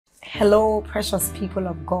Hello, precious people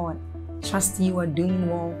of God. Trust you are doing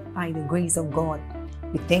well by the grace of God.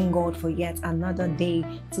 We thank God for yet another day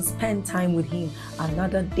to spend time with Him,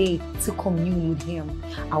 another day to commune with Him.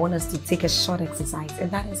 I want us to take a short exercise, and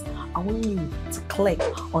that is, I want you to click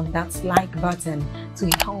on that like button to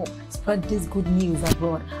help spread this good news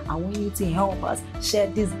abroad. I want you to help us share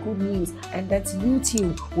this good news, and that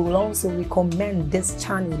YouTube will also recommend this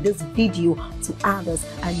channel, this video to others,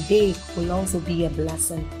 and they will also be a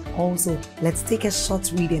blessing. Also, let's take a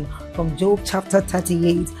short reading from Job chapter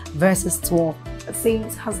 38 verses 12. It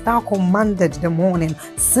says, "Hast thou commanded the morning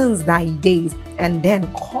since thy days, and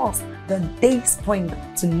then caused the day spring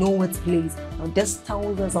to know its place?" Now this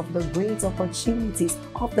tells us of the great opportunities,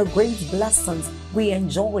 of the great blessings we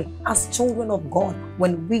enjoy as children of God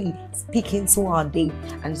when we speak into our day.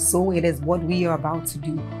 And so it is what we are about to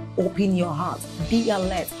do. Open your heart, be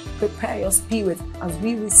alert, prepare your spirit as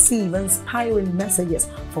we receive inspiring messages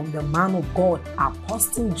from the man of God,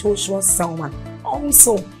 Apostle Joshua Selman.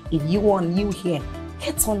 Also, if you are new here,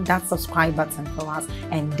 hit on that subscribe button for us,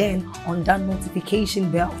 and then on that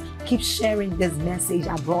notification bell. Keep sharing this message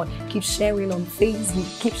abroad. Keep sharing on Facebook.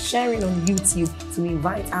 Keep sharing on YouTube to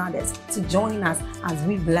invite others to join us as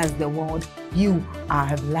we bless the world. You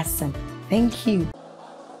are a blessing. Thank you.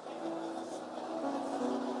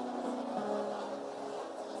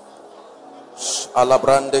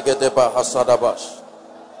 Alabrande gedeba hasadabash.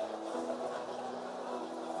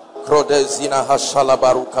 Krodezina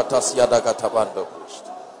hashalabaru katasiada gatabando.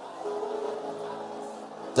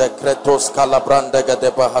 Decretos calabrande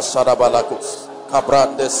gedeba hasadabalakus.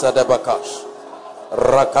 Cabrande sedebakash.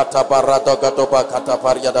 Rakata barado gadoba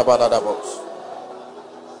kataparia da baladabos.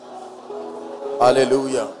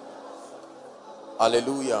 Hallelujah.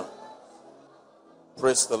 Hallelujah.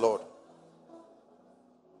 Praise the Lord.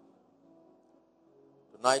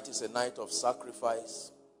 Tonight is a night of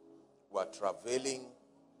sacrifice. We are traveling.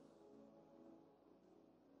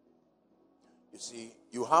 You see,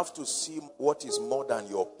 you have to see what is more than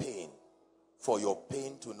your pain for your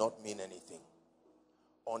pain to not mean anything.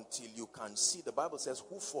 Until you can see, the Bible says,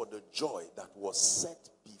 who for the joy that was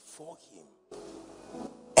set before him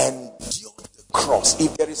endured the cross.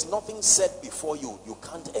 If there is nothing set before you, you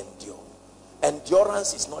can't endure.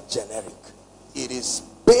 Endurance is not generic. It is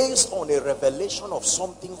based on a revelation of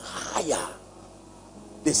something higher.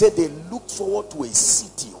 They said they looked forward to a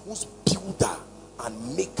city whose builder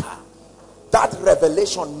and maker. That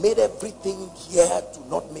revelation made everything here to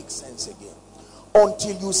not make sense again.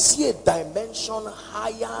 Until you see a dimension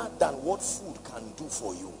higher than what food can do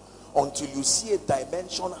for you. Until you see a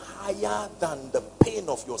dimension higher than the pain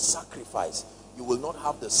of your sacrifice, you will not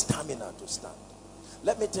have the stamina to stand.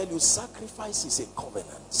 Let me tell you, sacrifice is a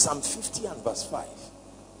covenant. Psalm 50 and verse 5.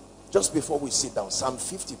 Just before we sit down, Psalm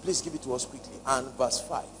 50, please give it to us quickly. And verse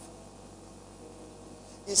 5.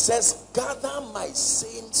 It says, "Gather my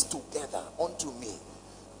saints together unto me,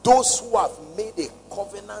 those who have made a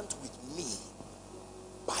covenant with me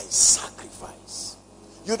by sacrifice."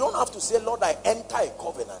 You don't have to say, "Lord, I enter a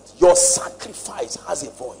covenant." Your sacrifice has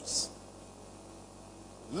a voice.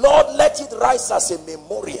 "Lord, let it rise as a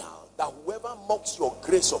memorial that whoever mocks your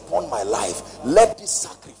grace upon my life, let this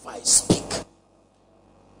sacrifice speak."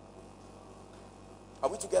 Are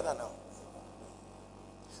we together now?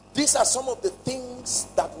 These are some of the things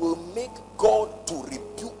that will make God to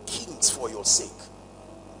rebuke kings for your sake.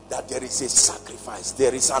 That there is a sacrifice.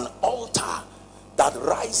 There is an altar that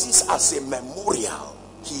rises as a memorial.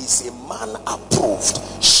 He is a man approved.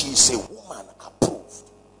 She is a woman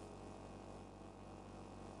approved.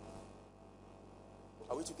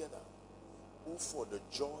 Are we together? Who for the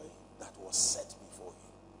joy that was set before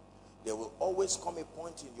him. There will always come a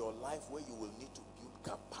point in your life where you will need to build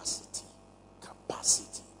capacity.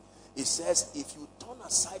 Capacity. It says, if you turn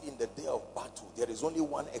aside in the day of battle, there is only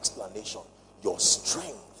one explanation: your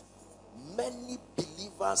strength. Many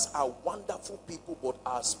believers are wonderful people, but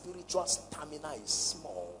our spiritual stamina is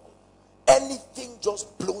small. Anything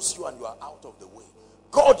just blows you and you are out of the way.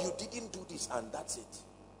 God, you didn't do this, and that's it.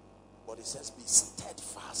 But it says, be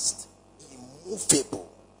steadfast, immovable.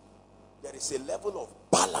 There is a level of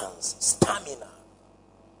balance, stamina.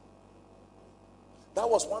 That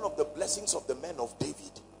was one of the blessings of the men of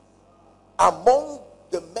David. Among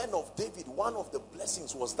the men of David, one of the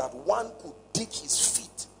blessings was that one could dig his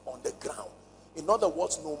feet on the ground. In other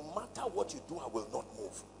words, no matter what you do, I will not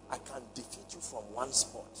move. I can defeat you from one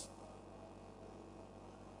spot.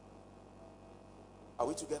 Are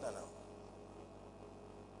we together now?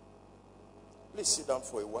 Please sit down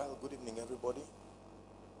for a while. Good evening, everybody.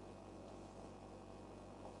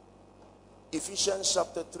 Ephesians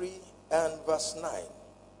chapter 3 and verse 9.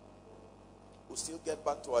 We'll still get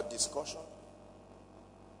back to our discussion.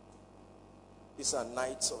 These are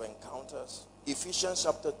nights of encounters. Ephesians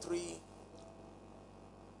chapter 3.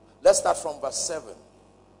 Let's start from verse 7.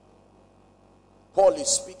 Paul is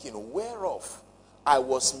speaking, whereof I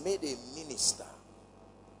was made a minister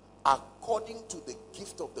according to the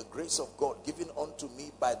gift of the grace of God given unto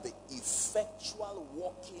me by the effectual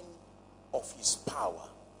working of his power.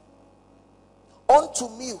 Unto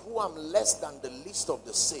me, who am less than the least of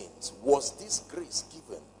the saints, was this grace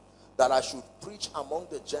given, that I should preach among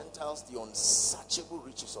the Gentiles the unsearchable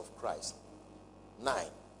riches of Christ. 9.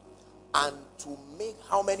 And to make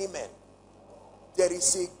how many men? There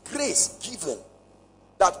is a grace given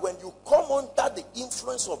that when you come under the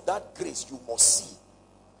influence of that grace, you must see.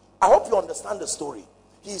 I hope you understand the story.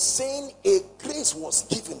 He's saying a grace was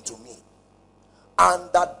given to me, and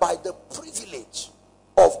that by the privilege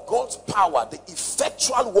of God's power, the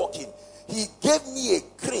effectual working, he gave me a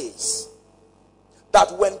grace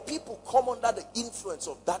that when people come under the influence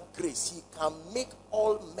of that grace, he can make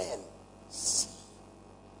all men see.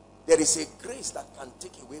 There is a grace that can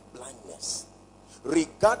take away blindness,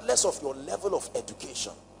 regardless of your level of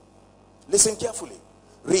education. Listen carefully.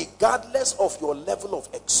 Regardless of your level of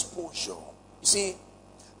exposure. You see,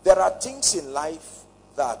 there are things in life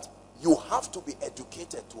that you have to be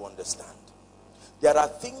educated to understand. There are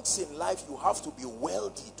things in life you have to be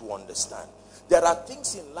wealthy to understand. There are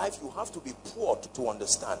things in life you have to be poor to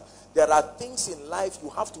understand. There are things in life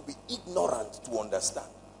you have to be ignorant to understand.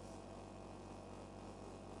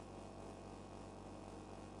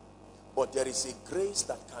 But there is a grace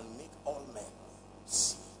that can make all men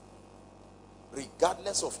see.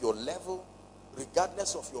 Regardless of your level,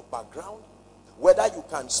 regardless of your background, whether you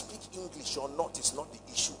can speak English or not is not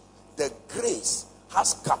the issue. The grace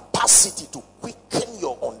has capacity to quicken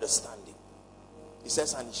your understanding. He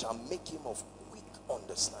says, and he shall make him of quick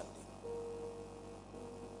understanding.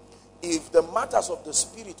 If the matters of the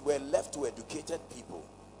spirit were left to educated people,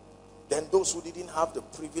 then those who didn't have the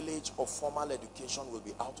privilege of formal education will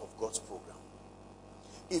be out of God's program.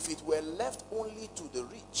 If it were left only to the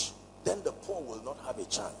rich, then the poor will not have a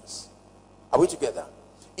chance. Are we together?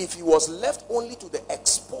 If he was left only to the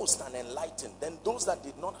exposed and enlightened, then those that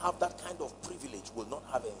did not have that kind of privilege will not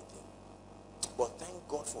have anything. But thank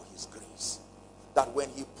God for his grace, that when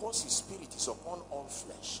he pours his spirit is upon all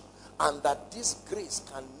flesh, and that this grace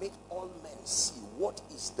can make all men see what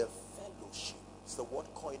is the fellowship. It's the word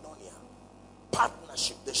koinonia.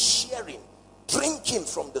 Partnership, the sharing, drinking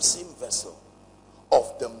from the same vessel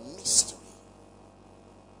of the mystery.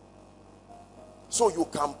 So you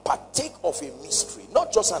can partake of a mystery,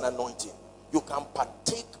 not just an anointing. You can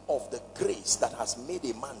partake of the grace that has made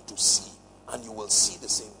a man to see, and you will see the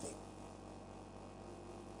same thing.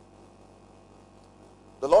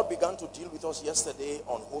 The Lord began to deal with us yesterday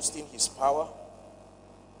on hosting his power.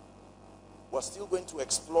 We're still going to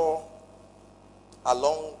explore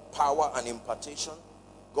along power and impartation.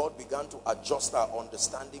 God began to adjust our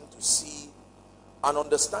understanding to see and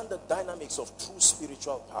understand the dynamics of true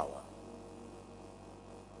spiritual power.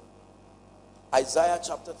 Isaiah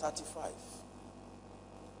chapter 35.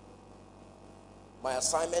 My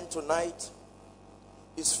assignment tonight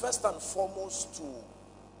is first and foremost to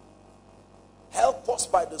help us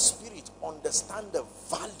by the Spirit understand the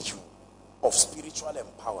value of spiritual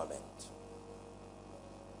empowerment.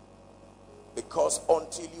 Because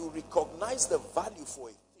until you recognize the value for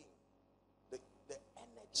a thing, the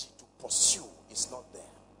energy to pursue is not there.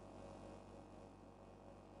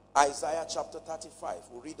 Isaiah chapter 35,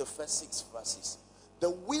 we'll read the first 6 verses. The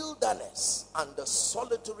wilderness and the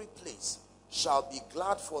solitary place shall be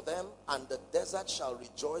glad for them, and the desert shall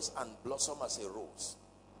rejoice and blossom as a rose.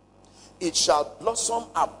 It shall blossom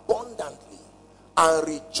abundantly and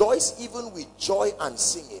rejoice even with joy and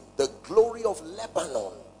singing. The glory of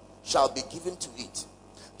Lebanon shall be given to it.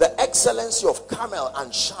 The excellency of Carmel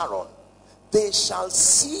and Sharon. They shall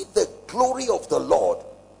see the glory of the Lord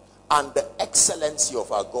and the excellency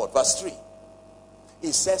of our God. Verse 3.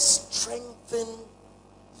 It says, strengthen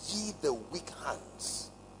ye the weak hands.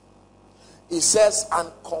 It says, and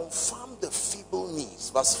confirm the feeble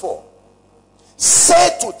knees. Verse 4.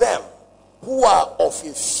 Say to them who are of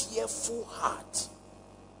a fearful heart,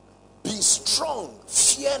 be strong,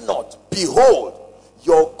 fear not. Behold,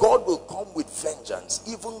 your God will come with vengeance,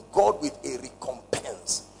 even God with a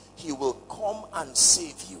recompense. He will come and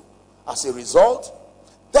save you. As a result,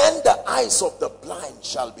 then the eyes of the blind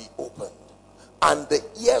shall be opened, and the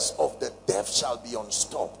ears of the deaf shall be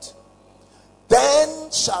unstopped. Then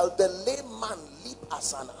shall the lame man leap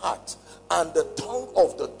as an hart, and the tongue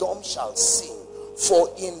of the dumb shall sing. For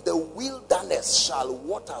in the wilderness shall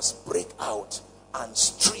waters break out, and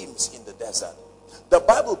streams in the desert. The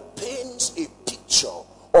Bible paints a picture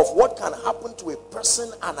of what can happen to a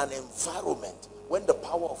person and an environment when the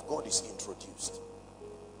power of God is introduced.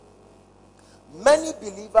 Many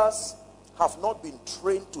believers have not been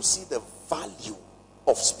trained to see the value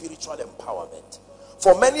of spiritual empowerment.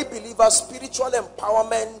 For many believers, spiritual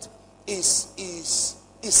empowerment is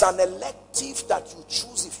an elective that you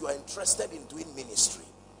choose if you are interested in doing ministry.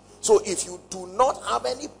 So if you do not have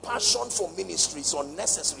any passion for ministry, it's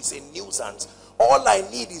unnecessary, it's a nuisance. All I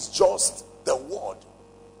need is just the word.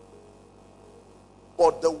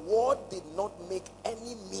 But the word did not make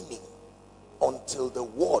any meaning until the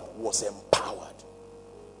word was empowered.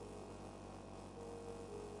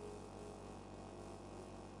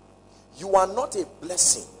 You are not a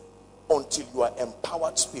blessing until you are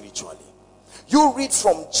empowered spiritually. You read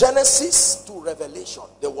from Genesis to Revelation.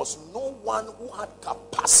 There was no one who had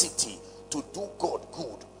capacity to do God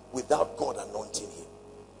good without God anointing him.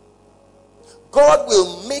 God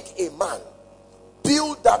will make a man,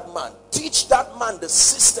 build that man, teach that man the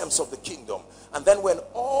systems of the kingdom. And then when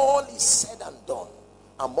all is said and done,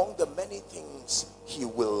 among the many things, he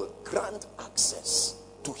will grant access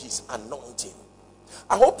to his anointing.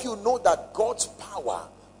 I hope you know that God's power,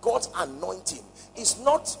 God's anointing is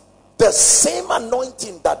not the same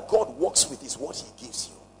anointing that God works with is what he gives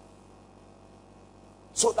you.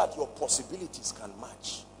 So that your possibilities can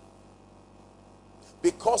match.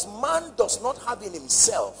 Because man does not have in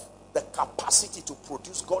himself the capacity to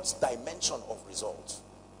produce God's dimension of results.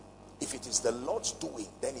 If it is the Lord's doing,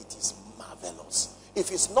 then it is marvelous.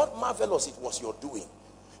 If it's not marvelous, it was your doing.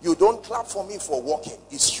 You don't clap for me for walking.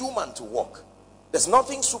 It's human to walk. There's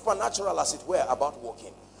nothing supernatural, as it were, about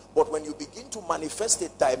walking. But when you begin to manifest a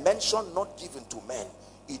dimension not given to men,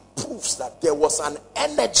 it proves that there was an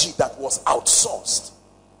energy that was outsourced.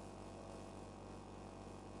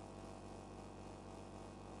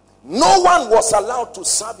 No one was allowed to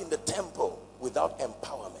serve in the temple without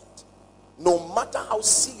empowerment. No matter how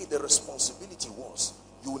silly the responsibility was,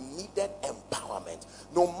 you needed empowerment.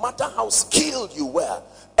 No matter how skilled you were,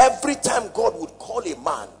 every time God would call a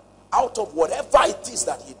man, out of whatever it is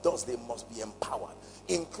that he does, they must be empowered.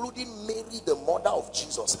 Including Mary, the mother of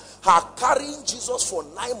Jesus. Her carrying Jesus for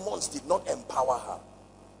 9 months did not empower her.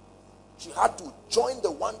 She had to join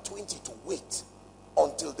the 120 to wait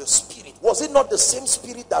until the Spirit. Was it not the same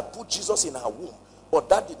Spirit that put Jesus in her womb? But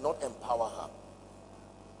that did not empower her.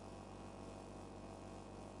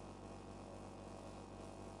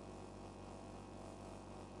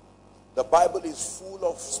 The Bible is full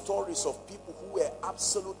of stories of people who were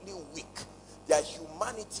absolutely weak. Their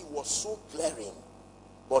humanity was so glaring,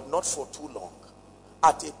 but not for too long.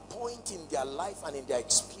 At a point in their life and in their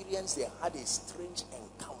experience, they had a strange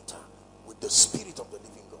encounter with the Spirit of the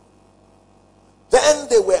living God. Then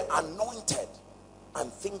they were anointed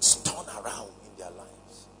and things turned around in their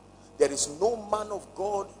lives. There is no man of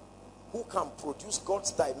God who can produce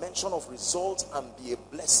God's dimension of results and be a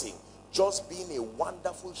blessing just being a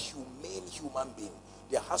wonderful, humane human being.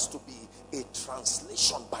 There has to be a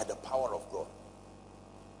translation by the power of God.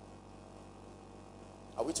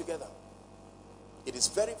 Are we together? It is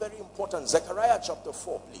very, very important. Zechariah chapter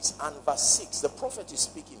 4, please, and verse 6. The prophet is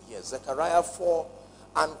speaking here. Zechariah 4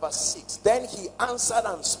 and verse 6. Then he answered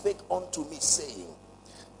and spake unto me, saying,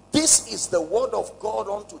 this is the word of God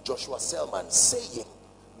unto Joshua Selman, saying,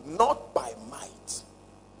 not by might,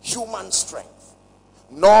 human strength,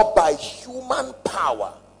 nor by human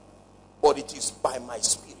power, but it is by my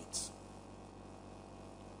Spirit.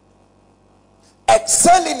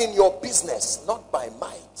 Excelling in your business, not by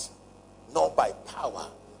might, nor by power,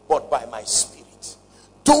 but by my Spirit.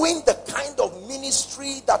 Doing the kind of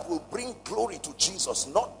ministry that will bring glory to Jesus,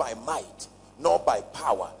 not by might, nor by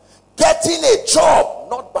power. Getting a job,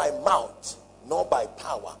 not by mouth, nor by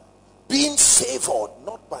power. Being favored,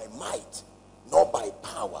 not by might, nor by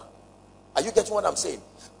power. Are you getting what I'm saying?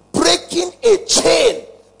 Breaking a chain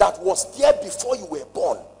that was there before you were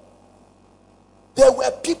born. There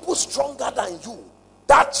were people stronger than you.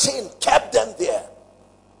 That chain kept them there.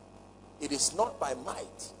 It is not by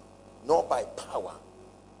might, nor by power,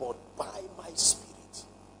 but by my Spirit.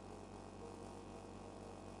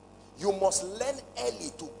 You must learn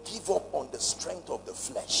early to give up on the strength of the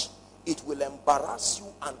flesh. It will embarrass you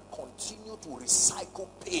and continue to recycle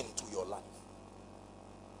pain to your life.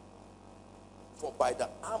 For by the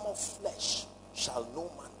arm of flesh shall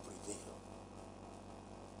no man prevail.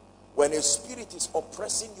 When a spirit is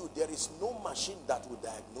oppressing you, there is no machine that will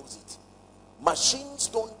diagnose it. Machines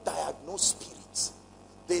don't diagnose spirits.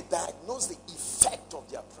 They diagnose the effect of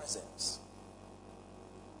their presence.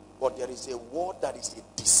 But there is a word that is a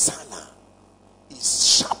discerner.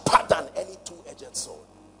 Is sharper than any two-edged sword.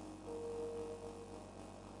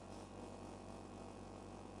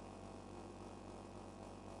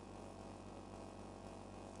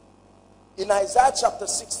 In Isaiah chapter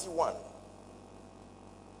 61,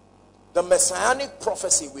 the messianic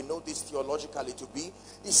prophecy, we know this theologically to be,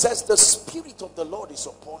 it says, the Spirit of the Lord is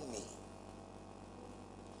upon me.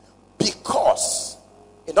 Because,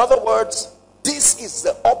 in other words, this is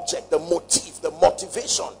the object, the motive, the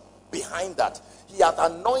motivation behind that. He hath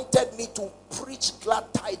anointed me to preach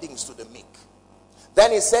glad tidings to the meek.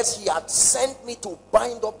 Then it says, he hath sent me to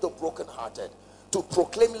bind up the brokenhearted, to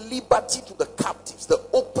proclaim liberty to the captives, the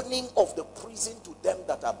opening of the prison to them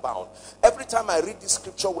that are bound. Every time I read this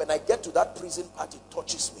scripture, when I get to that prison part, it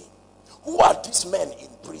touches me. Who are these men in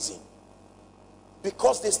prison?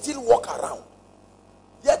 Because they still walk around.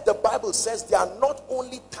 Yet the Bible says they are not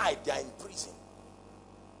only tied, they are in prison.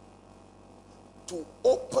 To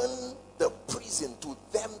open the prison to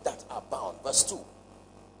them that are bound. Verse 2.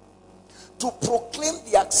 To proclaim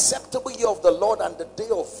the acceptable year of the Lord and the day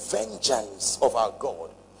of vengeance of our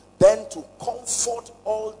God. Then to comfort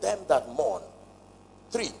all them that mourn.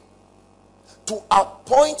 3. To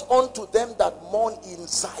appoint unto them that mourn in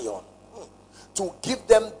Zion. To give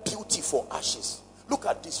them beauty for ashes. Look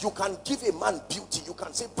at this. You can give a man beauty. You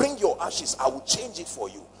can say, bring your ashes, I will change it for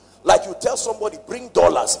you. Like you tell somebody, bring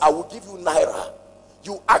dollars, I will give you naira.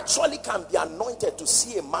 You actually can be anointed to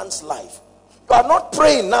see a man's life. You are not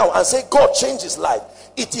praying now and say, God, change his life.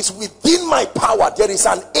 It is within my power. There is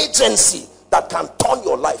an agency that can turn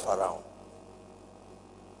your life around.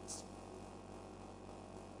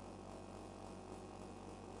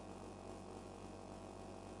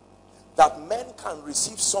 That men can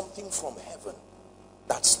receive something from heaven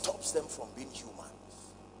that stops them from being human.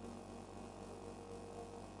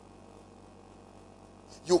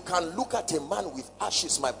 You can look at a man with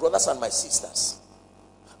ashes, my brothers and my sisters,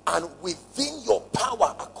 and within your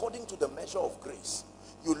power, according to the measure of grace,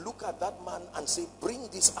 you look at that man and say, bring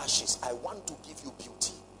these ashes, I want to give you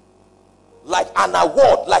beauty. Like an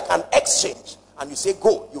award, like an exchange. And you say,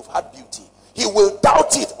 go, you've had beauty. He will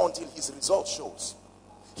doubt it until his result shows.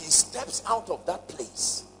 He steps out of that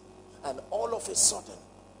place, and all of a sudden,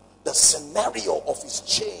 the scenario of his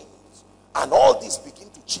change and all this begin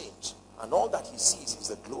to change. And all that he sees is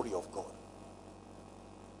the glory of God.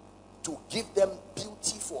 To give them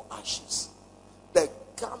beauty for ashes. The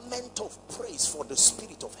garment of praise for the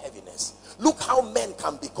spirit of heaviness. Look how men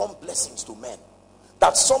can become blessings to men.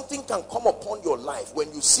 That something can come upon your life.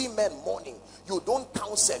 When you see men mourning, you don't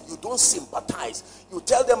counsel, you don't sympathize. You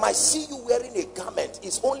tell them, I see you wearing a garment.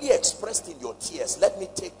 It's only expressed in your tears. Let me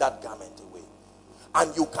take that garment away.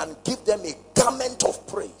 And you can give them a garment of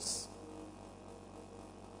praise.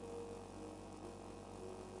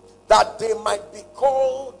 That they might be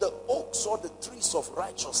called the oaks or the trees of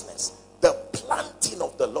righteousness, the planting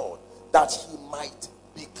of the Lord, that he might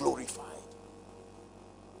be glorified.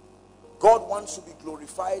 God wants to be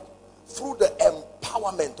glorified through the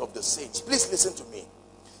empowerment of the saints. Please listen to me.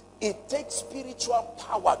 It takes spiritual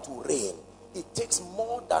power to reign. It takes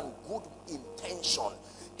more than good intention.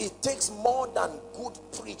 It takes more than good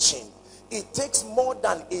preaching. It takes more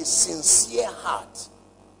than a sincere heart.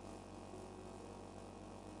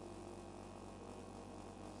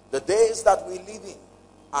 The days that we live in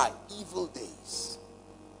are evil days.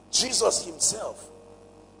 Jesus himself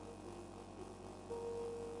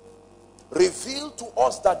revealed to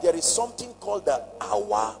us that there is something called the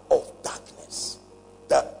hour of darkness.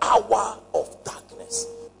 The hour of darkness.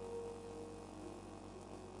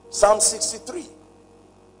 Psalm 63.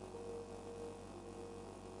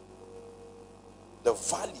 The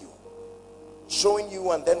value. Showing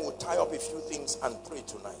you, and then we'll tie up a few things and pray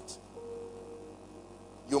tonight.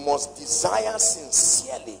 You must desire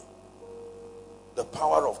sincerely the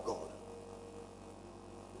power of God.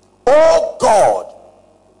 Oh God,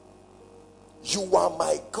 you are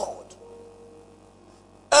my God.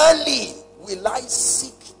 Early will I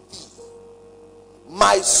seek thee.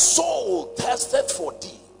 My soul thirsted for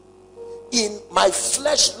thee. In my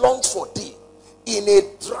flesh longs for thee. In a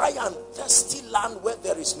dry and thirsty land where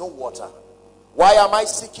there is no water. Why am I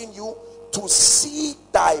seeking you? To see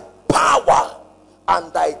thy power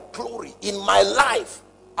and thy glory in my life,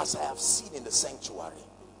 as I have seen in the sanctuary.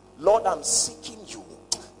 Lord, I'm seeking you.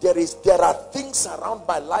 There are things around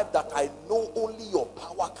my life that I know only your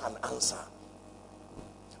power can answer.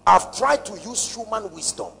 I've tried to use human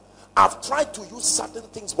wisdom. I've tried to use certain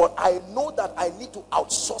things, but I know that I need to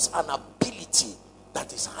outsource an ability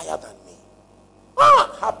that is higher than me.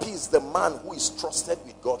 Happy is the man who is trusted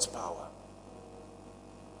with God's power.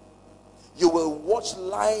 You will watch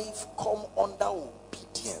life come under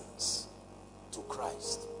obedience to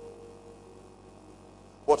Christ.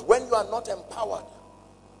 But when you are not empowered,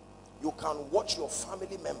 you can watch your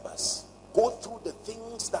family members go through the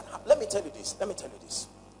things that happen. Let me tell you this.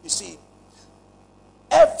 You see,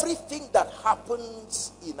 everything that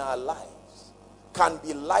happens in our lives can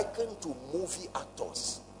be likened to movie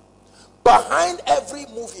actors. Behind every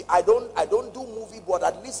movie, I don't do movie, but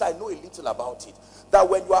at least I know a little about it. That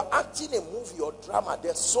when you are acting a movie or drama,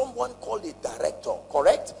 there's someone called a director,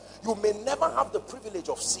 correct? You may never have the privilege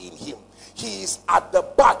of seeing him. He is at the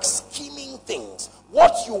back scheming things.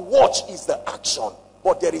 What you watch is the action,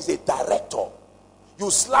 but there is a director.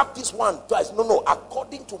 You slap this one twice. No,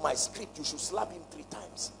 according to my script, you should slap him 3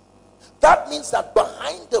 times. That means that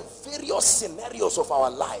behind the various scenarios of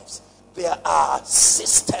our lives, there are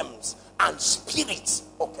systems and spirits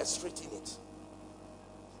orchestrating it.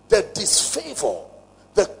 The disfavor,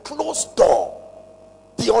 the closed door,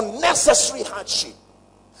 the unnecessary hardship,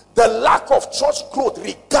 the lack of church growth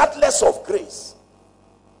regardless of grace.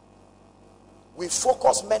 We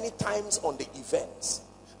focus many times on the events.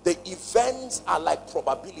 The events are like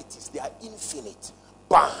probabilities. They are infinite.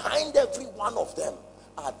 Behind every one of them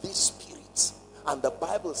are these spirits. And the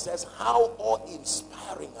Bible says, how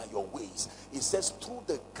awe-inspiring are your ways. It says, through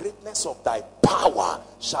the greatness of thy power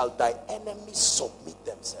shall thy enemies submit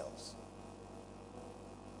themselves.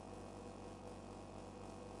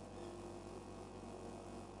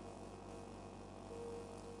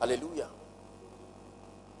 Hallelujah.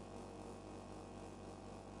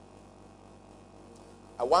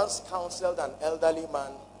 I once counseled an elderly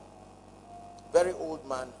man, very old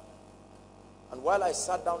man. And while I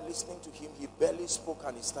sat down listening to him, he barely spoke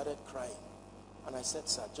and he started crying. And I said,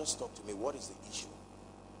 sir, just talk to me. What is the issue?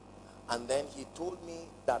 And then he told me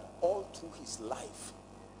that all through his life,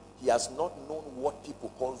 he has not known what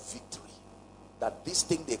people call victory. That this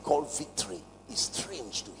thing they call victory is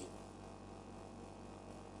strange to him.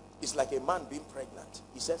 It's like a man being pregnant.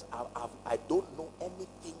 He says, I don't know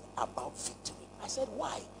anything about victory. I said,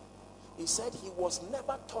 why? He said he was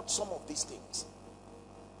never taught some of these things.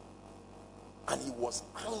 And he was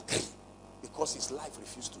angry because his life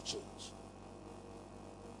refused to change.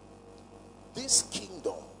 This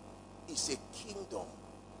kingdom is a kingdom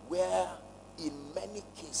where in many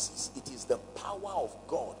cases it is the power of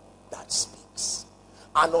God that speaks.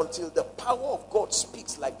 And until the power of God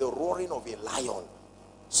speaks like the roaring of a lion,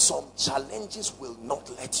 some challenges will not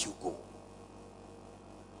let you go.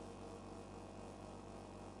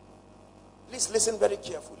 Please listen very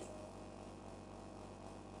carefully.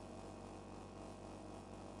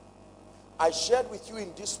 I shared with you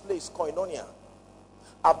in this place, Koinonia,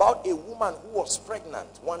 about a woman who was pregnant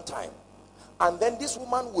one time. And then this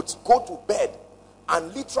woman would go to bed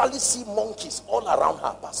and literally see monkeys all around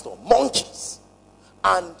her, pastor. Monkeys.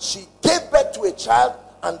 And she gave birth to a child,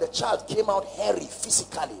 and the child came out hairy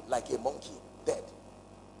physically like a monkey, dead.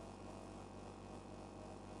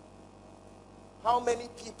 How many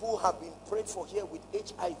people have been prayed for here with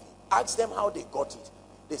HIV? Ask them how they got it.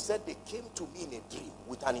 They said they came to me in a dream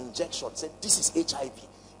with an injection. Said, this is HIV.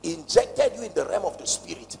 Injected you in the realm of the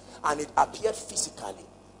spirit and it appeared physically.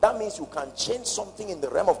 That means you can change something in the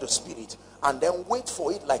realm of the spirit and then wait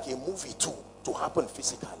for it like a movie too to happen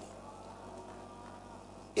physically.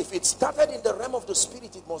 If it started in the realm of the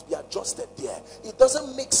spirit, it must be adjusted there. It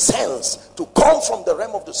doesn't make sense to come from the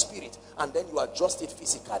realm of the spirit and then you adjust it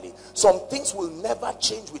physically. Some things will never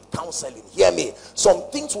change with counseling. Hear me. Some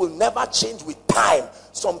things will never change with time.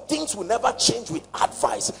 Some things will never change with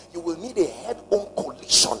advice. You will need a head-on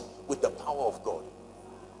collision with the power of God.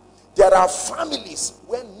 There are families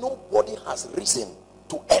where nobody has risen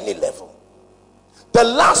to any level. The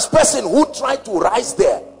last person who tried to rise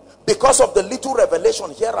there, because of the little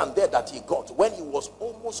revelation here and there that he got, when he was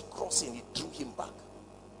almost crossing, it drew him back.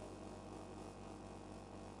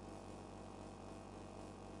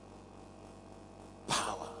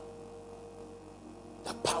 Power.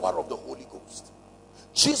 The power of the Holy Ghost.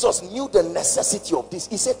 Jesus knew the necessity of this.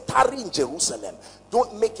 He said, tarry in Jerusalem.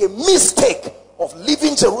 Don't make a mistake of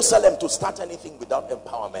leaving Jerusalem to start anything without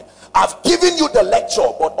empowerment. I've given you the lecture,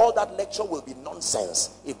 but all that lecture will be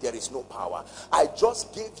nonsense if there is no power. I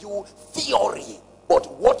just gave you theory,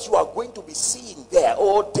 but what you are going to be seeing there,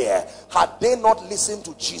 oh there, had they not listened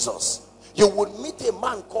to Jesus, you would meet a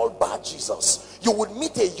man called Bar Jesus. You would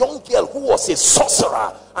meet a young girl who was a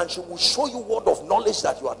sorcerer, and she will show you word of knowledge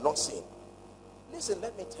that you had not seen. Listen,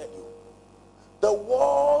 let me tell you, the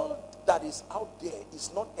world that is out there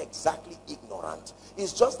is not exactly ignorant.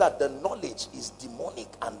 It's just that the knowledge is demonic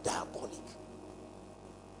and diabolic.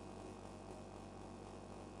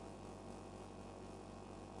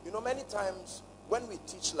 You know, many times when we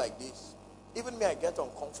teach like this, even me, I get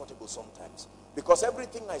uncomfortable sometimes because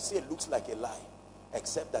everything I say looks like a lie.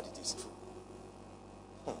 except that it is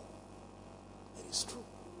true. It is true.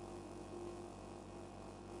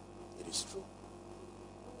 It is true.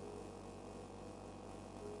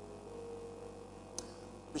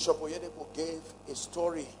 Bishop Oyedepo gave a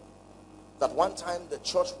story that one time the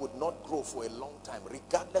church would not grow for a long time,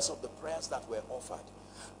 regardless of the prayers that were offered.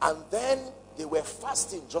 And then they were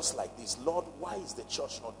fasting just like this. Lord, why is the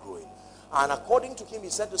church not growing? And according to him, he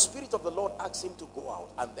said the Spirit of the Lord asked him to go out.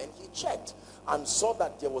 And then he checked and saw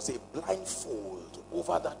that there was a blindfold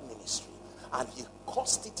over that ministry. And he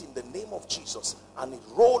caused it in the name of Jesus. And it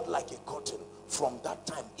rolled like a curtain. From that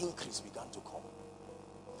time, increase began to come.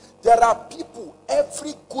 There are people,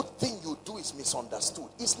 every good thing you do is misunderstood.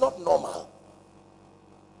 It's not normal.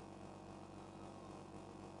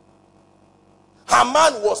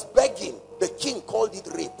 Haman was begging. The king called it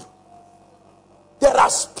rape. There are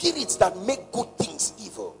spirits that make good things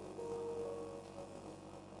evil.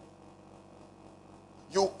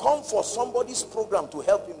 You come for somebody's program to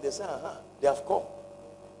help him. They say, they have come.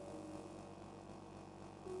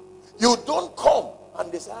 You don't come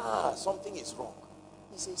and they say, something is wrong.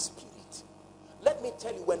 It's a spirit. Let me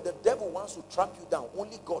tell you, when the devil wants to trap you down,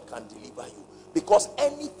 only God can deliver you. Because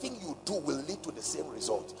anything you do will lead to the same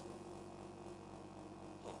result.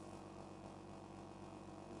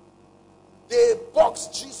 They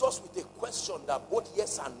boxed Jesus with a question that both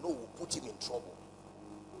yes and no will put him in trouble.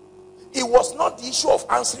 It was not the issue of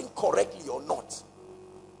answering correctly or not.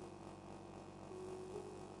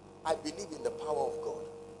 I believe in the power of God.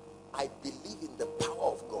 I believe in the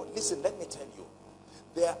power of God. Listen, let me tell you.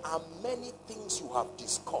 There are many things you have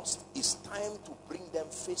discussed. It's time to bring them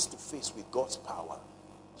face to face with God's power.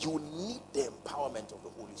 You need the empowerment of the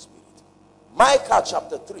Holy Spirit. Micah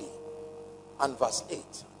chapter 3 and verse 8.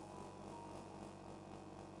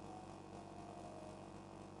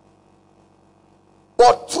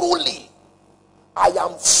 But truly, I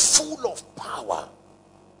am full of power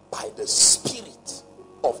by the Spirit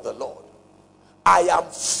of the Lord. I am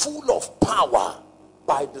full of power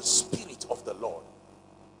by the Spirit of the Lord.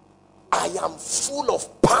 I am full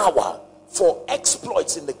of power for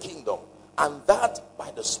exploits in the kingdom, and that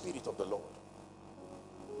by the Spirit of the Lord.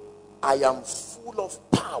 I am full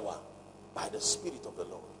of power by the Spirit of the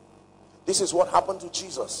Lord. This is what happened to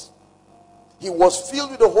Jesus. He was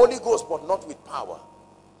filled with the Holy Ghost, but not with power.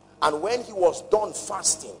 And when he was done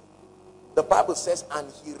fasting, the Bible says,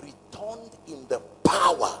 and he returned in the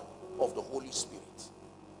power of the Holy Spirit.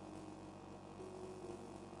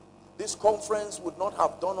 This conference would not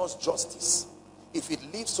have done us justice if it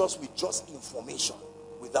leaves us with just information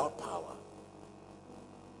without power.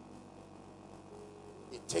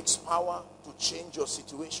 It takes power to change your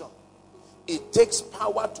situation. It takes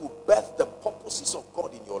power to birth the purposes of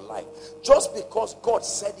God in your life. Just because God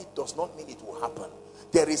said it does not mean it will happen.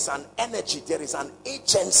 There is an energy, there is an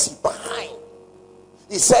agency behind.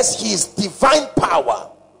 He says his divine power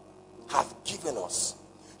hath given us.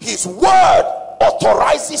 His word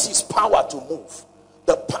authorizes his power to move.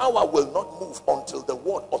 The power will not move until the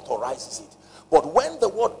word authorizes it. But when the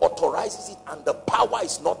word authorizes it and the power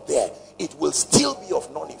is not there, it will still be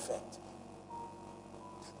of none effect.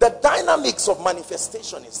 The dynamics of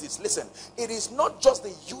manifestation is this. Listen, it is not just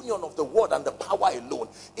the union of the word and the power alone.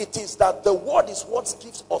 It is that the word is what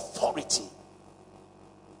gives authority.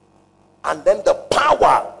 And then the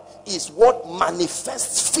power is what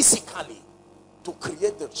manifests physically to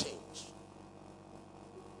create the change.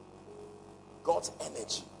 God's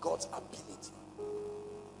energy, God's ability,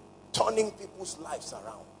 turning people's lives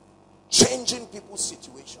around, changing people's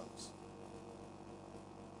situations.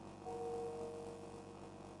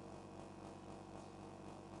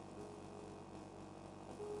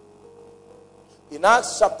 In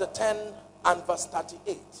Acts chapter 10 and verse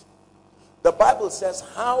 38, the Bible says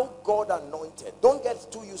how God anointed, don't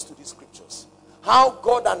get too used to these scriptures, how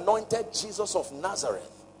God anointed Jesus of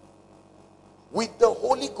Nazareth with the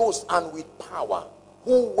Holy Ghost and with power,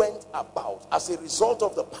 who went about as a result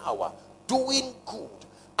of the power, doing good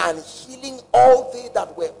and healing all they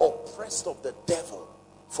that were oppressed of the devil,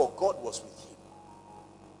 for God was with him.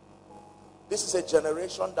 This is a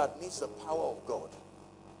generation that needs the power of God.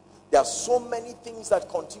 There are so many things that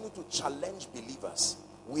continue to challenge believers.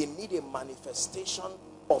 We need a manifestation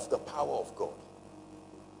of the power of God.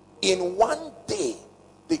 In one day,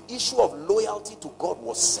 the issue of loyalty to God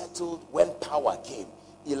was settled when power came.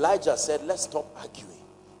 Elijah said, let's stop arguing.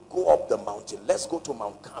 Go up the mountain. Let's go to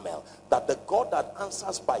Mount Carmel. That the God that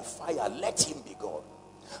answers by fire, let him be God.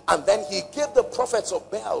 And then he gave the prophets of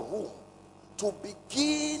Baal room to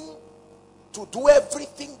begin to do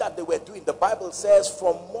everything that they were doing. The Bible says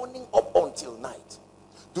from morning up until night.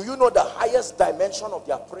 Do you know the highest dimension of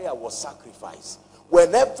their prayer was sacrifice?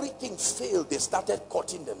 When everything failed, they started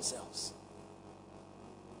cutting themselves.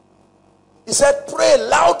 He said, pray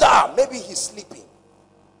louder. Maybe he's sleeping.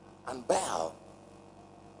 And Baal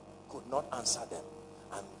could not answer them.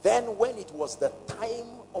 And then when it was the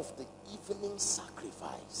time of the evening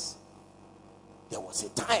sacrifice, there was a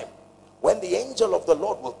time when the angel of the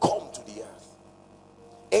Lord will come to the earth.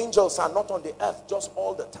 Angels are not on the earth just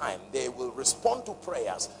all the time. They will respond to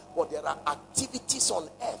prayers, but there are activities on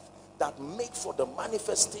earth that make for the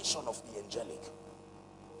manifestation of the angelic.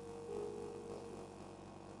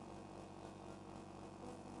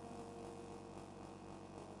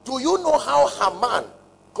 Do you know how Haman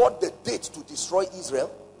got the date to destroy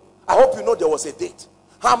Israel? I hope you know there was a date.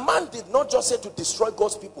 Haman did not just say to destroy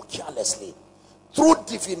God's people carelessly. Through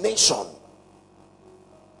divination,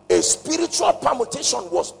 a spiritual permutation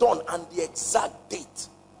was done and the exact date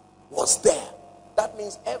was there. That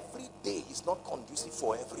means every day is not conducive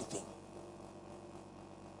for everything.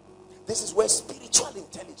 This is where spiritual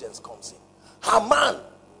intelligence comes in. Haman,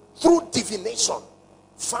 through divination,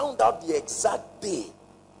 found out the exact day.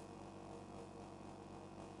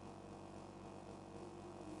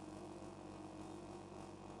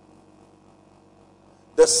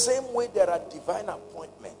 The same way there are divine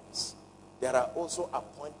appointments, there are also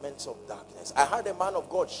appointments of darkness. I heard a man of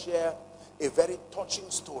God share a very touching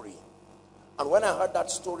story. And when I heard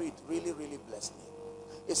that story, it really, really blessed me.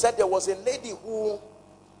 He said there was a lady who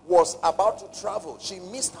was about to travel. She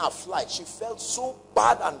missed her flight. She felt so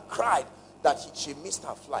bad and cried that she missed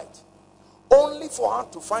her flight. Only for her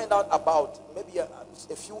to find out about maybe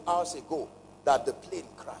a few hours ago that the plane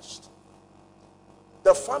crashed.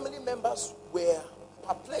 The family members were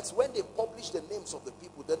perplexed when they published the names of the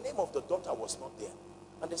people. The name of the daughter was not there.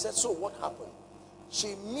 And they said, so what happened?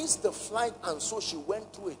 She missed the flight and so she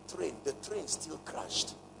went through a train. The train still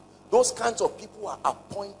crashed. Those kinds of people are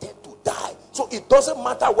appointed to die. So it doesn't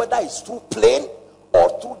matter whether it's through plane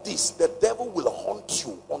or through this. The devil will haunt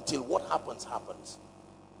you until what happens, happens.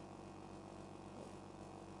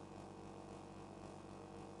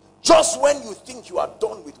 Just when you think you are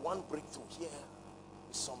done with one breakthrough, here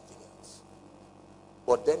is something else.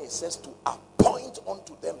 But then it says to appoint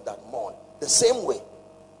unto them that mourn. The same way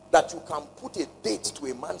that you can put a date to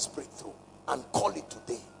a man's breakthrough and call it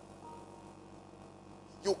today.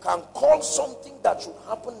 You can call something that should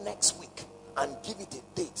happen next week and give it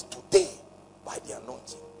a date today by the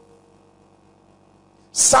anointing.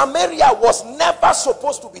 Samaria was never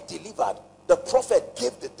supposed to be delivered. The prophet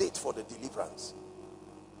gave the date for the deliverance.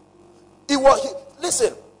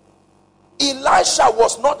 Listen, Elisha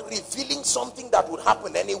was not revealing something that would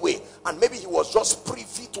happen anyway, and maybe he was just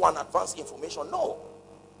privy to an advanced information. No.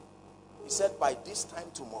 He said, by this time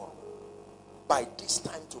tomorrow. By this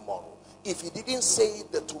time tomorrow. If he didn't say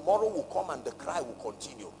it, the tomorrow will come and the cry will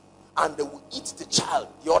continue. And they will eat the child,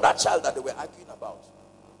 the other child that they were arguing about.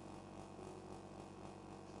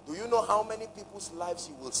 Do you know how many people's lives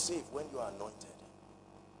you will save when you are anointed?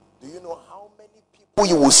 Do you know how many people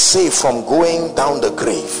you will save from going down the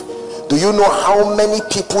grave? Do you know how many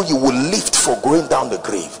people you will lift for going down the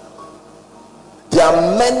grave? There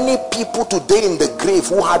are many people today in the grave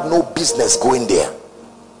who had no business going there.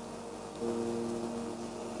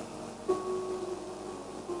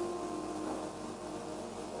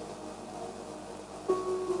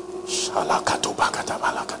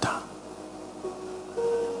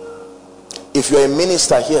 If you're a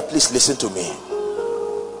minister here, please listen to me.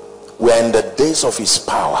 We are in the days of his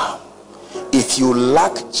power. If you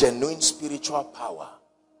lack genuine spiritual power,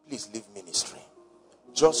 please leave ministry.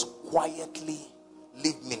 Just quietly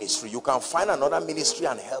leave ministry. You can find another ministry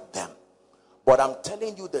and help them. But I'm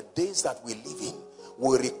telling you, the days that we live in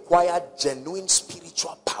will require genuine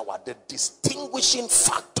spiritual power. The distinguishing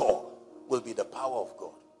factor will be the power of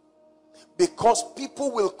God. Because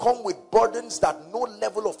people will come with burdens that no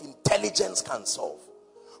level of intelligence can solve.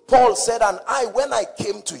 Paul said, and when I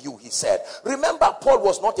came to you, he said, remember, Paul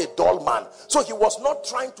was not a dull man. So he was not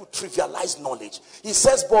trying to trivialize knowledge. He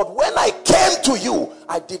says, but when I came to you,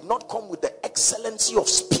 I did not come with the excellency of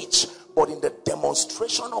speech, but in the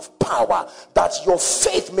demonstration of power, that your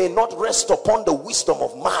faith may not rest upon the wisdom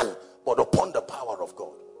of man, but upon the power of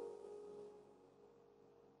God.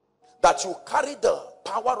 That you carry the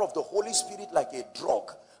power of the Holy Spirit like a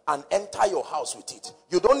drug and enter your house with it.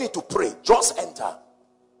 You don't need to pray, just enter.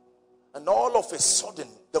 And all of a sudden,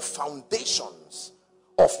 the foundations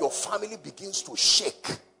of your family begins to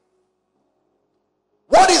shake.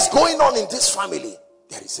 What is going on in this family?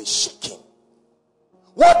 There is a shaking.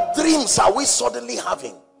 What dreams are we suddenly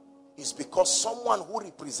having? It's because someone who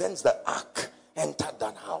represents the ark entered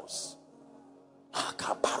that house.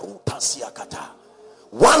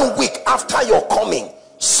 1 week after your coming,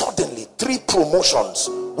 suddenly 3 promotions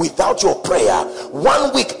without your prayer.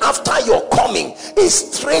 1 week after your coming, a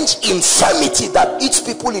strange infirmity that each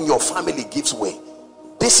people in your family gives way.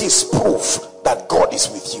 This is proof that God is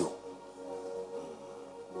with you.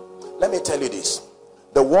 Let me tell you this.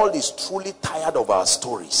 The world is truly tired of our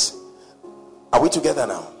stories. Are we together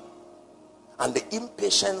now? And the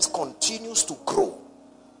impatience continues to grow.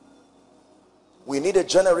 We need a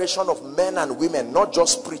generation of men and women, not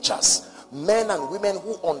just preachers, men and women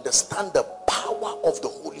who understand the power of the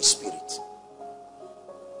Holy Spirit.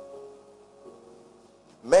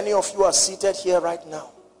 Many of you are seated here right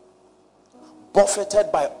now,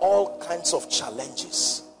 buffeted by all kinds of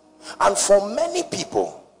challenges. And for many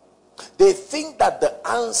people, they think that the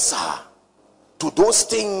answer to those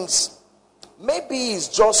things maybe is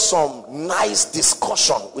just some nice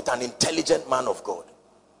discussion with an intelligent man of God.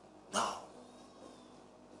 No.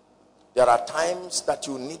 There are times that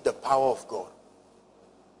you need the power of God.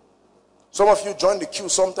 Some of you join the queue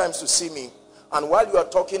sometimes to see me, and while you are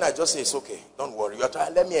talking, I just say, it's okay, don't worry. You are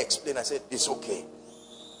trying, let me explain. I said, it's okay.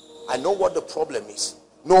 I know what the problem is.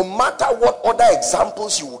 No matter what other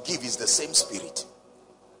examples you will give, is the same spirit.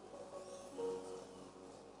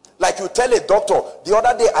 Like you tell a doctor, the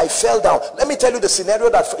other day I fell down. Let me tell you the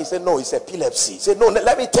scenario that he said, no, it's epilepsy. He said, no,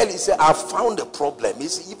 let me tell you. He said, I found a problem.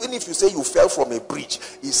 Even if you say you fell from a bridge,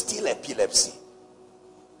 it's still epilepsy.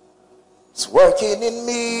 It's working in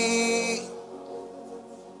me.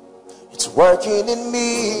 It's working in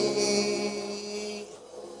me.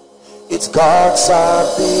 It's God's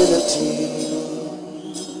ability.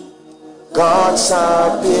 God's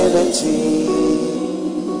ability.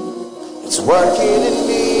 It's working in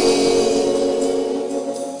me.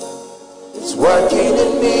 It's working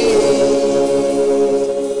in me.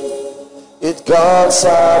 It's God's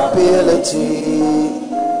ability.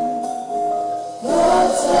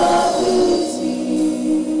 God's ability.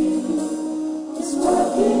 It's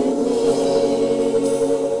working in me.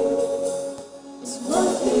 It's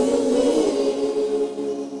working in me.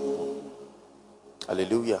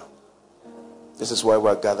 Hallelujah. This is why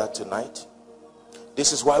we're gathered tonight.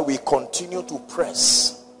 This is why we continue to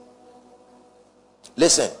press.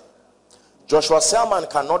 Listen, Joshua Selman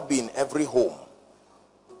cannot be in every home.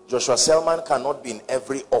 Joshua Selman cannot be in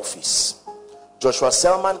every office. Joshua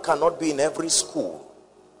Selman cannot be in every school.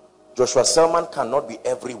 Joshua Selman cannot be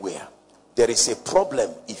everywhere. There is a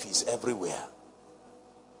problem if he's everywhere.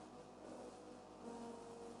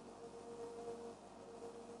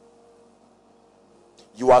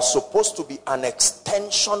 You are supposed to be an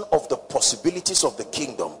extension of the possibilities of the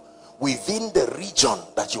kingdom within the region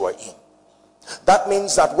that you are in. That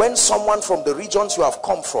means that when someone from the regions you have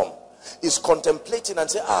come from is contemplating and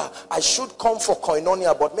say, I should come for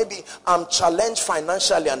koinonia, but maybe I'm challenged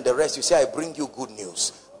financially and the rest, you say, I bring you good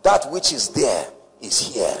news. That which is there is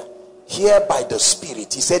here. Here by the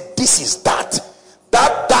Spirit. He said, this is that.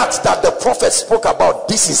 That the prophet spoke about,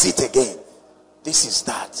 this is it again. This is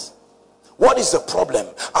that. What is the problem?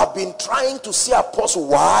 I've been trying to see Apostle.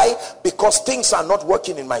 Why? Because things are not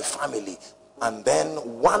working in my family. And then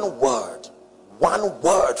one word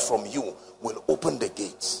from you will open the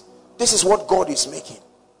gates. This is what God is making.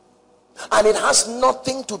 And it has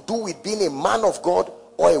nothing to do with being a man of God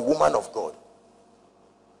or a woman of God.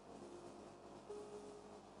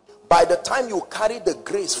 By the time you carry the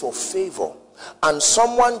grace for favor and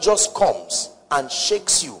someone just comes and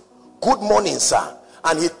shakes you, good morning, sir,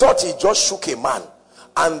 and he thought he just shook a man,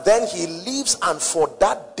 and then he leaves, and for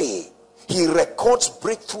that day he records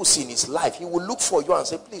breakthroughs in his life. He will look for you and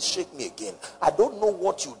say, please shake me again. I don't know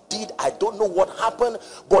what you did, I don't know what happened,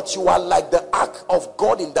 but you are like the ark of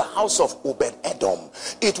God in the house of Obed-Edom.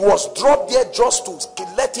 It was dropped there just to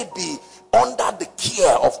let it be under the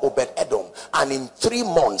care of Obed-Edom, and in 3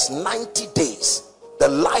 months, 90 days, the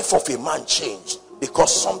life of a man changed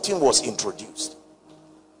because something was introduced.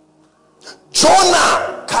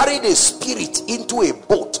 Jonah carried a spirit into a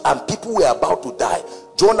boat and people were about to die.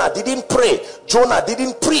 Jonah didn't pray, Jonah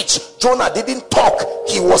didn't preach, Jonah didn't talk,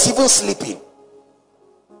 he was even sleeping.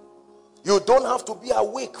 You don't have to be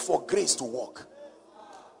awake for grace to walk.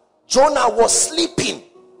 Jonah was sleeping,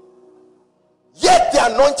 yet the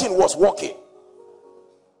anointing was working.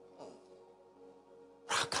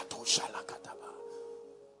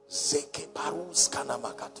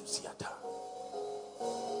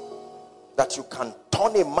 That you can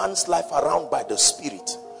turn a man's life around by the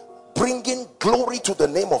Spirit, bringing glory to the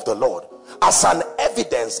name of the Lord as an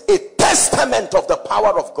evidence, a testament of the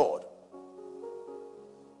power of God.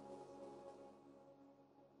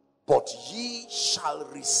 But ye shall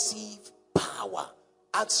receive power.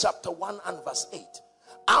 Acts chapter 1 and verse 8.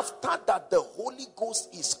 after that the Holy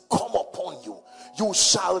Ghost is come upon you, you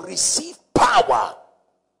shall receive power.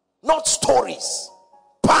 Not stories.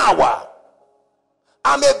 Power.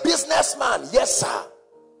 I'm a businessman. Yes, sir.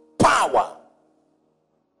 Power.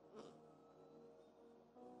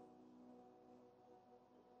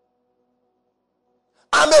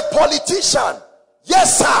 I'm a politician.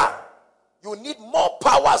 Yes, sir. You need more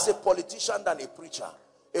power as a politician than a preacher.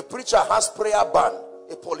 A preacher has prayer band.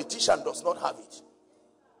 A politician does not have it.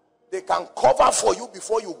 They can cover for you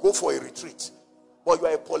before you go for a retreat. But you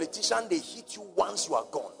are a politician, they hit you once you are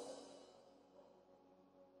gone.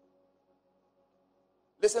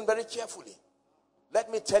 Listen very carefully.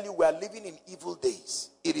 Let me tell you, we are living in evil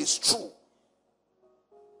days. It is true.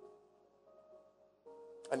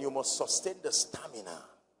 And you must sustain the stamina,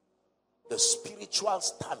 the spiritual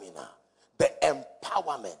stamina, the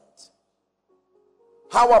empowerment.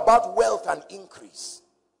 How about wealth and increase?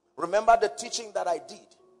 Remember the teaching that I did,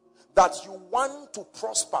 that you want to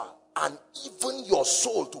prosper and even your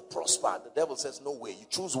soul to prosper. The devil says, no way, you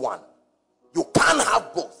choose one. You can't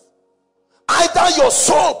have both. Either your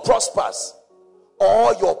soul prospers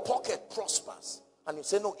or your pocket prospers. And you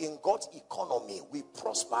say, no, in God's economy, we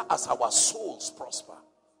prosper as our souls prosper.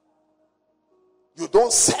 You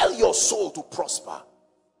don't sell your soul to prosper.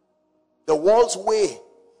 The world's way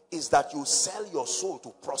is that you sell your soul to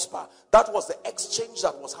prosper. That was the exchange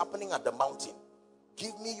that was happening at the mountain.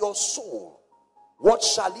 Give me your soul. What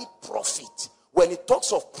shall it profit? When it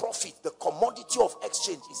talks of profit, the commodity of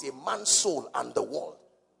exchange is a man's soul and the world.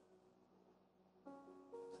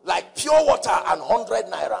 Like pure water and 100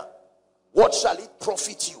 naira. What shall it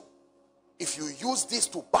profit you if you use this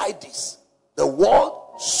to buy this? The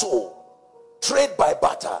world, soul. Trade by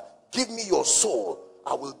barter. Give me your soul.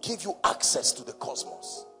 I will give you access to the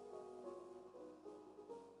cosmos.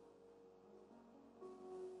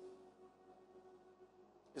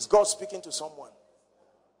 Is God speaking to someone?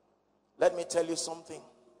 Let me tell you something.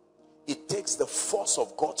 It takes the force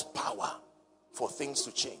of God's power for things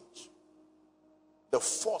to change. The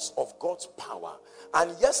force of God's power.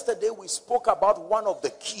 And yesterday we spoke about one of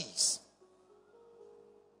the keys.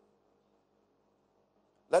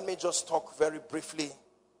 Let me just talk very briefly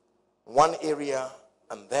one area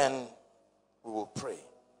and then we will pray.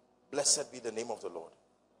 Blessed be the name of the Lord.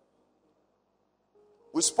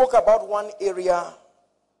 We spoke about one area,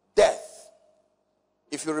 death.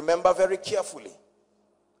 If you remember very carefully,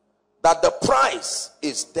 that the price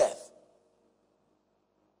is death.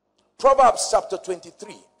 Proverbs chapter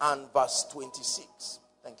 23 and verse 26.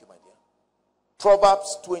 Thank you, my dear.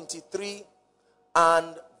 Proverbs 23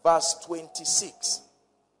 and verse 26.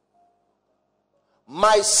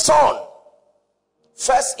 My son,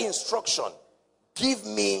 first instruction, give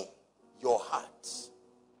me your heart.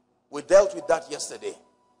 We dealt with that yesterday.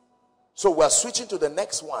 So we're switching to the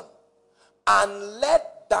next one. And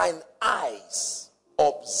let thine eyes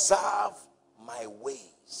observe my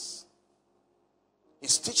ways.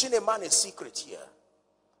 He's teaching a man a secret here.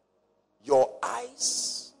 Your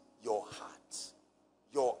eyes, your heart.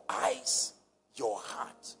 Your eyes, your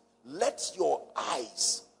heart. Let your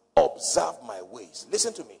eyes observe my ways.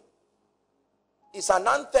 Listen to me. It's an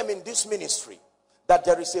anthem in this ministry that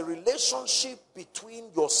there is a relationship between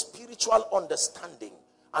your spiritual understanding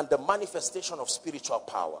and the manifestation of spiritual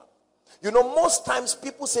power. You know, most times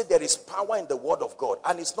people say there is power in the word of God,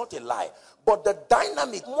 and it's not a lie. But the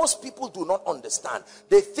dynamic, most people do not understand.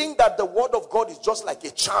 They think that the word of God is just like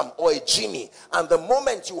a charm or a genie, and the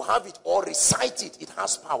moment you have it or recite it, it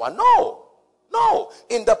has power. No. No.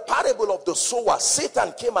 In the parable of the sower,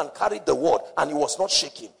 Satan came and carried the word, and he was not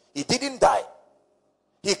shaking. He didn't die.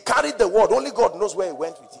 He carried the word. Only God knows where he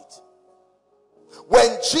went with it.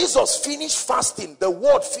 When Jesus finished fasting, the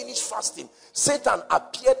word finished fasting, Satan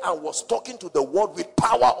appeared and was talking to the word with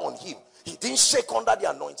power on him. He didn't shake under the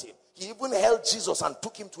anointing. He even held Jesus and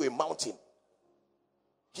took him to a mountain.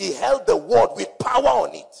 He held the word with power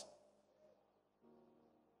on it.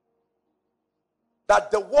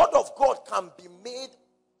 That the word of God can be made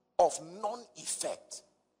of non-effect.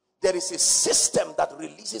 There is a system that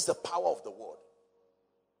releases the power of the word.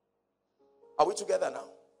 Are we together now?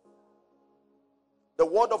 The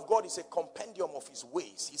word of God is a compendium of his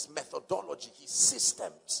ways, his methodology, his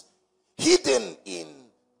systems. Hidden in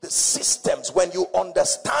the systems, when you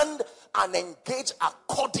understand and engage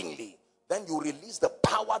accordingly, then you release the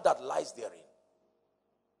power that lies therein.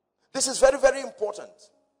 This is very, very important.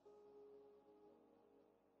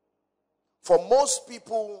 For most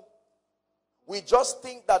people, we just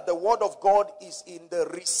think that the word of God is in the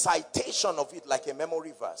recitation of it like a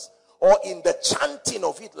memory verse, or in the chanting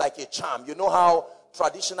of it like a charm. You know how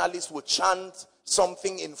traditionalists would chant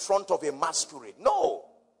something in front of a masquerade? No.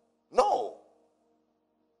 No.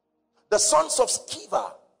 The sons of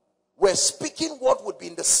Sceva were speaking what would be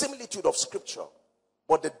in the similitude of scripture,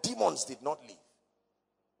 but the demons did not leave.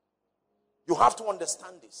 You have to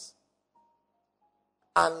understand this.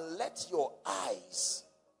 And let your eyes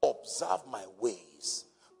observe my ways.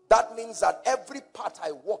 That means that every path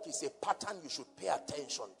I walk is a pattern you should pay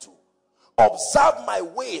attention to. Observe my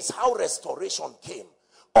ways, how restoration came.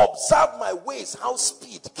 Observe my ways, how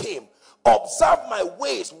speed came. Observe my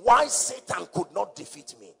ways, why Satan could not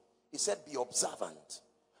defeat me. He said, be observant.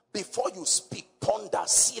 Before you speak, ponder,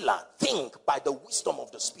 seal, think by the wisdom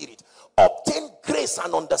of the Spirit. Obtain grace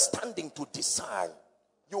and understanding to discern.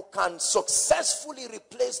 You can successfully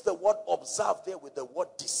replace the word observe there with the word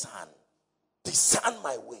discern. Discern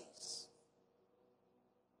my ways.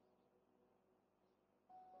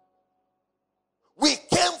 We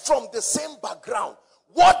came from the same background.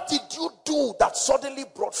 What did you do that suddenly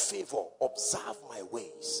brought favor? Observe my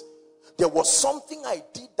ways. There was something I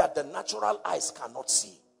did that the natural eyes cannot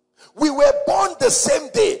see. We were born the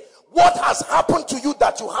same day. What has happened to you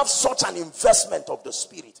that you have such an investment of the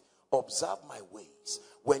Spirit? Observe my ways.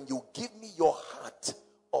 When you give me your heart,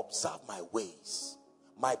 observe my ways.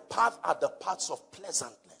 My path are the paths of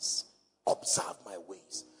pleasantness. Observe my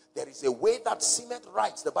ways. There is a way that seemeth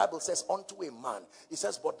right, the Bible says, unto a man. It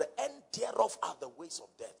says, but the end thereof are the ways of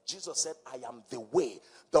death. Jesus said, I am the way,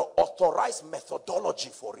 the authorized methodology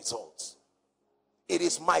for results. It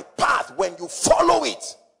is my path. When you follow it,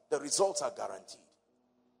 the results are guaranteed.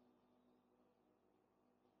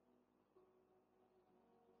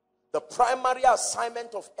 The primary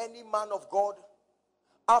assignment of any man of God,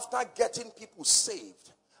 after getting people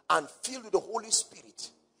saved and filled with the Holy Spirit,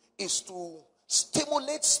 is to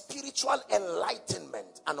stimulate spiritual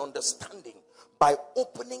enlightenment and understanding by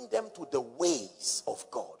opening them to the ways of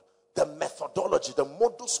God, the methodology, the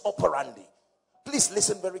modus operandi. Please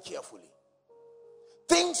listen very carefully.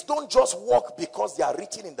 Things don't just work because they are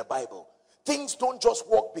written in the Bible. Things don't just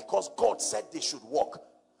work because God said they should work.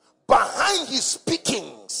 Behind his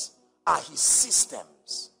speakings are his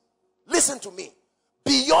systems. Listen to me.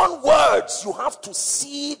 Beyond words, you have to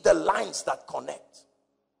see the lines that connect.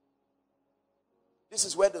 This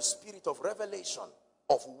is where the spirit of revelation,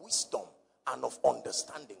 of wisdom, and of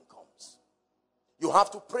understanding comes. You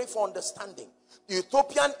have to pray for understanding. The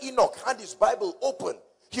Ethiopian Enoch had his Bible open.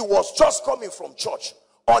 He was just coming from church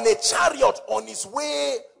on a chariot on his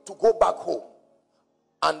way to go back home.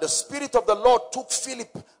 And the Spirit of the Lord took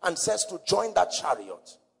Philip and says to join that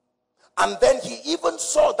chariot. And then he even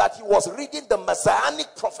saw that he was reading the messianic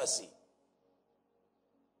prophecy.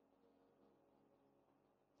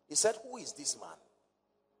 He said, who is this man?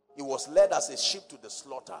 He was led as a sheep to the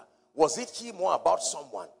slaughter. Was it him or about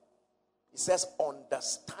someone? He says,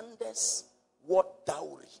 understandest what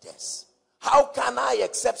thou readest. How can I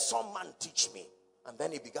except some man teach me? And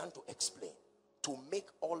then he began to explain. To make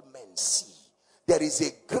all men see. There is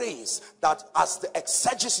a grace that as the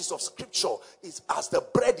exegesis of scripture is, as the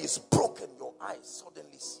bread is broken, your eyes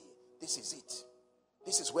suddenly see. This is it.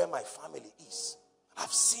 This is where my family is.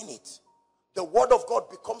 I've seen it. The word of God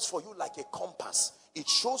becomes for you like a compass. It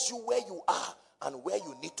shows you where you are and where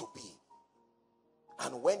you need to be.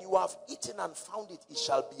 And when you have eaten and found it, it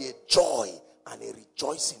shall be a joy and a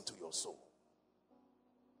rejoicing to your soul.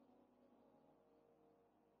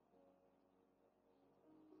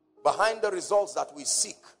 Behind the results that we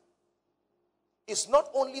seek is not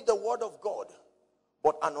only the word of God,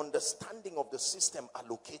 but an understanding of the system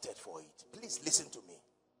allocated for it. Please listen to me.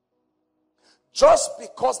 Just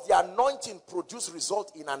because the anointing produces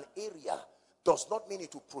result in an area does not mean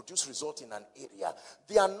it will produce result in an area.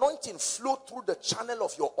 The anointing flowed through the channel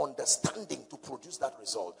of your understanding to produce that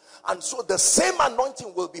result. And so the same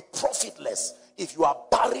anointing will be profitless if you are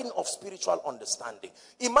barren of spiritual understanding.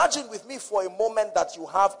 Imagine with me for a moment that you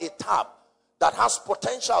have a tap that has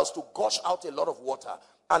potentials to gush out a lot of water,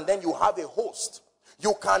 and then you have a host.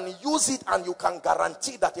 You can use it and you can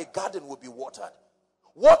guarantee that a garden will be watered.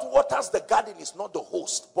 What waters the garden is not the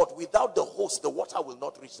host, but without the host, the water will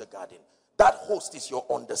not reach the garden. That host is your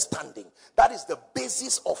understanding. That is the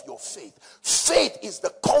basis of your faith. Faith is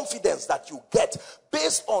the confidence that you get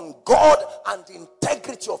based on God and the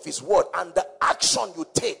integrity of his word and the action you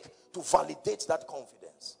take to validate that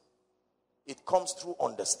confidence. It comes through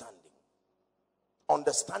understanding.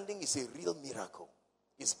 Understanding is a real miracle.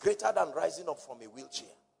 It's greater than rising up from a wheelchair.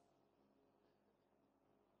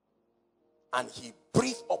 And he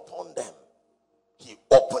breathed upon them. He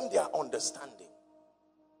opened their understanding.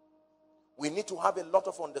 We need to have a lot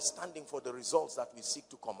of understanding for the results that we seek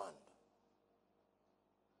to command.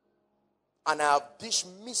 And I have dished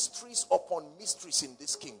mysteries upon mysteries in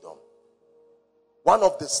this kingdom. One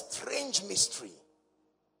of the strange mystery,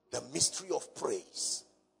 the mystery of praise,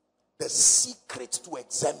 the secret to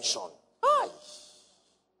exemption. Aye.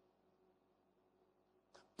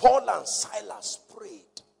 Paul and Silas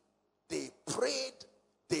prayed. They prayed,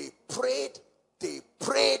 they prayed, they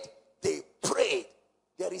prayed, they prayed.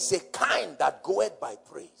 There is a kind that goeth by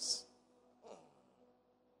praise.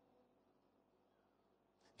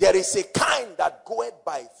 There is a kind that goeth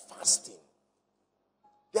by fasting.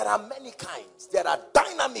 There are many kinds. There are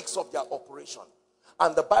dynamics of their operation.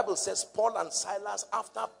 And the Bible says Paul and Silas,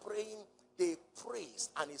 after praying, they praised.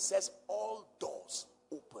 And it says all doors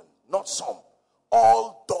open. Not some.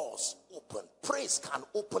 All doors open. Praise can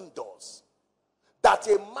open doors. That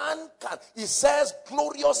a man can, he says,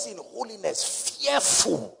 glorious in holiness,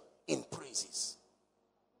 fearful in praises.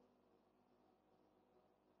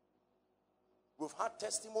 We've had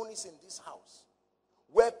testimonies in this house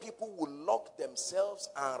where people will lock themselves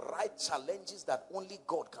and write challenges that only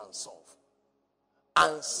God can solve,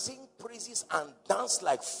 and sing praises and dance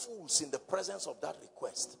like fools in the presence of that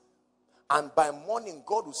request. And by morning,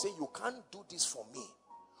 God will say, you can't do this for me.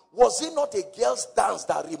 Was it not a girl's dance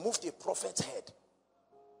that removed a prophet's head?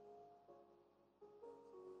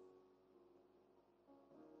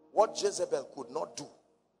 What Jezebel could not do,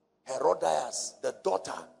 Herodias, the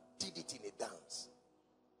daughter, did it in a dance.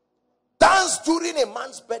 Dance during a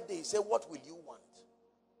man's birthday. He said, what will you want?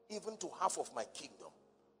 Even to half of my kingdom.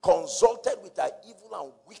 Consulted with her evil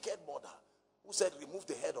and wicked mother, who said, remove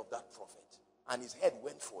the head of that prophet. And his head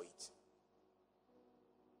went for it.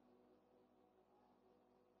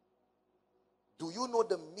 Do you know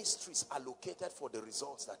the mysteries allocated for the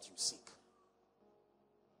results that you seek?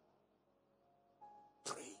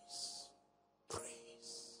 Praise,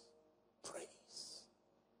 praise, praise,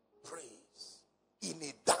 praise. In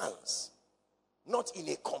a dance, not in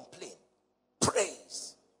a complaint.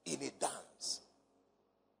 Praise in a dance.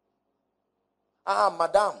 Ah,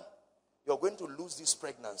 madam, you're going to lose this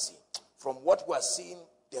pregnancy. From what we are seeing,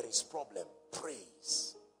 there is problem.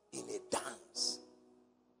 Praise in a dance.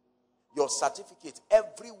 Your certificate,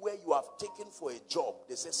 everywhere you have taken for a job,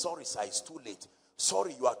 they say, sorry sir, it's too late.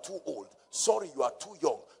 Sorry, you are too old. Sorry, you are too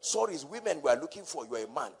young. Sorry, it's women we are looking for, you are a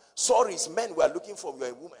man. Sorry, it's men we are looking for, you are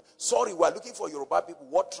a woman. Sorry, we are looking for Yoruba people.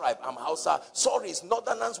 What tribe? I'm Hausa. Sorry, it's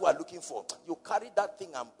northerners we are looking for. You carry that thing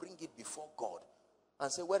and bring it before God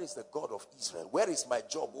and say, where is the God of Israel? Where is my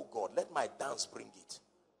job, oh God? Let my dance bring it.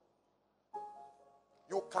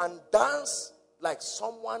 You can dance like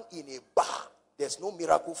someone in a bar. There's no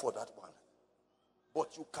miracle for that one.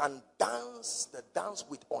 But you can dance the dance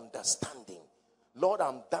with understanding. Lord,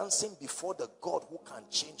 I'm dancing before the God who can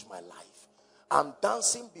change my life. I'm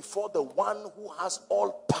dancing before the one who has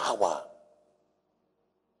all power.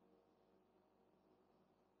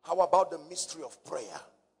 How about the mystery of prayer?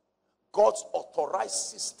 God's authorized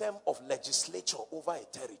system of legislature over a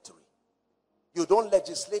territory. You don't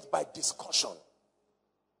legislate by discussion.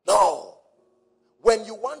 No. When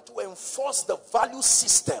you want to enforce the value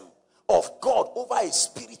system of God over a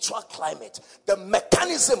spiritual climate, the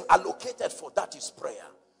mechanism allocated for that is prayer.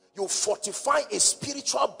 You fortify a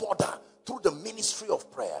spiritual border through the ministry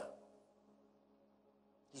of prayer.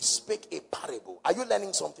 He spake a parable. Are you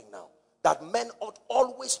learning something now? That men ought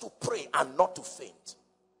always to pray and not to faint.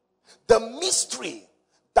 The mystery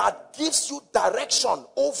that gives you direction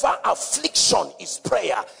over affliction is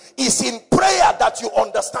prayer. It's in prayer that you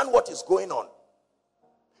understand what is going on.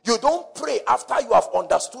 You don't pray after you have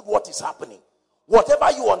understood what is happening.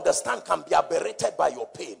 Whatever you understand can be aberrated by your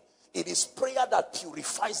pain. It is prayer that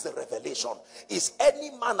purifies the revelation. Is any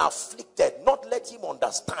man afflicted? Not let him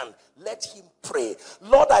understand. Let him pray.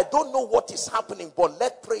 Lord, I don't know what is happening, but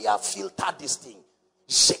let prayer filter this thing.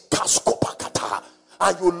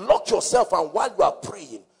 And you lock yourself, and while you are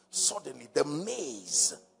praying, suddenly the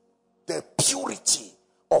maze, the purity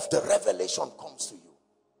of the revelation comes to you.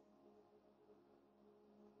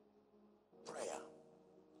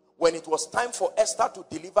 When it was time for Esther to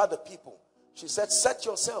deliver the people, she said, set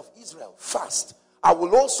yourself, Israel, fast. I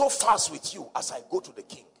will also fast with you as I go to the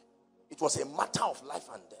king. It was a matter of life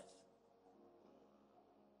and death.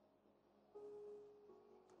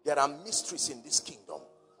 There are mysteries in this kingdom.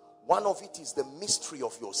 One of it is the mystery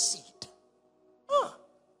of your seed.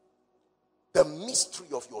 The mystery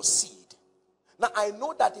of your seed. Now, I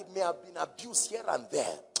know that it may have been abused here and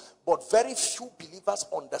there, but very few believers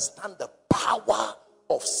understand the power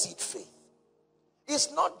of seed faith.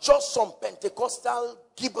 It's not just some Pentecostal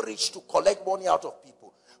gibberish to collect money out of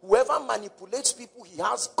people. Whoever manipulates people, he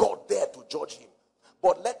has God there to judge him.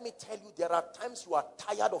 But let me tell you, there are times you are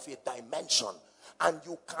tired of a dimension and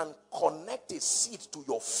you can connect a seed to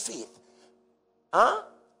your faith.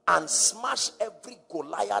 and smash every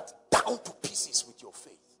Goliath down to pieces with your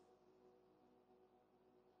faith.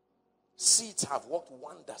 Seeds have worked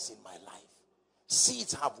wonders in my life.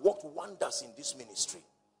 Seeds have worked wonders in this ministry.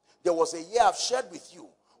 There was a year I've shared with you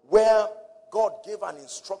where God gave an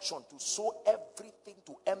instruction to sow everything,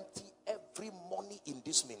 to empty every money in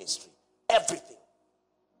this ministry. Everything.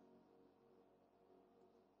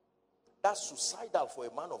 That's suicidal for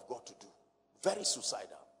a man of God to do. Very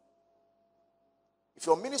suicidal. If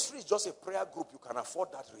your ministry is just a prayer group, you can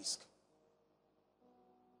afford that risk.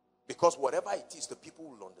 Because whatever it is, the people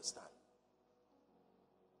will understand.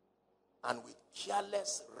 And with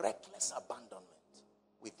careless, reckless abandonment,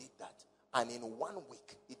 we did that. And in 1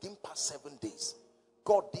 week, it didn't pass 7 days.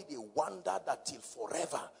 God did a wonder that till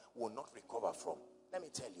forever will not recover from. Let me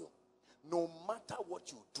tell you, no matter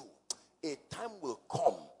what you do, a time will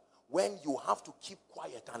come when you have to keep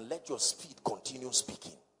quiet and let your speed continue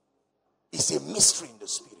speaking. It's a mystery in the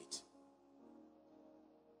spirit.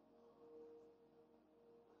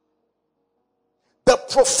 The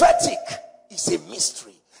prophetic is a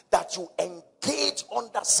mystery that you engage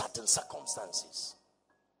under certain circumstances.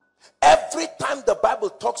 Every time the Bible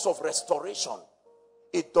talks of restoration,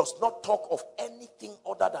 it does not talk of anything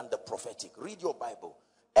other than the prophetic. Read your Bible.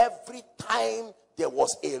 Every time there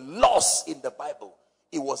was a loss in the Bible,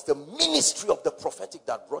 it was the ministry of the prophetic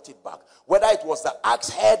that brought it back. Whether it was the axe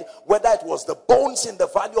head, whether it was the bones in the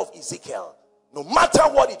valley of Ezekiel, no matter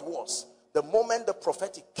what it was, the moment the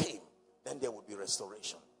prophetic came, then there would be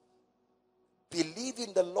restoration. Believe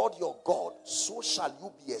in the Lord your God, so shall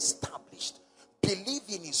you be established. Believe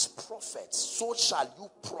in his prophets, so shall you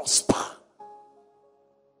prosper.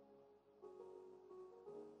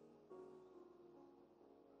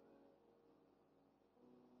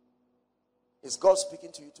 Is God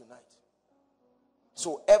speaking to you tonight?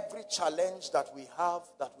 So every challenge that we have,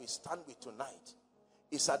 that we stand with tonight,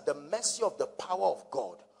 is at the mercy of the power of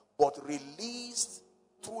God, but released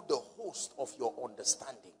through the host of your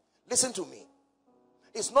understanding. Listen to me.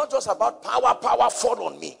 It's not just about power fall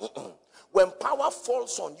on me. When power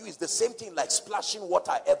falls on you, it's the same thing like splashing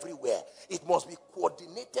water everywhere. It must be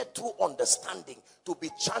coordinated through understanding to be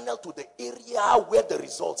channeled to the area where the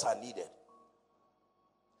results are needed.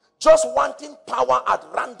 Just wanting power at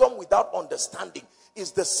random without understanding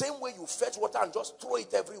is the same way you fetch water and just throw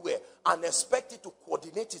it everywhere and expect it to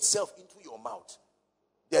coordinate itself into your mouth.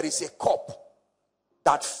 There is a cup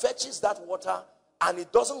that fetches that water and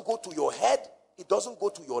it doesn't go to your head, it doesn't go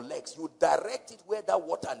to your legs. You direct it where that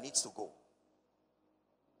water needs to go.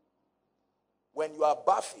 When you are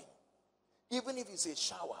bathing, even if it's a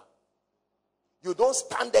shower, you don't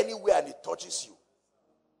stand anywhere and it touches you.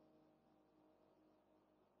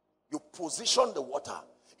 You position the water.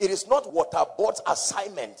 It is not water board's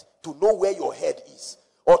assignment to know where your head is,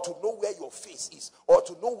 or to know where your face is, or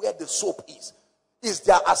to know where the soap is. It's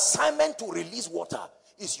their assignment to release water.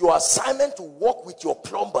 It's your assignment to work with your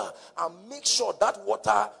plumber and make sure that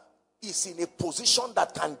water is in a position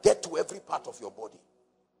that can get to every part of your body.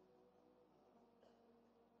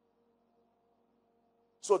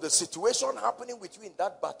 So the situation happening with you in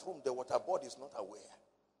that bathroom, the water board is not aware.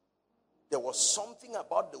 There was something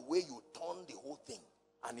about the way you turned the whole thing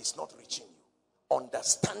and it's not reaching you.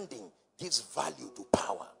 Understanding gives value to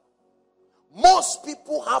power. Most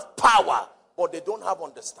people have power, but they don't have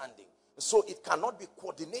understanding. So it cannot be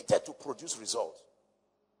coordinated to produce results.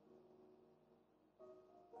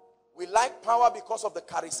 We like power because of the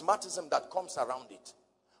charismatism that comes around it.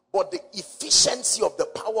 But the efficiency of the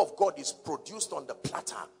power of God is produced on the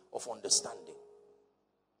platter of understanding.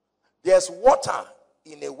 There's water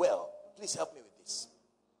in a well. Please help me with this.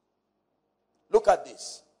 Look at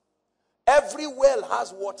this. Every well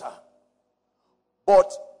has water.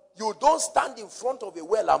 But you don't stand in front of a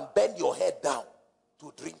well and bend your head down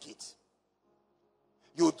to drink it.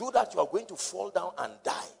 You do that, you are going to fall down and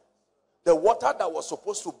die. The water that was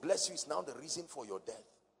supposed to bless you is now the reason for your death.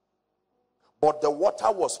 But the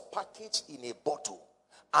water was packaged in a bottle.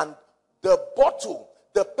 And the bottle,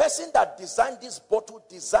 the person that designed this bottle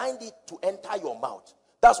designed it to enter your mouth.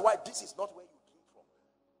 That's why this is not where you drink from.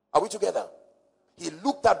 Are we together? He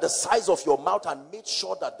looked at the size of your mouth and made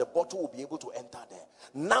sure that the bottle will be able to enter there.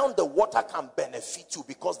 Now the water can benefit you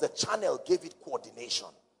because the channel gave it coordination.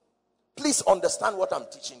 Please understand what I'm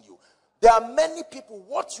teaching you. There are many people,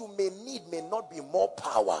 what you may need may not be more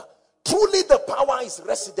power. Truly the power is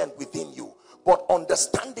resident within you. But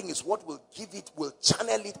understanding is what will give it, will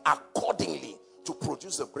channel it accordingly to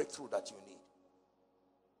produce the breakthrough that you need.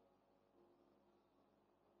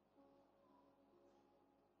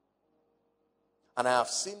 And I have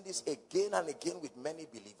seen this again and again with many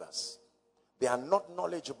believers. They are not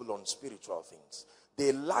knowledgeable on spiritual things.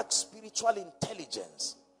 They lack spiritual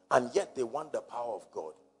intelligence, and yet they want the power of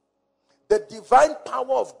God. The divine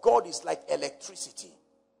power of God is like electricity,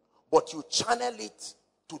 but you channel it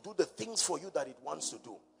to do the things for you that it wants to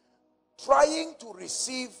do. Trying to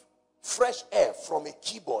receive fresh air from a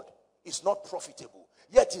keyboard is not profitable.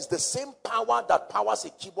 Yet it's the same power that powers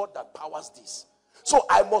a keyboard that powers this. So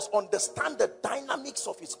I must understand the dynamics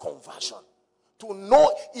of its conversion to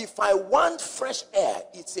know if I want fresh air,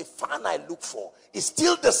 it's a fan I look for. It's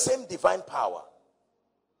still the same divine power.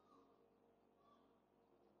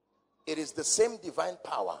 It is the same divine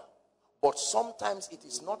power, but sometimes it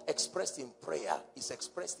is not expressed in prayer, it's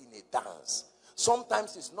expressed in a dance.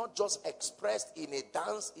 Sometimes it's not just expressed in a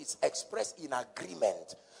dance, it's expressed in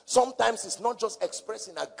agreement. Sometimes it's not just expressed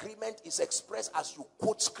in agreement, it's expressed as you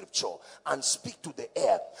quote scripture and speak to the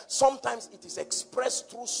air. Sometimes it is expressed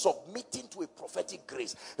through submitting to a prophetic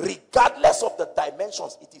grace. Regardless of the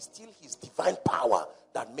dimensions, it is still his divine power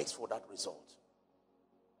that makes for that result.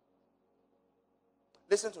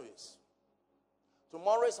 Listen to this.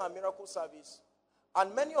 Tomorrow is our miracle service.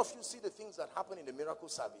 And many of you see the things that happen in the miracle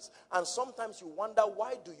service. And sometimes you wonder,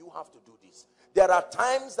 why do you have to do this? There are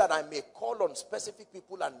times that I may call on specific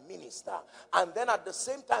people and minister. And then at the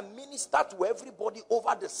same time, minister to everybody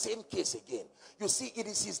over the same case again. You see, it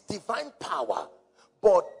is his divine power.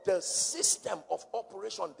 But the system of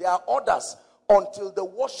operation, there are others. Until the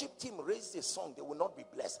worship team raises a song, they will not be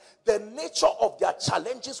blessed. The nature of their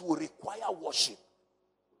challenges will require worship.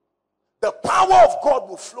 The power of God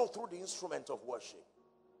will flow through the instrument of worship.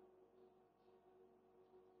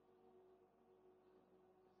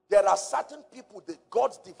 There are certain people that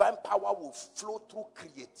God's divine power will flow through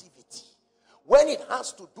creativity. When it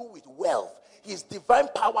has to do with wealth, his divine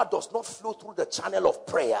power does not flow through the channel of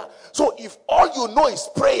prayer. So if all you know is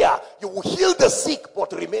prayer, you will heal the sick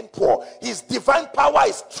but remain poor. His divine power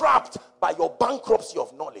is trapped by your bankruptcy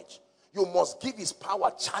of knowledge. You must give his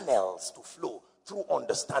power channels to flow through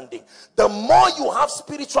understanding. The more you have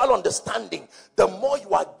spiritual understanding, the more you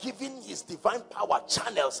are giving his divine power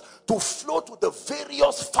channels to flow to the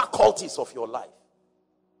various faculties of your life.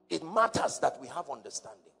 It matters that we have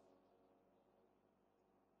understanding.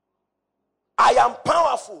 I am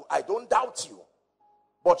powerful, I don't doubt you,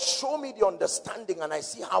 but show me the understanding and I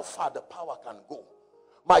see how far the power can go.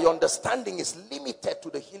 My understanding is limited to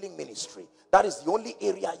the healing ministry. That is the only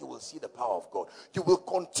area you will see the power of God. You will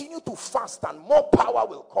continue to fast and more power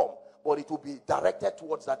will come, but it will be directed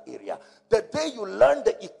towards that area. The day you learn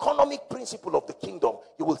the economic principle of the kingdom,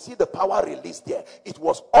 you will see the power released there. It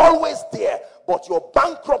was always there, but your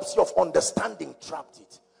bankruptcy of understanding trapped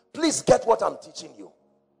it. Please get what I'm teaching you.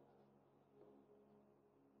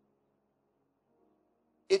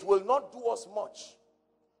 It will not do us much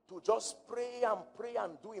to just pray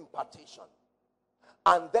and do impartation.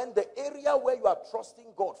 And then the area where you are trusting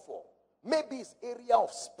God for, maybe it's area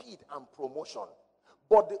of speed and promotion.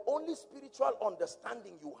 But the only spiritual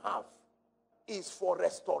understanding you have is for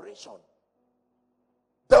restoration.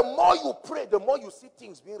 The more you pray, the more you see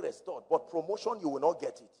things being restored. But promotion, you will not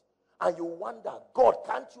get it. And you wonder, God,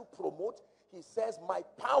 can't you promote? He says, my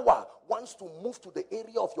power wants to move to the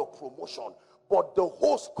area of your promotion. But the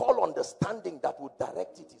host call understanding that will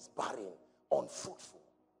direct it is barren, unfruitful.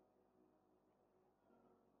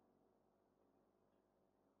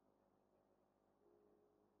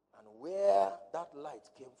 And where that light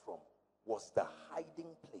came from was the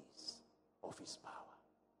hiding place of his power.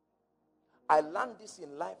 I learned this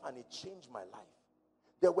in life and it changed my life.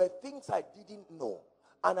 There were things I didn't know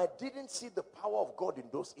and I didn't see the power of God in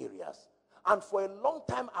those areas. And for a long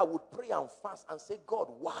time I would pray and fast and say, God,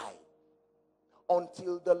 why?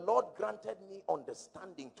 Until the Lord granted me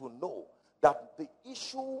understanding to know that the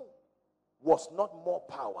issue was not more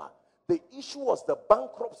power. The issue was the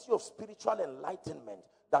bankruptcy of spiritual enlightenment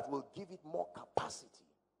that will give it more capacity.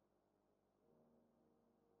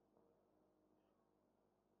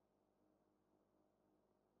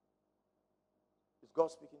 Is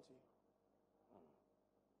God speaking to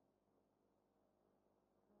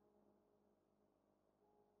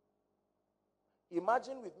you?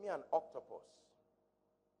 Imagine with me an octopus.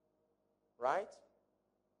 Right?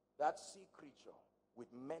 That sea creature with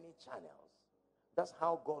many channels. That's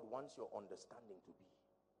how God wants your understanding to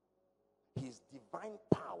be. His divine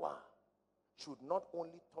power should not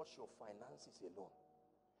only touch your finances alone.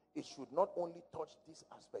 It should not only touch this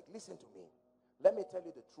aspect. Listen to me. Let me tell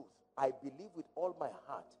you the truth. I believe with all my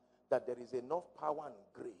heart that there is enough power and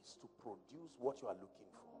grace to produce what you are looking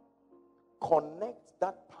for. Connect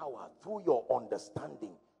that power through your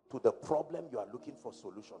understanding to the problem you are looking for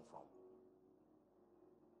solution from.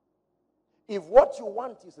 If what you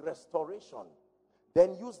want is restoration,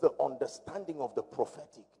 then use the understanding of the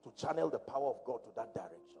prophetic to channel the power of God to that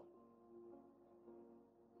direction.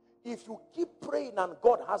 If you keep praying and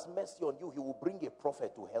God has mercy on you, he will bring a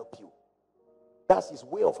prophet to help you. That's his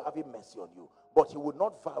way of having mercy on you. But he will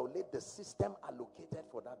not violate the system allocated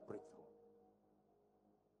for that breakthrough.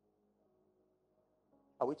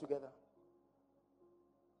 Are we together?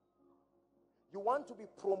 You want to be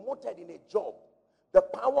promoted in a job. The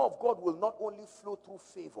power of God will not only flow through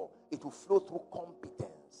favor, it will flow through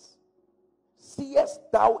competence. Seest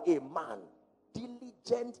thou a man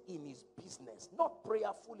diligent in his business, not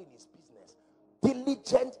prayerful in his business,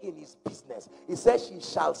 diligent in his business? He says, she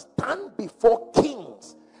shall stand before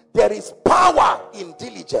kings. There is power in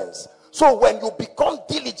diligence. So when you become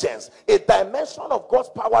diligent, a dimension of God's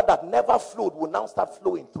power that never flowed will now start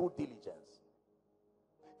flowing through diligence.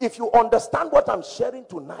 If you understand what I'm sharing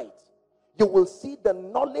tonight, you will see the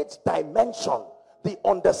knowledge dimension, the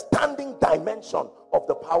understanding dimension of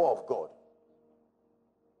the power of God.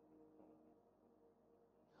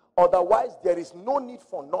 Otherwise, there is no need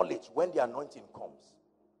for knowledge when the anointing comes.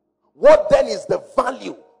 What then is the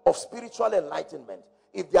value of spiritual enlightenment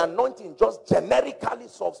if the anointing just generically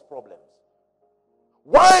solves problems?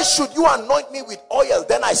 Why should you anoint me with oil?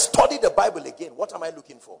 Then I study the Bible again. What am I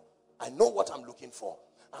looking for? I know what I'm looking for.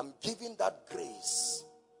 I'm giving that grace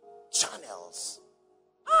channels.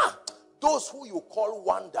 Those who you call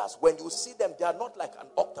wonders, when you see them, they are not like an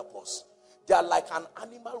octopus. They are like an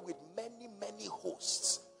animal with many, many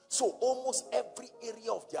hosts. So almost every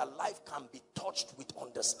area of their life can be touched with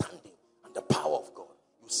understanding and the power of God.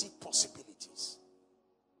 You see possibilities.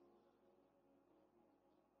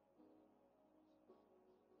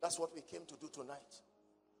 That's what we came to do tonight.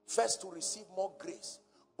 First, to receive more grace.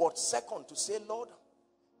 But second, to say, Lord,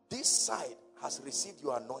 this side has received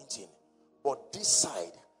your anointing. But this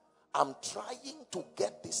side, I'm trying to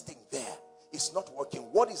get this thing there. It's not working.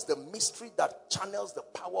 What is the mystery that channels the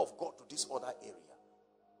power of God to this other area?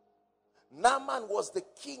 Naaman was the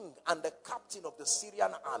king and the captain of the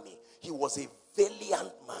Syrian army. He was a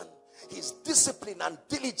valiant man. His discipline and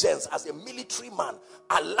diligence as a military man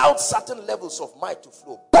allowed certain levels of might to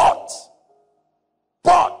flow. But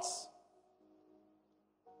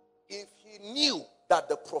if he knew that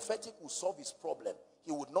the prophetic would solve his problem,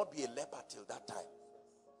 he would not be a leper till that time.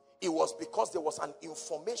 It was because there was an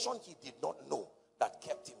information he did not know that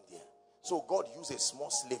kept him there. So God used a small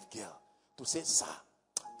slave girl to say, sir,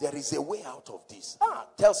 there is a way out of this.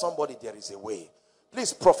 Tell somebody there is a way.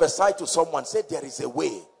 Please prophesy to someone. Say there is a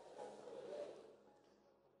way.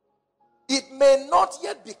 It may not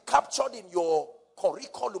yet be captured in your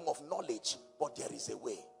curriculum of knowledge, but there is a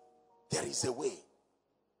way. There is a way.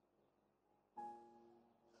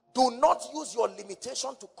 Do not use your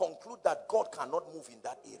limitation to conclude that God cannot move in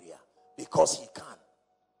that area. Because he can.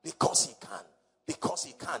 Because he can. Because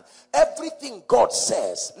he can. Everything God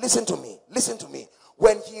says, listen to me. Listen to me.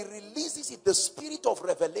 When he releases it, the spirit of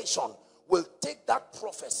revelation will take that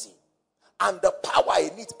prophecy and the power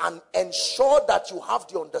in it and ensure that you have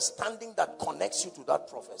the understanding that connects you to that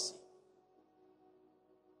prophecy.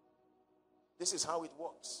 This is how it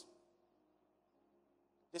works.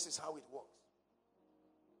 This is how it works.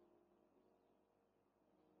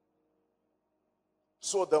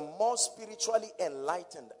 So the more spiritually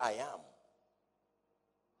enlightened I am,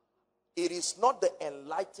 it is not the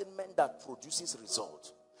enlightenment that produces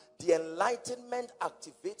result. The enlightenment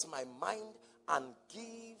activates my mind and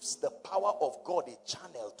gives the power of God a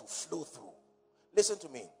channel to flow through. Listen to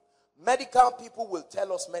me. Medical people will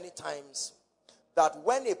tell us many times that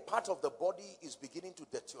when a part of the body is beginning to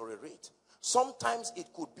deteriorate, sometimes it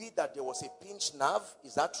could be that there was a pinched nerve.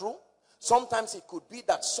 Is that true? Sometimes it could be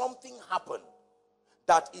that something happened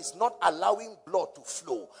that is not allowing blood to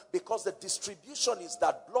flow, because the distribution is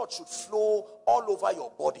that blood should flow all over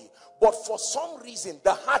your body. But for some reason,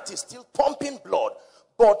 the heart is still pumping blood,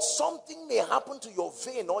 but something may happen to your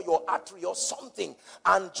vein or your artery or something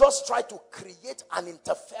and just try to create an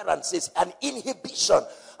interference, an inhibition.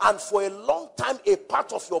 And for a long time, a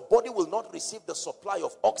part of your body will not receive the supply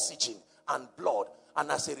of oxygen and blood.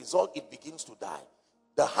 And as a result, it begins to die.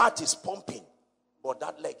 The heart is pumping, but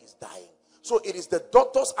that leg is dying. So it is the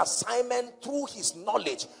doctor's assignment through his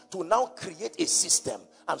knowledge to now create a system.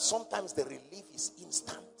 And sometimes the relief is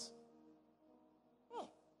instant.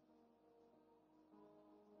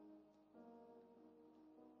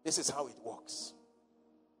 This is how it works.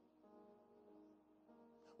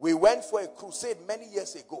 We went for a crusade many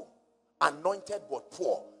years ago, anointed but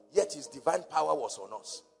poor, yet his divine power was on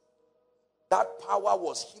us. That power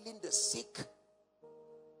was healing the sick,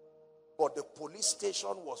 but the police station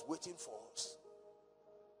was waiting for us.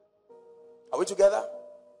 Are we together?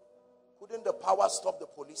 Couldn't the power stop the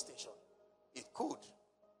police station? It could.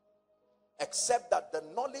 Except that the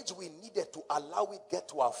knowledge we needed to allow it get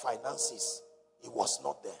to our finances, it was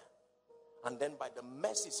not there. And then by the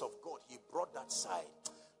mercies of God, he brought that side.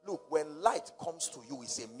 Look, when light comes to you,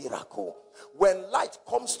 it's a miracle. When light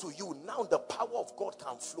comes to you, now the power of God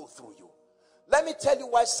can flow through you. Let me tell you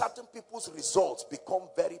why certain people's results become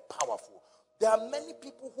very powerful. There are many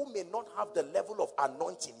people who may not have the level of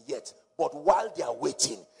anointing yet, but while they are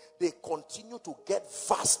waiting, they continue to get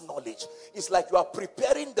vast knowledge. It's like you are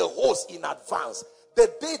preparing the hose in advance.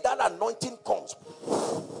 The day that anointing comes,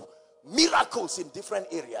 miracles in different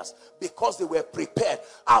areas because they were prepared.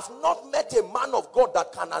 I've not met a man of God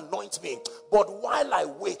that can anoint me, but while I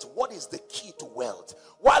wait, what is the key to wealth?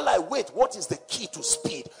 While I wait, what is the key to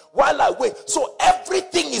speed? While I wait, so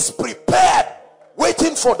everything is prepared,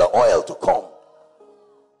 waiting for the oil to come.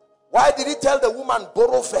 Why did he tell the woman,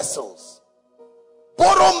 borrow vessels?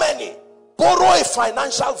 Borrow many. Borrow a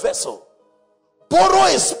financial vessel. Borrow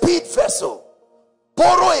a speed vessel.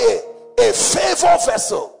 Borrow a favor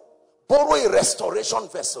vessel. Borrow a restoration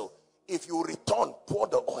vessel. If you return, pour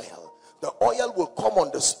the oil. The oil will come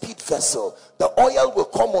on the speed vessel. The oil will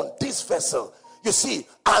come on this vessel. You see,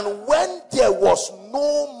 and when there was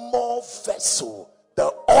no more vessel,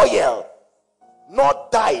 the oil not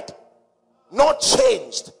died, not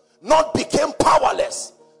changed, not became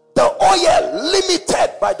powerless. The oil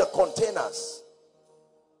limited by the containers.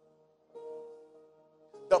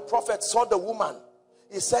 The prophet saw the woman.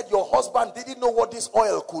 He said, your husband didn't know what this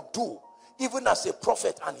oil could do, even as a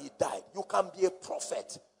prophet, and he died. You can be a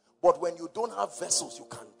prophet, but when you don't have vessels, you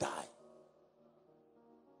can die.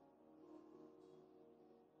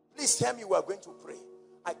 Please hear me, we are going to pray.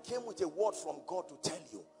 I came with a word from God to tell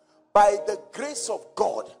you, by the grace of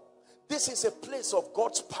God, this is a place of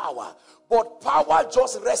God's power. But power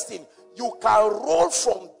just resting. You can roll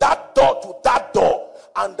from that door to that door,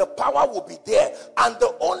 and the power will be there. And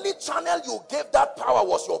the only channel you gave that power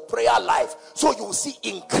was your prayer life. So you will see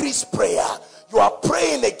increased prayer. You are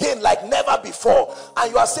praying again like never before.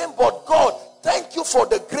 And you are saying, but God, thank you for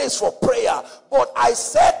the grace for prayer. But I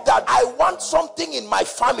said that I want something in my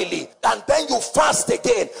family. And then you fast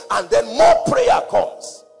again. And then more prayer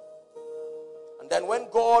comes. Then when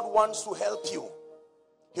God wants to help you,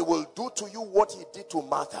 he will do to you what he did to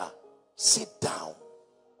Martha. Sit down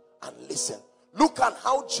and listen. Look at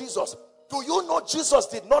how Jesus, do you know Jesus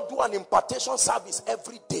did not do an impartation service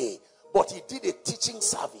every day, but he did a teaching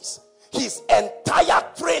service. His entire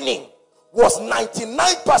training was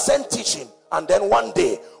 99% teaching. And then one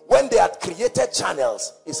day, when they had created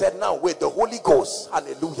channels, he said, now wait, the Holy Ghost,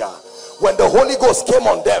 hallelujah. When the Holy Ghost came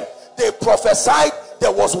on them, they prophesied.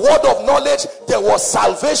 There was word of knowledge, there was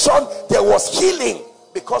salvation, there was healing,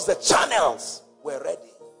 because the channels were ready.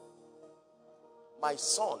 My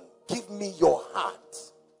son, give me your heart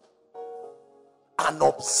and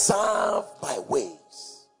observe my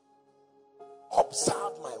ways.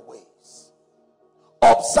 Observe my ways.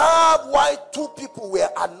 Observe why two people were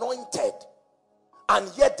anointed and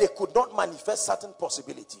yet they could not manifest certain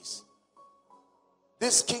possibilities.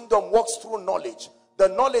 This kingdom works through knowledge. The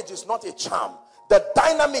knowledge is not a charm. The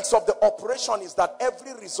dynamics of the operation is that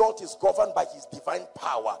every result is governed by his divine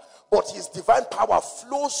power. But his divine power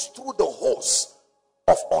flows through the hose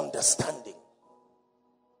of understanding.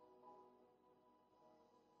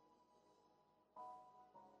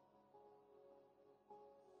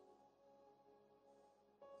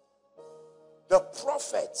 The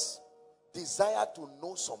prophets desired to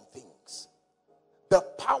know some things. The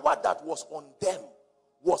power that was on them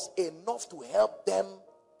was enough to help them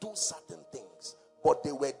do certain things, but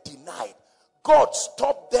they were denied. God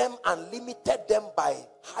stopped them and limited them by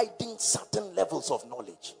hiding certain levels of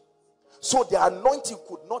knowledge. So the anointing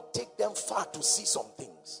could not take them far to see some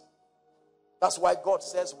things. That's why God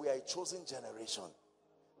says we are a chosen generation.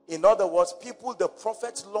 In other words, people, the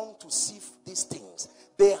prophets longed to see these things.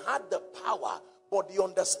 They had the power, but the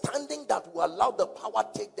understanding that will allow the power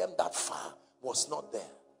to take them that far was not there.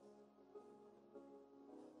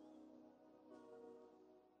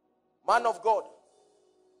 Man of God,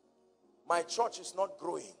 my church is not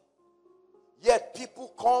growing. Yet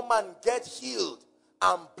people come and get healed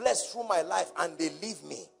and blessed through my life and they leave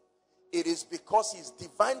me. It is because his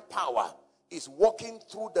divine power is working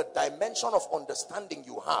through the dimension of understanding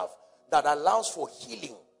you have that allows for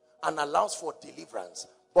healing and allows for deliverance.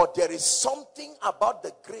 But there is something about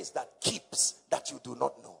the grace that keeps that you do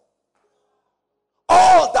not know.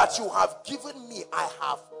 All that you have given me, I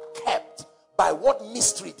have kept. By what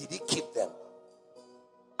mystery did he keep them?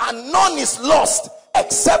 And none is lost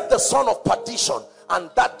except the son of perdition,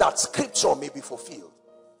 and that scripture may be fulfilled.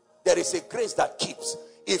 There is a grace that keeps.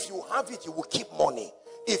 If you have it, you will keep money.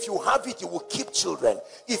 If you have it, you will keep children.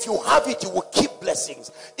 If you have it, you will keep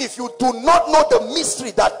blessings. If you do not know the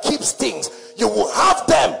mystery that keeps things, you will have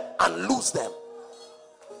them and lose them.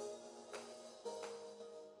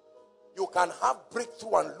 You can have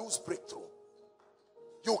breakthrough and lose breakthrough.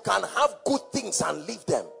 You can have good things and leave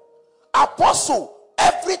them. Apostle,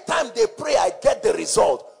 every time they pray, I get the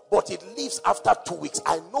result, but it leaves after 2 weeks.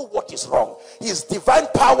 I know what is wrong. His divine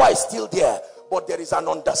power is still there, but there is an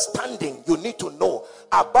understanding you need to know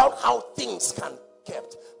about how things can be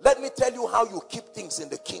kept. Let me tell you how you keep things in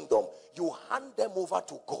the kingdom. You hand them over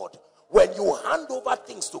to God. When you hand over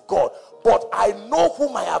things to God, but I know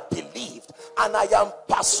whom I have believed, and I am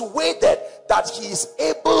persuaded that he is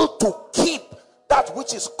able to keep that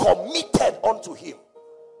which is committed unto him.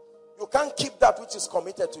 You can't keep that which is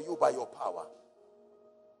committed to you by your power.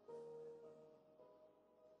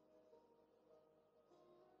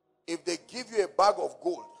 If they give you a bag of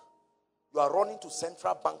gold, you are running to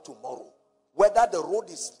Central Bank tomorrow. Whether the road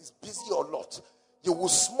is busy or not, you will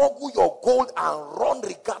smuggle your gold and run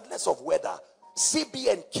regardless of weather.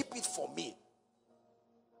 CBN, keep it for me.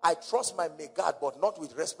 I trust my God, but not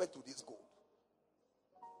with respect to this gold.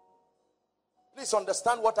 Please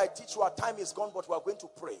understand what I teach you. Our time is gone, but we are going to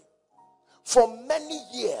pray. For many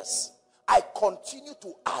years, I continue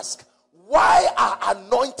to ask, why are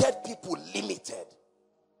anointed people limited?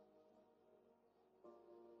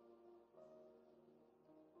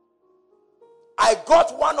 I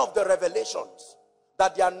got one of the revelations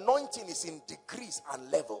that the anointing is in degrees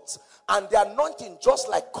and levels, and the anointing, just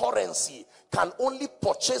like currency, can only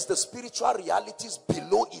purchase the spiritual realities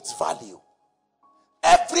below its value.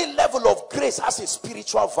 Every level of grace has a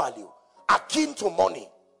spiritual value akin to money.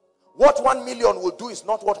 What 1 million will do is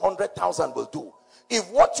not what 100,000 will do. If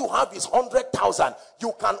what you have is 100,000,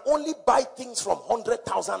 you can only buy things from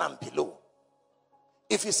 100,000 and below.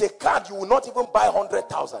 If it's a card, you will not even buy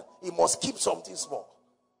 100,000. You must keep something small.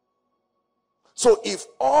 So if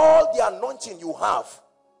all the anointing you have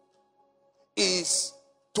is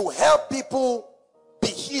to help people be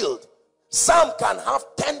healed, Sam can have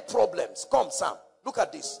 10 problems. Come, Sam, look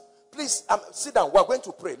at this. Please sit down. We're going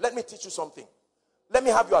to pray. Let me teach you something. Let me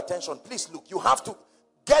have your attention. Please look. You have to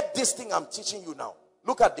get this thing I'm teaching you now.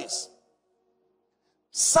 Look at this.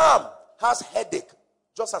 Sam has headache.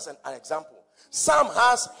 Just as an example. Sam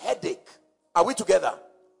has headache. Are we together?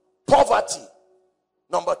 Poverty.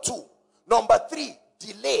 Number 2. Number 3,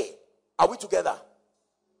 delay. Are we together?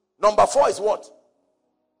 Number 4 is what?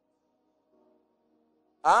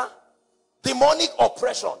 Demonic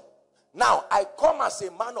oppression. Now, I come as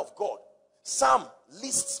a man of God. Sam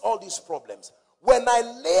lists all these problems. When I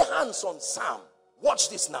lay hands on Sam, watch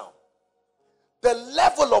this now. The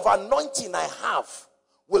level of anointing I have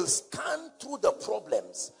will scan through the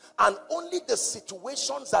problems, and only the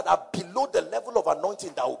situations that are below the level of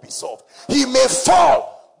anointing that will be solved. He may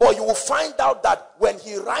fall, but you will find out that when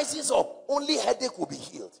he rises up, only headache will be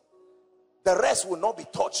healed. The rest will not be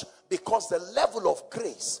touched, because the level of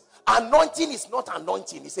grace. Anointing is not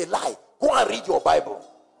anointing, it's a lie. Go and read your Bible.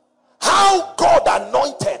 How God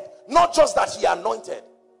anointed, not just that he anointed.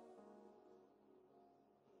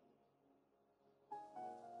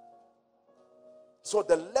 So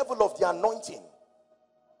the level of the anointing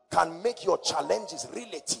can make your challenges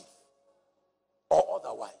relative or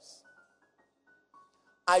otherwise.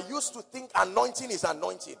 I used to think anointing is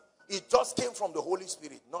anointing. It just came from the Holy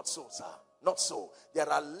Spirit. Not so, sir. Not so. There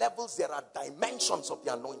are levels, there are dimensions of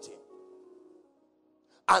the anointing.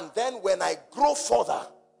 And then when I grow further,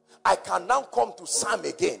 I can now come to Sam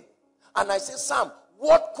again. And I say, Sam,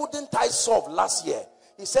 what couldn't I solve last year?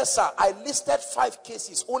 He says, sir, I listed 5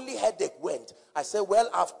 cases, only headache went. I said, well,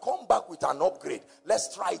 I've come back with an upgrade.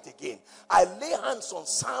 Let's try it again. I lay hands on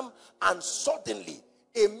Sam, and suddenly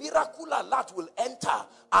a miracle alert will enter,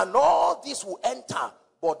 and all this will enter,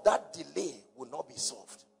 but that delay will not be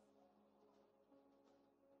solved.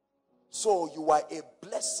 So you are a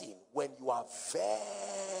blessing when you are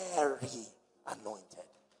very anointed.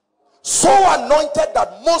 So anointed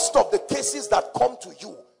that most of the cases that come to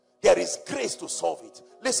you, there is grace to solve it.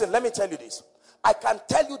 Listen, let me tell you this. I can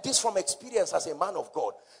tell you this from experience as a man of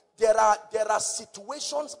God. There are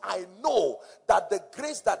situations I know that the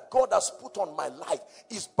grace that God has put on my life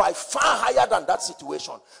is by far higher than that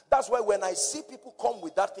situation. That's why when I see people come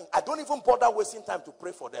with that thing, I don't even bother wasting time to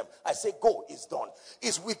pray for them. I say, go, it's done.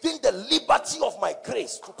 It's within the liberty of my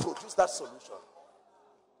grace to produce that solution.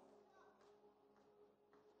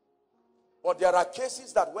 But there are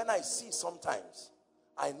cases that when I see sometimes,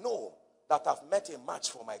 I know that I've met a match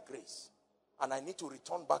for my grace. And I need to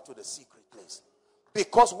return back to the secret place.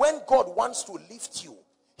 Because when God wants to lift you,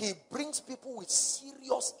 He brings people with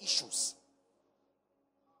serious issues.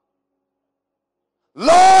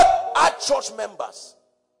 Lord, our church members.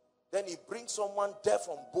 Then he brings someone deaf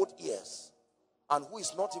on both ears and who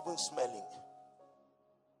is not even smelling.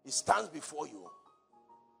 He stands before you.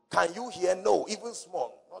 Can you hear? No, even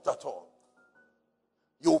small, not at all.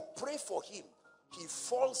 You pray for him. He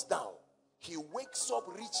falls down. He wakes up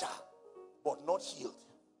richer, but not healed.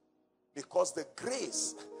 Because the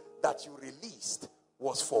grace that you released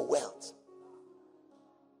was for wealth.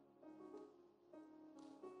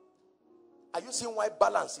 Are you seeing why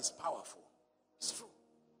balance is powerful? It's true.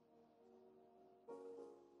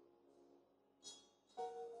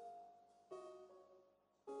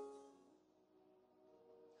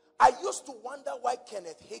 I used to wonder why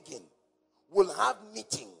Kenneth Hagin will have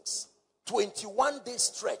meetings, 21-day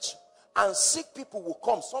stretch, and sick people will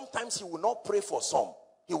come. Sometimes he will not pray for some.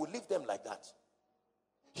 He will leave them like that.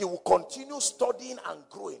 He will continue studying and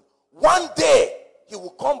growing. One day, he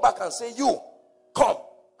will come back and say, you, come.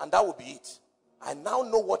 And that will be it. I now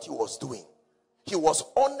know what he was doing. He was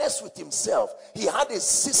honest with himself. He had a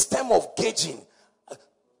system of gauging.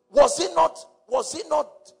 Was it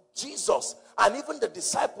not Jesus and even the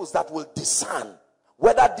disciples that will discern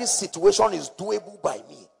whether this situation is doable by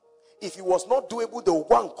me? If it was not doable, they would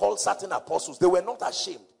go and call certain apostles. They were not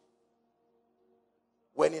ashamed.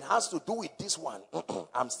 When it has to do with this one,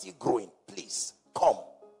 I'm still growing. Please, come.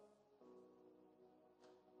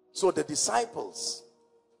 So the disciples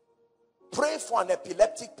pray for an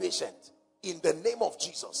epileptic patient in the name of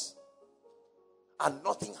Jesus. And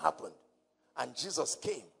nothing happened. And Jesus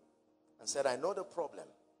came and said, I know the problem.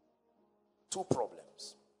 Two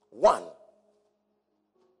problems. One,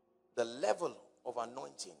 the level of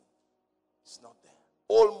anointing is not there.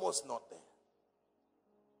 Almost not there.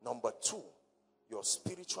 Number two, your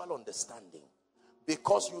spiritual understanding.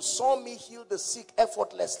 Because you saw me heal the sick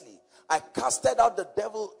effortlessly, I casted out the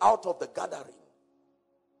devil out of the gathering.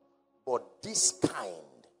 But this kind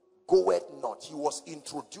goeth not. He was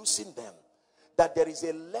introducing them that there is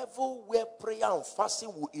a level where prayer and fasting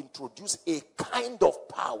will introduce a kind of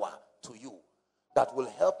power to you that will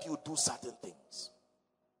help you do certain things.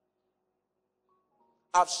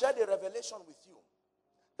 I've shared a revelation with you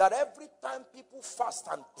that every time people fast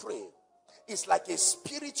and pray, it's like a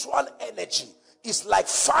spiritual energy. It's like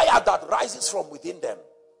fire that rises from within them.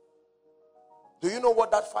 Do you know what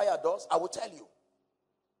that fire does? I will tell you.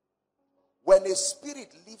 When a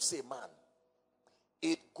spirit leaves a man,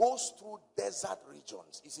 it goes through desert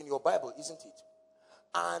regions. It's in your Bible, isn't it?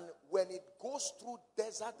 And when it goes through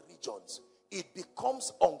desert regions, it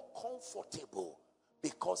becomes uncomfortable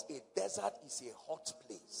because a desert is a hot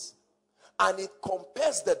place. And it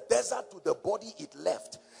compares the desert to the body it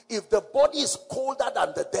left. If the body is colder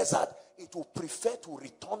than the desert, it will prefer to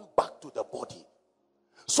return back to the body.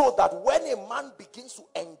 So that when a man begins to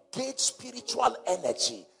engage spiritual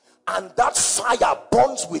energy and that fire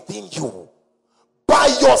burns within you, by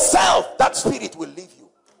yourself, that spirit will leave you.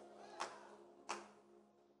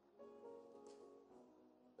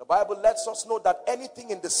 The Bible lets us know that anything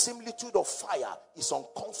in the similitude of fire is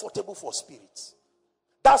uncomfortable for spirits.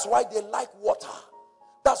 That's why they like water.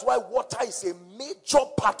 That's why water is a major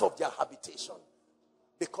part of their habitation.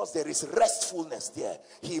 Because there is restfulness there.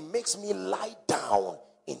 He makes me lie down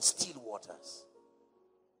in still waters.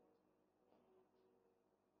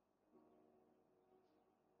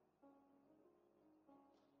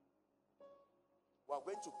 We are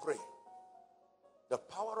going to pray. The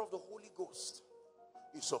power of the Holy Ghost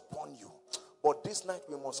is upon you. But this night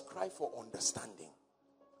we must cry for understanding.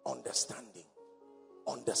 Understanding.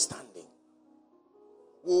 Understanding.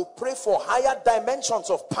 We'll pray for higher dimensions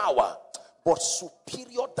of power, but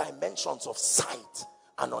superior dimensions of sight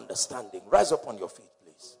and understanding. Rise up on your feet,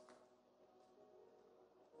 please.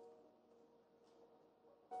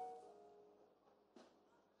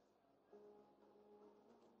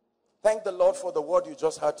 Thank the Lord for the word you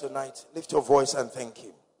just heard tonight. Lift your voice and thank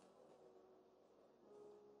him.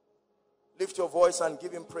 Lift your voice and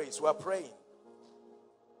give him praise. We are praying.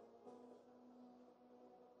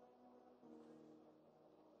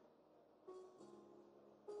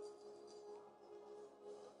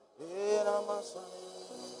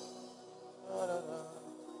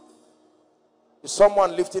 Is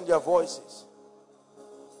someone lifting their voices?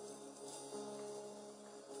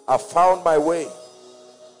 I found my way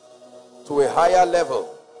to a higher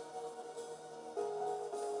level.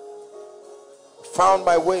 Found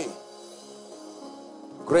my way.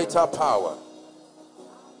 Greater power.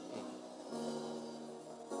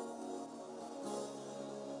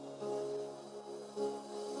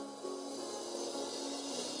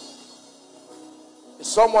 Is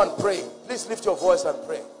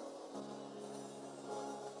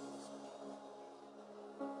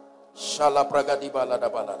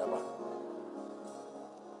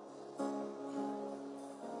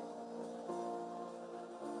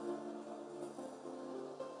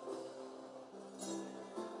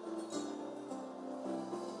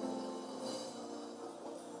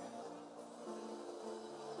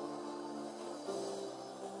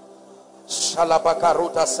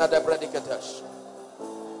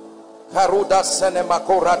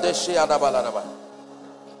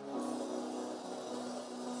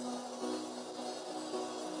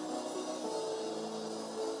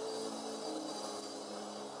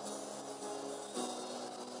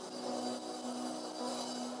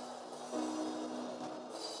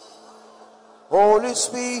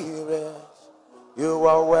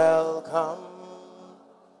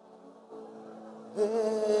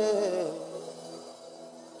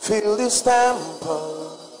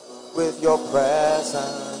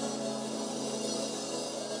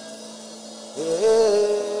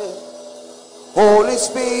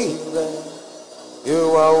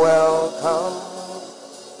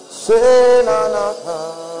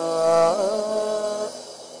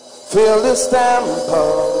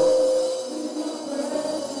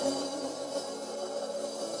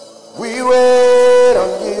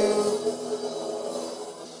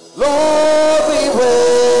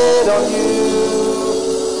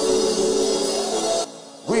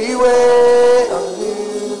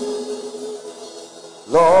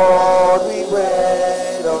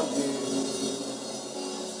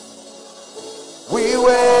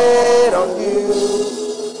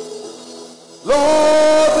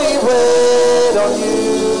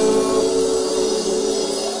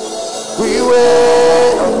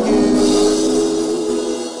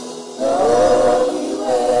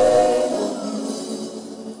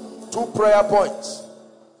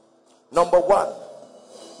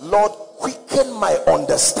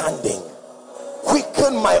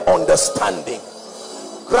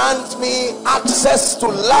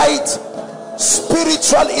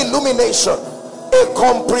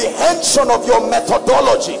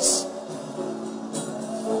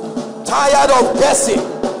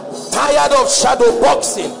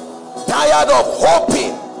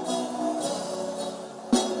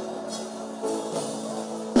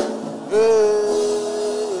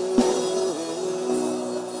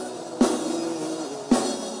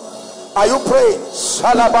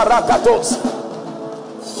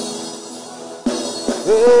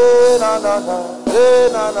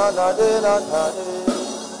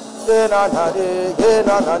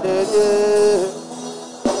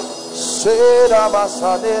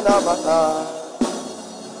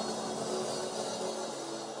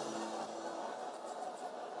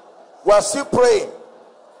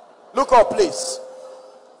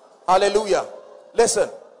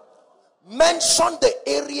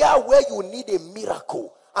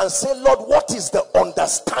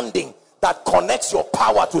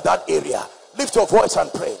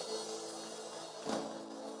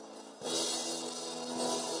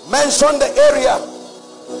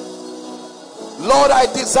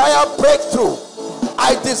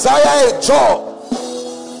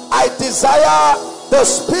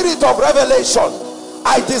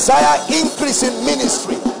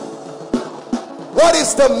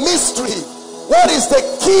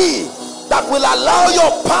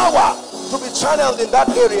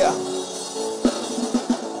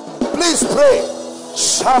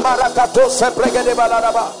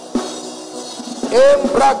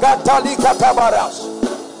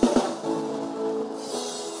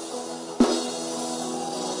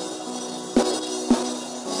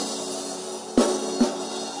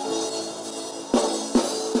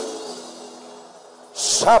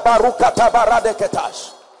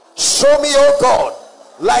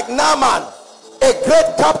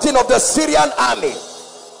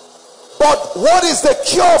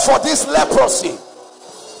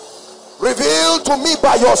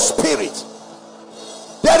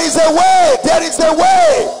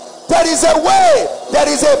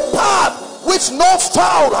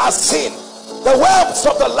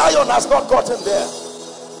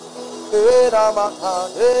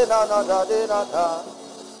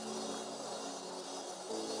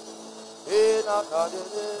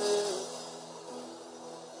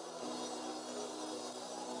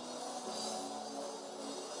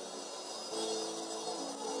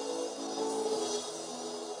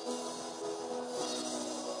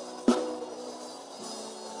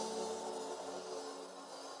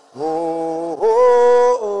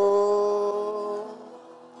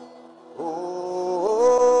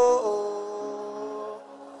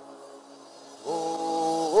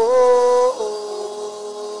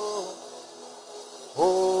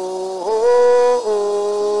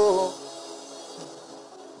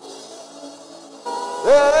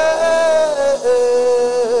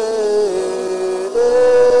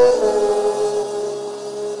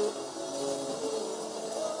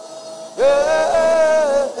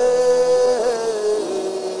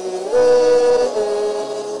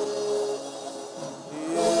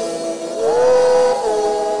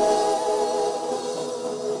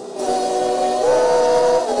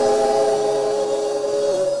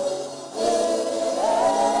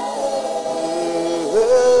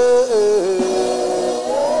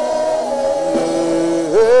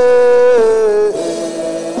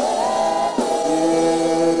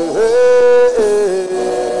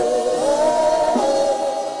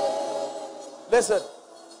Listen.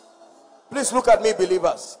 Please look at me,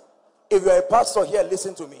 believers. If you're a pastor here,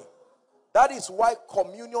 listen to me. That is why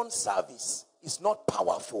communion service is not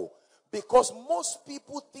powerful. Because most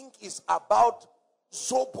people think it's about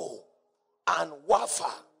zobo and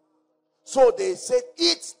wafer. So they say,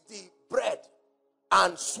 eat the bread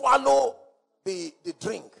and swallow the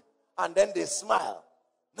drink. And then they smile.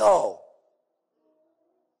 No.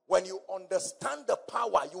 When you understand the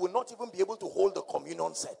power, you will not even be able to hold the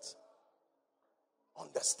communion set.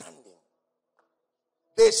 Understanding.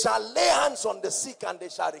 They shall lay hands on the sick and they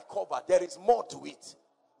shall recover. There is more to it.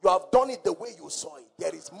 You have done it the way you saw it.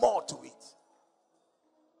 There is more to it.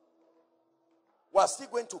 We are still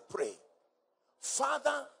going to pray.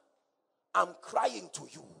 Father, I'm crying to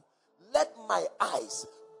you. Let my eyes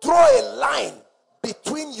draw a line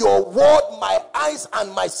between your word, my eyes,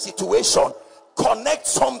 and my situation. Connect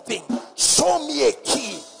something. Show me a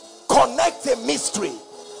key. Connect a mystery.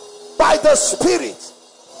 By the Spirit.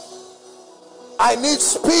 I need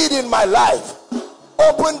speed in my life.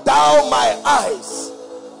 Open down my eyes.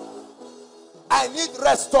 I need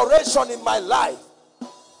restoration in my life.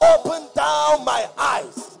 Open down my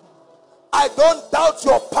eyes. I don't doubt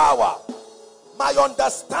your power. My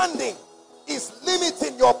understanding is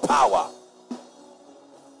limiting your power.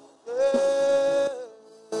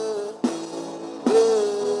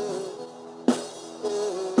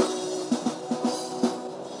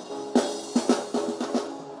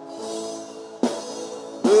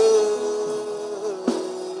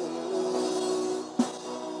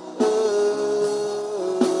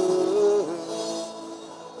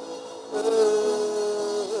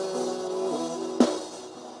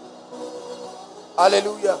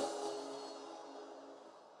 Hallelujah.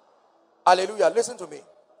 Hallelujah. Listen to me.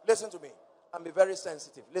 Listen to me. And be very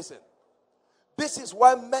sensitive. Listen. This is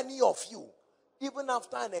why many of you, even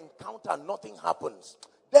after an encounter, nothing happens.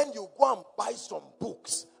 Then you go and buy some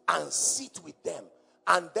books and sit with them.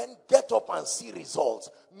 And then get up and see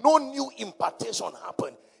results. No new impartation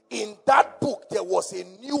happened. In that book, there was a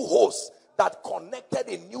new host that connected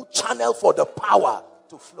a new channel for the power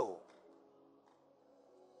to flow.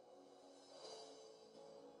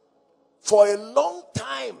 For a long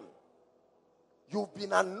time, you've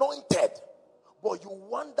been anointed, but you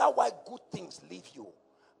wonder why good things leave you.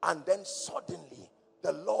 And then suddenly,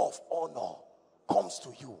 the law of honor comes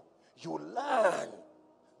to you. You learn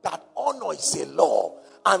that honor is a law,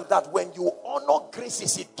 and that when you honor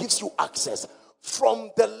graces, it gives you access.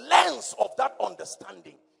 From the lens of that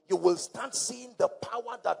understanding, you will start seeing the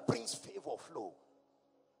power that brings favor flow.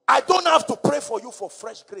 I don't have to pray for you for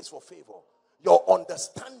fresh grace for favor. Your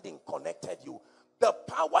understanding connected you. The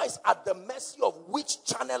power is at the mercy of which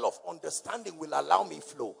channel of understanding will allow me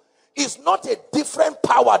flow. It's not a different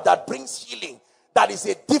power that brings healing. That is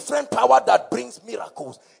a different power that brings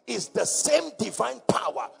miracles. It's the same divine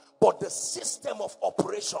power, but the system of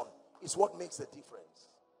operation is what makes the difference.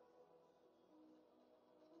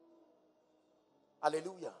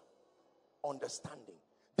 Hallelujah. Understanding.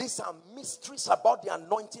 These are mysteries about the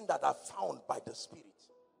anointing that are found by the Spirit.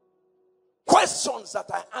 Questions that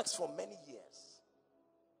I asked for many years.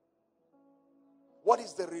 What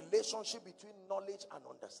is the relationship between knowledge and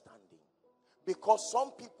understanding? Because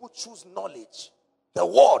some people choose knowledge, the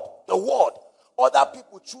word. Other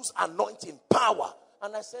people choose anointing, power.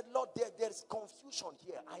 And I said, Lord, there's confusion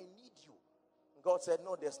here. I need you. God said,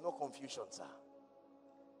 no, there's no confusion, sir.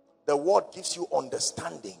 The word gives you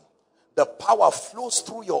understanding. The power flows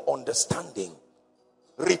through your understanding,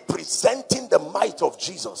 representing the might of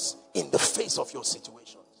Jesus in the face of your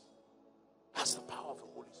situations. That's the power of the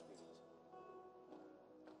Holy Spirit.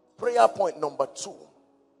 Prayer point number 2.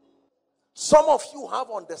 Some of you have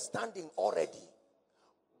understanding already,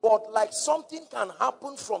 but like something can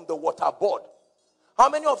happen from the waterboard. How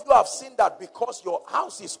many of you have seen that because your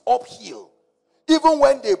house is uphill, even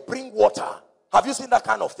when they bring water, have you seen that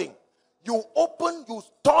kind of thing? You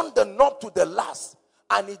turn the knob to the last,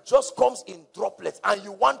 and it just comes in droplets, and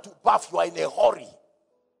you want to bath, you are in a hurry.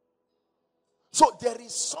 So there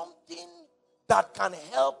is something that can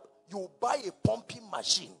help you buy a pumping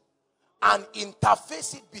machine and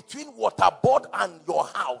interface it between waterboard and your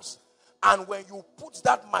house. And when you put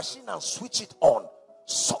that machine and switch it on,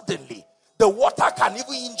 suddenly the water can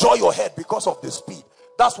even enjoy your head because of the speed.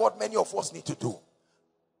 That's what many of us need to do.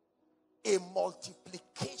 A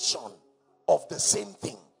multiplication of the same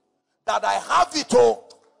thing. That I have it all,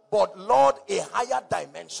 but Lord, a higher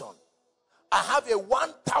dimension. I have a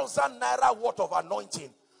 1,000 naira worth of anointing,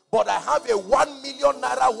 but I have a 1 million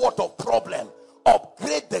naira worth of problem.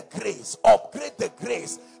 Upgrade the grace. Upgrade the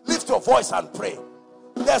grace. Lift your voice and pray.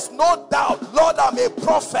 There's no doubt, Lord, I'm a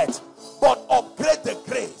prophet, but upgrade the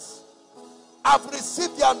grace. I've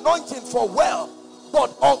received the anointing for wealth,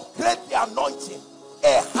 but upgrade the anointing.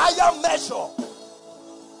 A higher measure.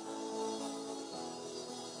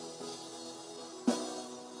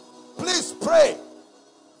 Please pray.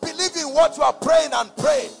 Believe in what you are praying and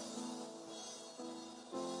pray.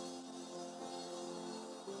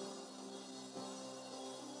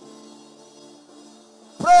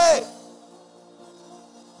 Pray.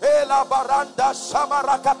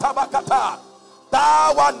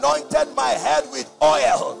 Thou anointed my head with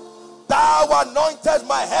oil. Thou anointed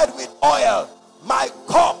my head with oil. My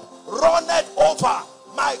cup runneth over.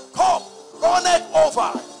 My cup runneth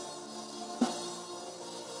over.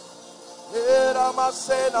 A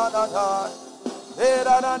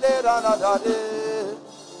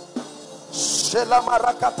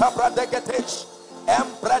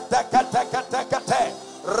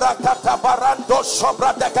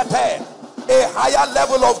higher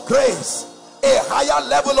level of grace, a higher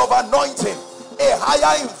level of anointing, a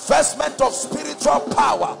higher investment of spiritual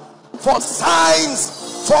power for signs,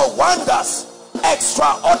 for wonders,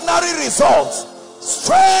 extraordinary results,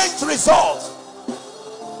 strange results.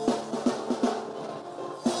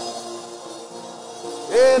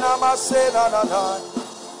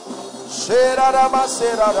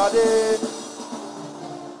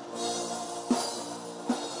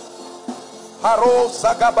 Haro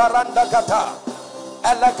Zagabaranda Kata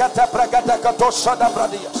Alakata Bragata Katosha da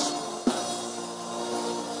Bradias.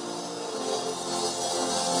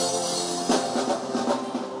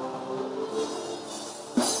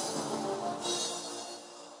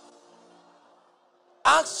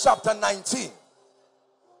 Acts chapter 19.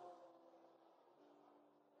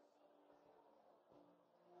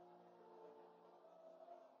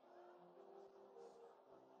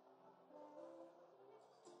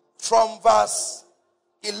 From verse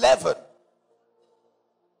 11.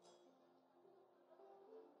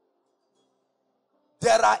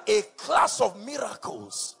 There are a class of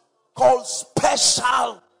miracles called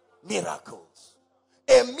special miracles.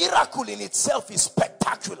 A miracle in itself is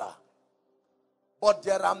spectacular. But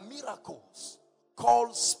there are miracles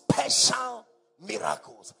called special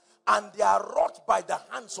miracles. And they are wrought by the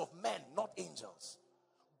hands of men, not angels.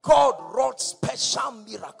 God wrought special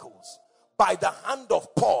miracles by the hand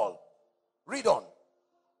of Paul. Read on.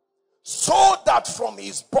 So that from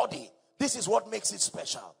his body, this is what makes it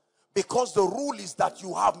special. Because the rule is that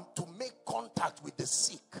you have to make contact with the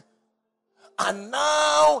sick. And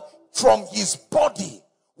now from his body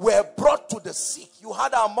were brought to the sick. You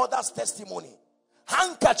had our mother's testimony.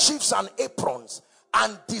 Handkerchiefs and aprons,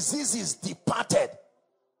 and diseases departed.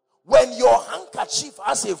 When your handkerchief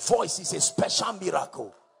has a voice, it's a special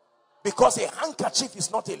miracle. Because a handkerchief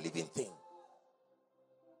is not a living thing.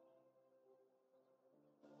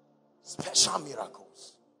 Special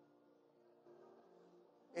miracles.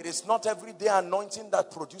 It is not everyday anointing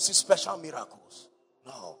that produces special miracles.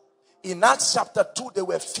 No. In Acts chapter 2 they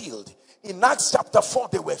were filled. In Acts chapter 4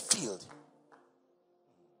 they were filled.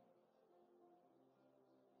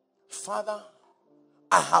 Father,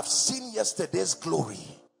 I have seen yesterday's glory.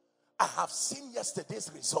 I have seen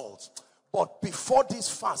yesterday's results. But before this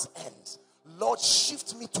fast ends, Lord,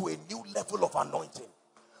 shift me to a new level of anointing.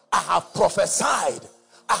 I have prophesied.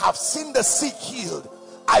 I have seen the sick healed.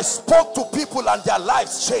 I spoke to people and their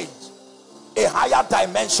lives changed. A higher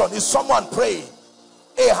dimension. Is someone praying?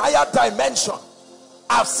 A higher dimension.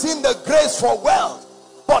 I've seen the grace for wealth,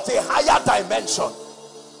 but a higher dimension.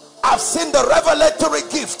 I've seen the revelatory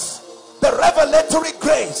gifts, the revelatory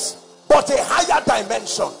grace, but a higher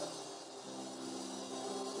dimension.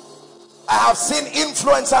 I have seen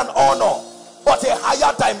influence and honor, but a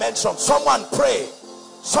higher dimension. Someone pray.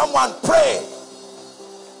 Someone pray.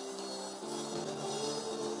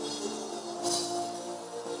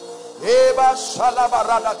 Eba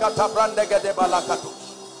shalabarada katabrande gede balakatu.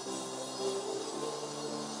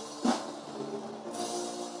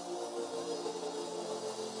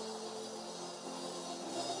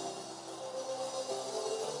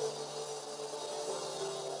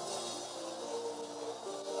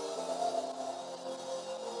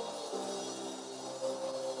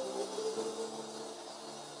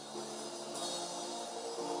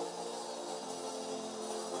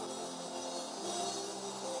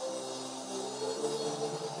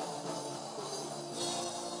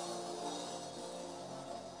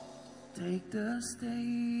 Take the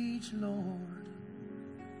stage, Lord.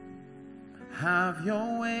 Have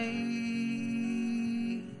your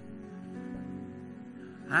way.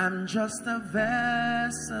 I'm just a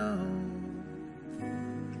vessel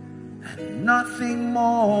and nothing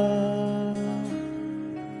more.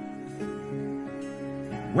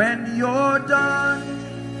 When you're done,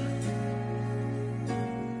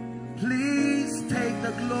 please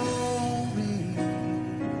the glory.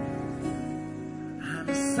 I'm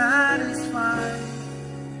satisfied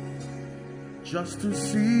just to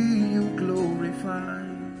see you glorified.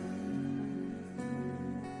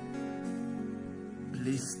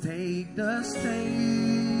 Please take the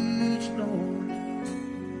stage, Lord,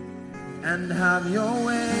 and have your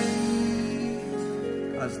way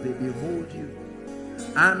as they behold you.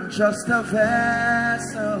 I'm just a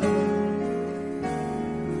vessel.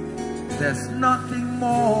 There's nothing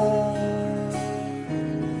more.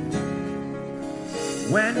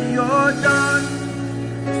 When you're done,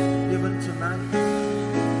 even tonight,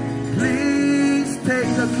 please take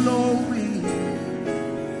the glory.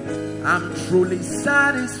 I'm truly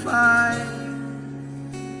satisfied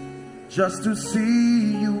just to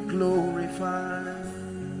see you glorified.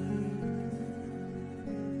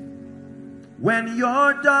 When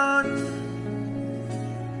you're done,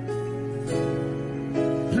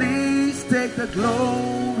 please take the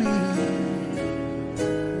glory.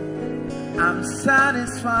 I'm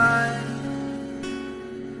satisfied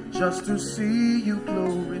just to see you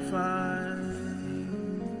glorified.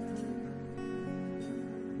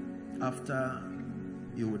 After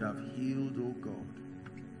you would have healed, oh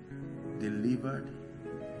God, delivered,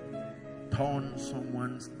 turned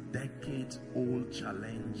someone's decades-old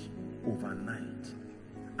challenge overnight,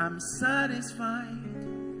 I'm satisfied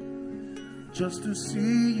just to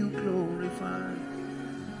see you glorified.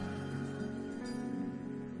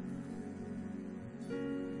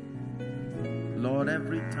 Lord,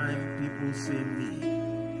 every time people say me,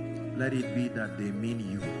 let it be that they mean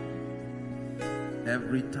you.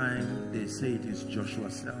 Every time they say it is Joshua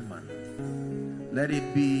Selman, let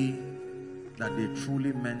it be that they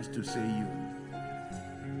truly meant to say you,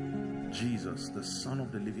 Jesus, the Son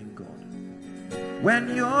of the living God.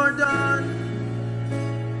 When you're done,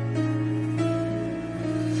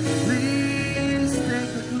 please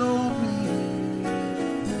take the glory.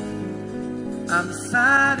 I'm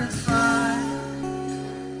satisfied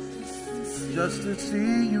just to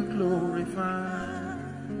see you glorified.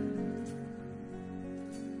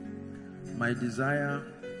 My desire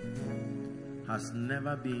has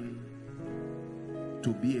never been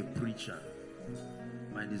to be a preacher.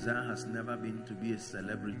 My desire has never been to be a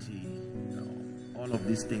celebrity. No. All of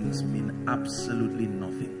these things mean absolutely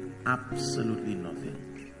nothing. Absolutely nothing.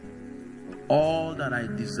 All that I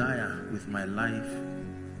desire with my life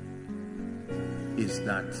is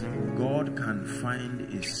that God can find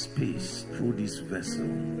a space through this vessel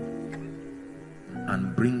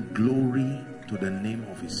and bring glory to the name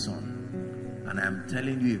of his Son. And I'm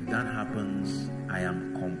telling you, if that happens, I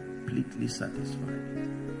am completely satisfied.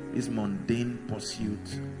 This mundane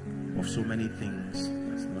pursuit of so many things,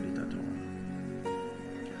 that's not it at all.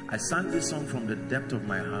 I sang this song from the depth of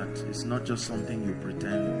my heart. It's not just something you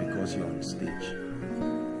pretend because you're on stage.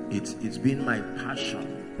 It's been my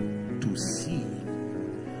passion to see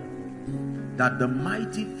that the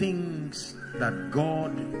mighty things that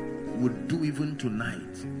God would do even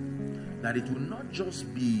tonight, that it will not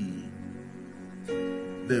just be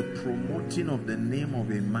the promoting of the name of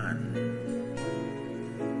a man,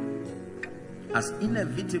 as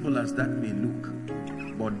inevitable as that may look,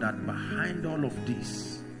 but that behind all of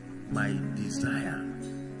this, my desire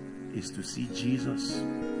is to see Jesus,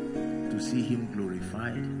 to see him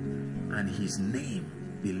glorified, and his name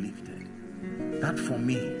be lifted. That for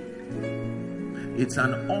me, it's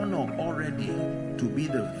an honor already to be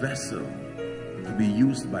the vessel to be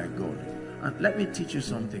used by God. And let me teach you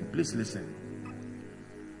something. Please listen.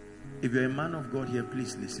 If you're a man of God here,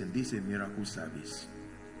 please listen. This is a miracle service.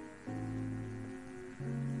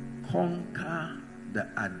 Conquer the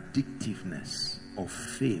addictiveness of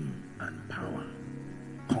fame and power.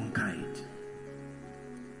 Conquer it.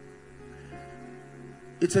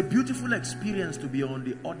 It's a beautiful experience to be on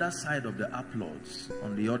the other side of the applause,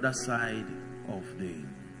 on the other side of the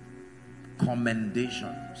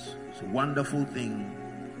commendations. It's a wonderful thing.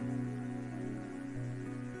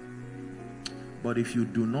 But if you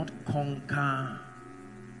do not conquer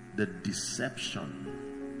the deception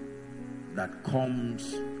that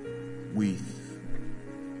comes with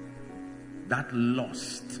that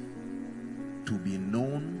lust to be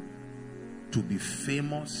known, to be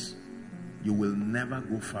famous, you will never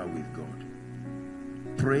go far with God.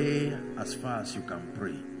 Pray as far as you can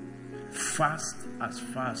pray. Fast as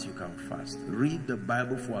far as you can fast. Read the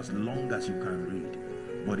Bible for as long as you can read.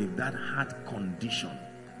 But if that heart condition,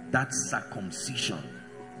 that circumcision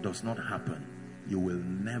does not happen, you will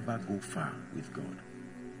never go far with God.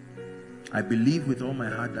 I believe with all my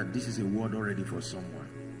heart that this is a word already for someone.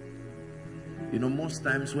 You know, most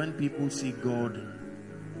times when people see God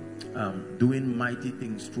doing mighty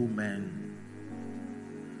things through men,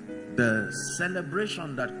 the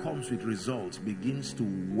celebration that comes with results begins to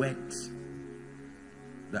whet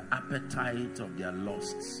the appetite of their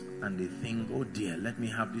lusts, and they think, oh dear, let me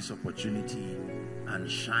have this opportunity and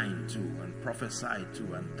shine too, and prophesy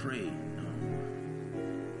too, and pray. No.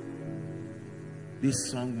 This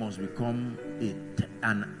song must become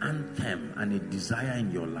an anthem and a desire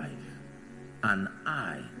in your life. And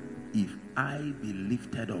if I be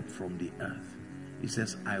lifted up from the earth, it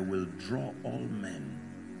says, I will draw all men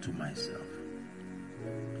to myself.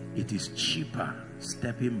 It is cheaper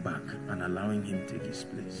stepping back and allowing him take his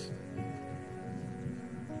place.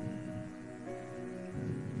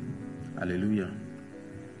 Hallelujah.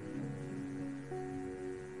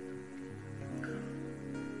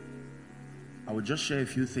 I will just share a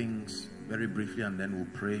few things very briefly and then we'll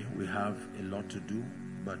pray. We have a lot to do,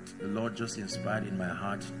 but the Lord just inspired in my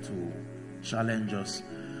heart to challenge us.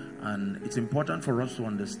 And it's important for us to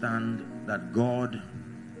understand that God,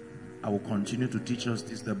 I will continue to teach us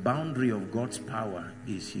this, the boundary of God's power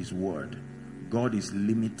is his word. God is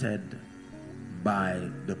limited by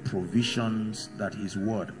the provisions that his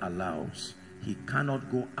word allows. He cannot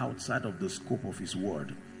go outside of the scope of his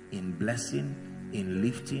word in blessing, in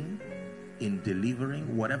lifting, in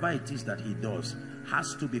delivering. Whatever it is that he does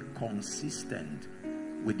has to be consistent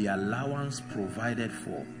with the allowance provided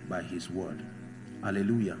for by his word.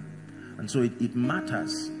 Hallelujah. And so it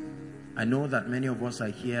matters. I know that many of us are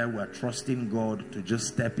here, we're trusting God to just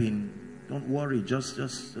step in. Don't worry,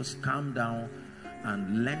 just calm down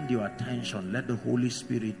and lend your attention. Let the Holy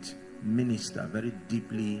Spirit minister very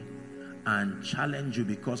deeply and challenge you,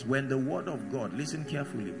 because when the word of God, listen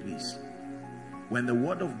carefully please, when the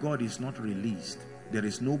word of God is not released, there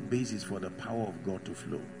is no basis for the power of God to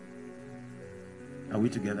flow. Are we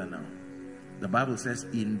together now? The Bible says,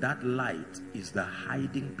 in that light is the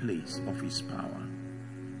hiding place of his power.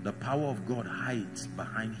 The power of God hides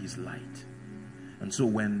behind his light. And so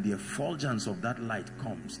when the effulgence of that light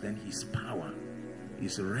comes, then his power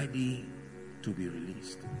is ready to be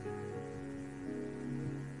released.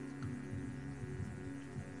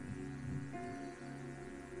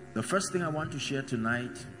 The first thing I want to share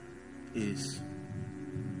tonight is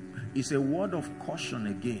a word of caution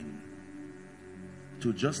again,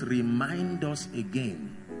 to just remind us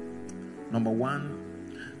again, number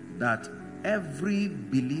one, that every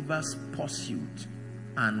believer's pursuit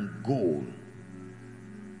and goal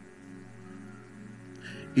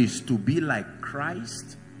is to be like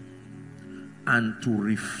Christ and to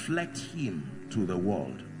reflect him to the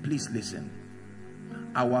world. Please listen.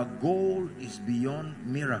 Our goal is beyond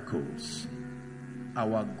miracles.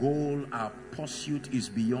 Our goal, our pursuit is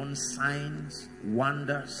beyond signs,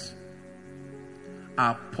 wonders.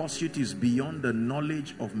 Our pursuit is beyond the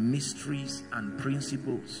knowledge of mysteries and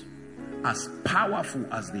principles. As powerful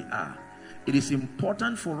as they are, it is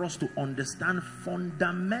important for us to understand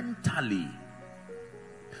fundamentally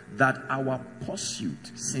that our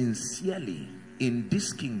pursuit sincerely in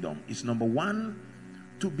this kingdom is, number one,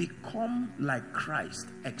 to become like Christ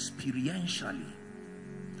experientially.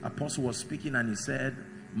 Apostle was speaking and he said,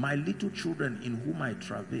 my little children in whom I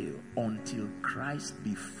travail, until Christ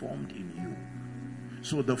be formed in you.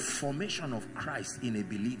 So the formation of Christ in a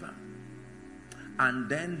believer, and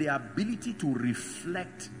then the ability to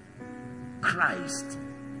reflect Christ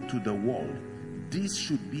to the world, this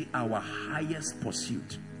should be our highest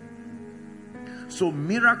pursuit. So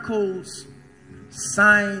miracles,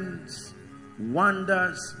 signs,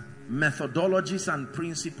 wonders, methodologies and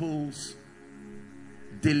principles,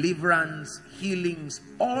 deliverance, healings,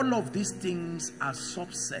 all of these things are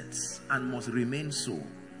subsets and must remain so.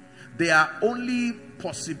 They are only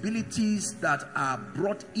possibilities that are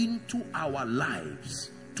brought into our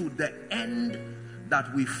lives to the end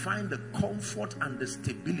that we find the comfort and the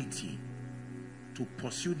stability to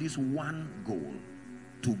pursue this one goal,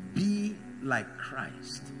 to be like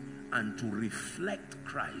Christ and to reflect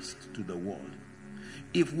Christ to the world.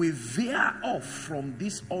 If we veer off from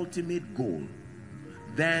this ultimate goal,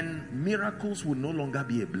 then miracles will no longer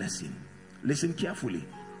be a blessing. Listen carefully.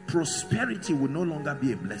 Prosperity will no longer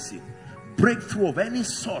be a blessing. Breakthrough of any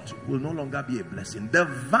sort will no longer be a blessing. The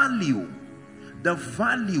value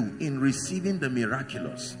in receiving the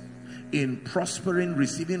miraculous, in prospering,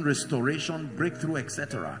 receiving restoration, breakthrough,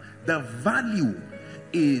 etc., the value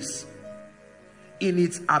is in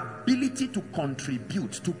its ability to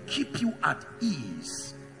contribute, to keep you at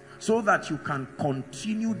ease, so that you can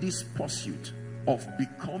continue this pursuit of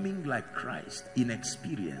becoming like Christ in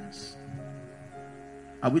experience.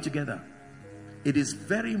 Are we together? It is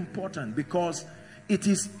very important, because it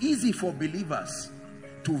is easy for believers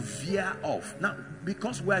to veer off. Now,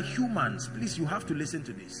 because we're humans, please, you have to listen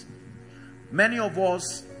to this. Many of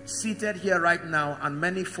us seated here right now and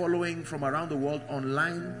many following from around the world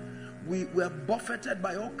online, we were buffeted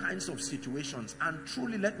by all kinds of situations. And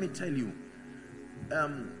truly, let me tell you,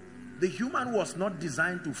 the human was not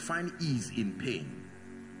designed to find ease in pain.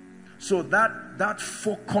 So that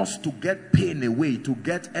focus to get pain away, to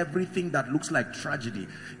get everything that looks like tragedy,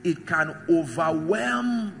 it can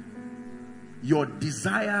overwhelm your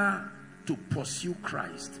desire to pursue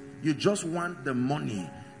Christ. You just want the money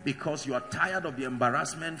because you are tired of the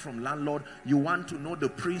embarrassment from landlord. You want to know the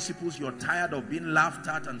principles. You're tired of being laughed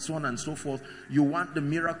at and so on and so forth. You want the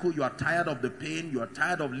miracle. You are tired of the pain. You are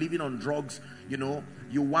tired of living on drugs. You know,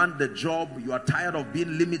 you want the job. You are tired of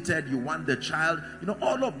being limited. You want the child. You know,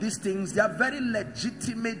 all of these things, they are very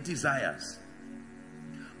legitimate desires.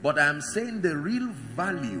 But I am saying the real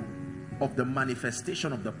value of the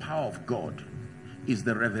manifestation of the power of God is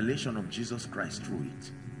the revelation of Jesus Christ through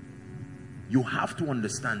it. You have to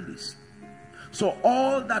understand this. So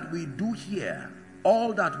all that we do here,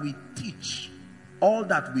 all that we teach, all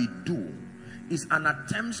that we do is an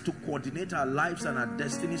attempt to coordinate our lives and our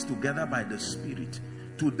destinies together by the Spirit,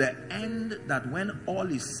 to the end that when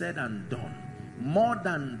all is said and done, more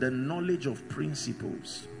than the knowledge of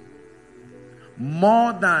principles,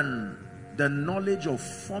 more than the knowledge of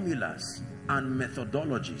formulas and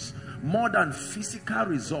methodologies, more than physical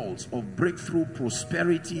results of breakthrough,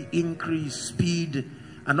 prosperity, increase, speed,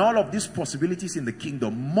 and all of these possibilities in the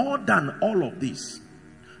kingdom, more than all of this,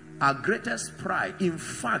 our greatest pride, in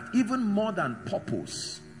fact, even more than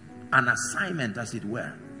purpose, an assignment as it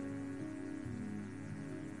were,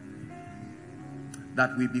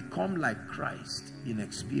 that we become like Christ in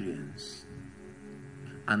experience.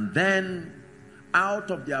 And then out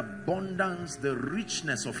of the abundance, the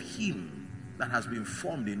richness of Him that has been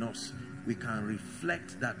formed in us, we can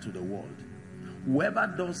reflect that to the world.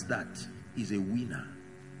 Whoever does that is a winner,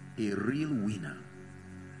 a real winner.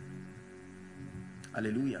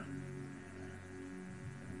 Hallelujah.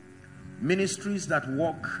 Ministries that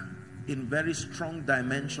walk in very strong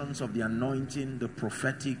dimensions of the anointing, the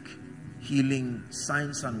prophetic, healing,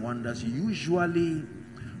 signs and wonders, usually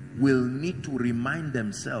will need to remind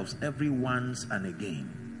themselves every once and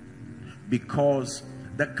again, because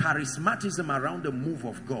the charismatism around the move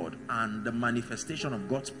of God and the manifestation of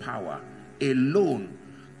God's power alone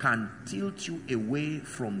can tilt you away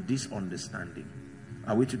from this understanding.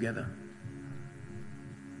 Are we together?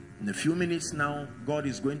 In a few minutes now, God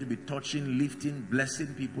is going to be touching, lifting,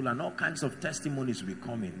 blessing people, and all kinds of testimonies will be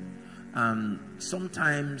coming. And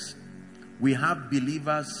sometimes we have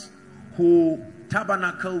believers who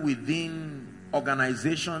tabernacle within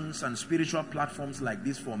organizations and spiritual platforms like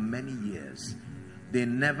this for many years. They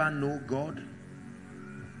never know God.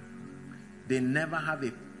 They never have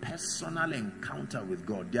a personal encounter with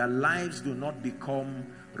God. Their lives do not become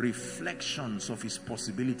reflections of His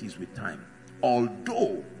possibilities with time.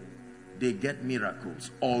 Although they get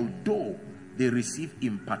miracles, although they receive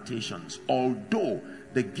impartations, although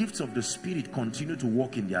the gifts of the Spirit continue to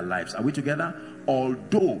work in their lives. Are we together?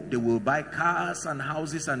 Although they will buy cars and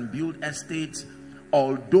houses and build estates,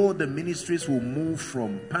 although the ministries will move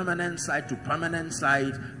from permanent site to permanent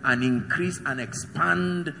site and increase and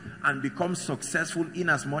expand and become successful in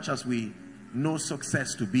as much as we know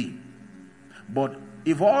success to be. But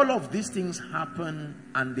if all of these things happen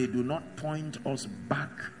and they do not point us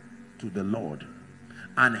back to the Lord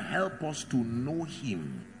and help us to know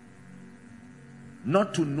Him,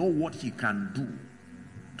 not to know what He can do,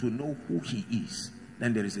 to know who He is,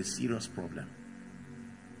 then there is a serious problem.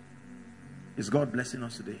 Is God blessing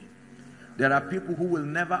us today? There are people who will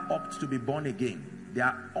never opt to be born again. They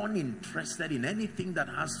are uninterested in anything that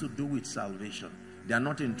has to do with salvation. They are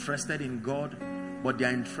not interested in God, but they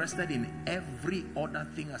are interested in every other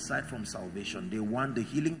thing aside from salvation. They want the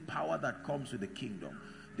healing power that comes with the kingdom.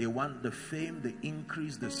 They want the fame, the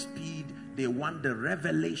increase, the speed. They want the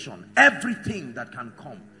revelation. Everything that can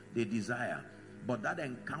come, they desire. But that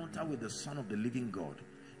encounter with the Son of the living God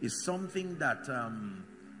is something that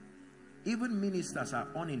even ministers are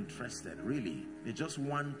uninterested, really. They just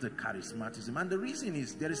want the charismatism. And the reason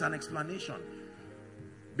is, there is an explanation.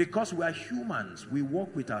 Because we are humans, we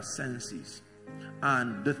walk with our senses.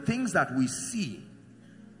 And the things that we see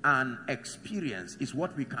and experience is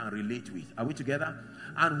what we can relate with. Are we together?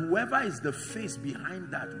 And whoever is the face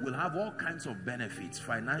behind that will have all kinds of benefits,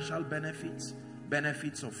 financial benefits,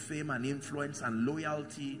 benefits of fame and influence and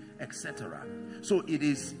loyalty, etc. So it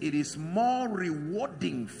is more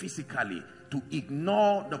rewarding physically to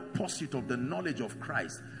ignore the pursuit of the knowledge of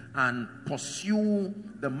Christ and pursue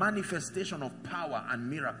the manifestation of power and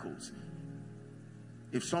miracles.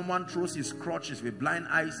 If someone throws his crutch, if a blind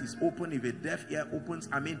eye is open, if a deaf ear opens,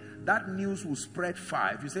 I mean, that news will spread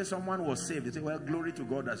far. If you say someone was saved, you say, well, glory to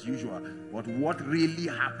God as usual. But what really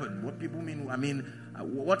happened? What people mean,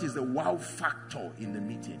 what is the wow factor in the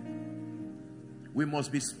meeting? We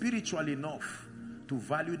must be spiritual enough to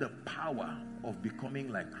value the power of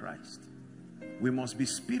becoming like Christ. We must be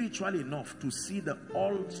spiritual enough to see the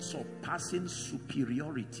all-surpassing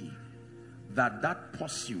superiority that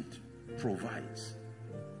pursuit provides.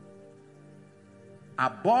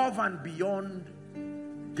 Above and beyond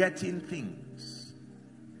getting things,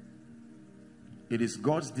 it is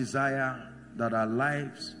God's desire that our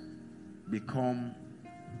lives become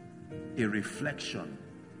a reflection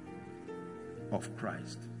of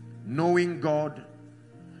Christ. Knowing God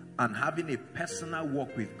and having a personal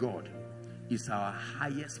walk with God is our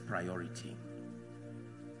highest priority.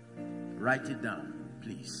 Write it down,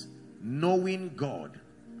 please. Knowing God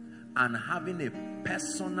and having a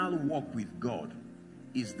personal walk with God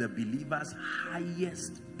is the believer's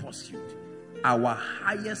highest pursuit. Our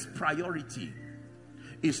highest priority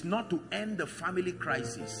is not to end the family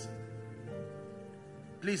crisis.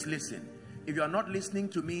 Please listen. If you are not listening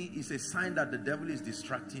to me, it's a sign that the devil is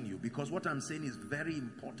distracting you, because what I'm saying is very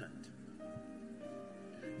important.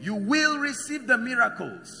 You will receive the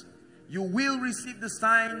miracles. You will receive the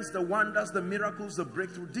signs, the wonders, the miracles, the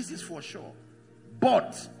breakthrough. This is for sure.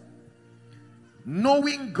 But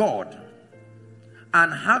knowing God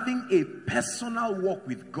and having a personal walk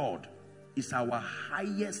with God is our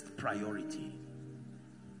highest priority.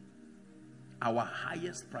 Our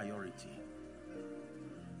highest priority.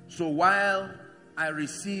 So while I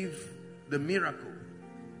receive the miracle,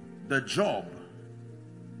 the job,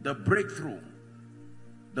 the breakthrough,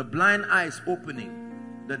 the blind eyes opening,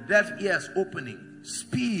 the deaf ears opening,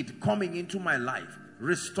 speed coming into my life,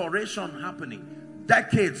 restoration happening,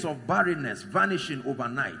 decades of barrenness vanishing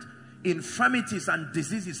overnight, infirmities and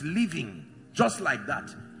diseases leaving just like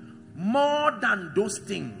that. More than those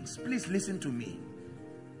things, please listen to me,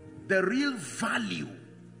 the real value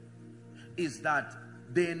is that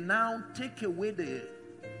they now take away the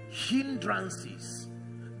hindrances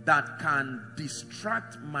that can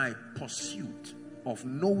distract my pursuit of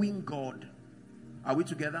knowing God. Are we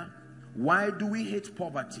together? Why do we hate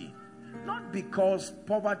poverty? Not because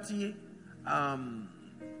poverty,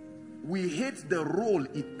 we hate the role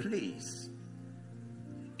it plays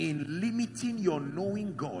in limiting your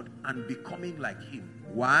knowing God and becoming like Him.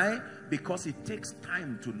 Why? Because it takes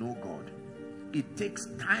time to know God. It takes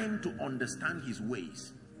time to understand His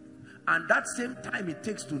ways. And that same time it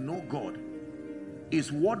takes to know God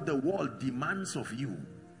is what the world demands of you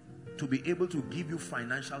to be able to give you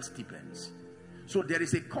financial stipends. So there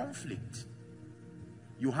is a conflict.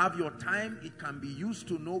 You have your time, it can be used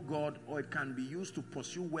to know God, or it can be used to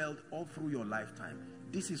pursue wealth all through your lifetime.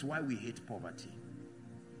 This is why we hate poverty.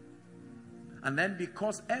 And then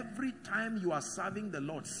because every time you are serving the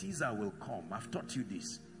Lord, Caesar will come, I've taught you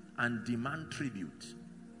this, and demand tribute.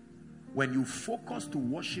 When you focus to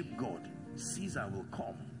worship God, Caesar will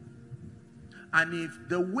come. And if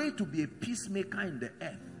the way to be a peacemaker in the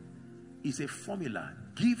earth is a formula,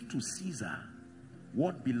 give to Caesar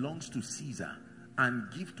what belongs to Caesar and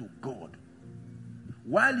give to God.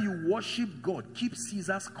 While you worship God, keep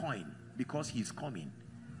Caesar's coin because he's coming.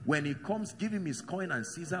 When he comes, give him his coin and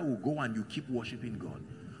Caesar will go, and you keep worshiping God.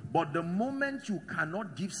 But the moment you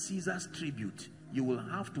cannot give Caesar's tribute, you will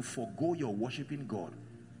have to forego your worshiping God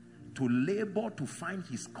to labor to find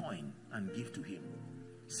his coin and give to him.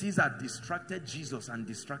 Caesar distracted Jesus and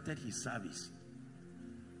distracted his service.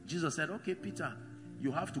 Jesus said, okay, Peter,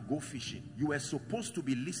 you have to go fishing. You were supposed to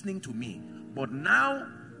be listening to me. But now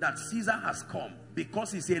that Caesar has come,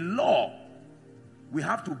 because it's a law, we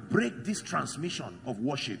have to break this transmission of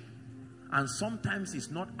worship. And sometimes it's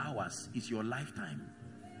not ours, it's your lifetime.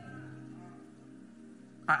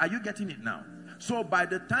 Are you getting it now? So by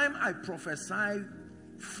the time I prophesy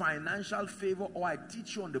financial favor, or I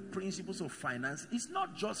teach you on the principles of finance, it's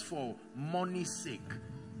not just for money's sake.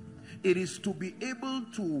 It is to be able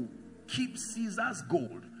to keep Caesar's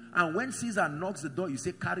gold. And when Caesar knocks the door, you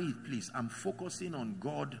say, carry it please. I'm focusing on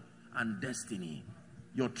God and destiny.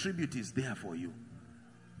 Your tribute is there for you.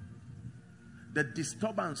 The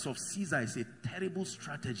disturbance of Caesar is a terrible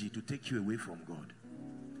strategy to take you away from God.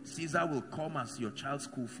 Caesar will come as your child's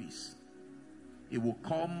school fees. It will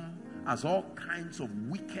come as all kinds of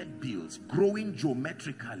wicked bills, growing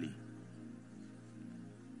geometrically.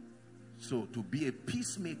 So to be a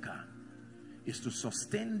peacemaker is to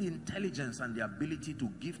sustain the intelligence and the ability to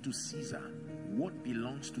give to Caesar what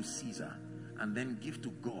belongs to Caesar, and then give to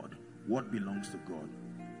God what belongs to God.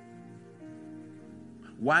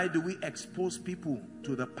 Why do we expose people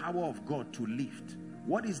to the power of God to lift?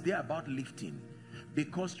 What is there about lifting?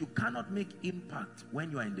 Because you cannot make impact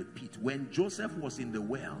when you are in the pit. When Joseph was in the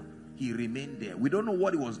well, he remained there. We don't know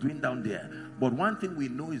what he was doing down there, but one thing we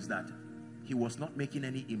know is that he was not making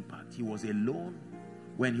any impact. He was alone.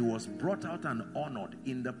 When he was brought out and honored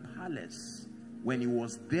in the palace, when he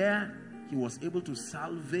was there, he was able to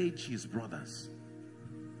salvage his brothers.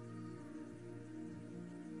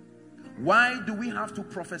 Why do we have to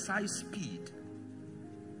prophesy speed?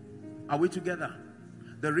 Are we together?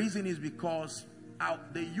 The reason is because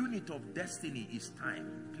the unit of destiny is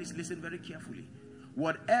time. Please listen very carefully.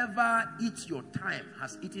 Whatever eats your time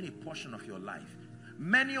has eaten a portion of your life.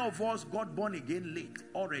 Many of us got born again late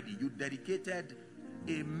already. You dedicated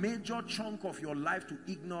a major chunk of your life to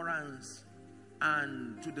ignorance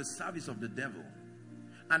and to the service of the devil.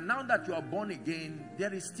 And now that you are born again,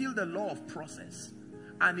 there is still the law of process.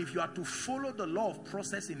 And if you are to follow the law of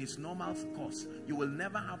process in its normal course, you will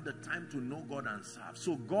never have the time to know God and serve.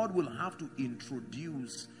 So God will have to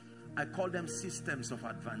introduce, I call them systems of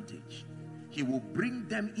advantage. He will bring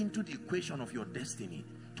them into the equation of your destiny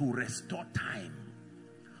to restore time.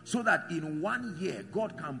 So that in 1 year,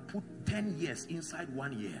 God can put 10 years inside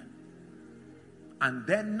 1 year. And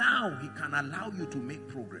then now he can allow you to make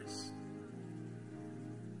progress.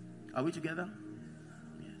 Are we together?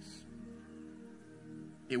 Yes.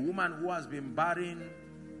 A woman who has been barren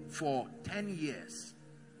for 10 years.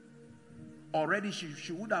 Already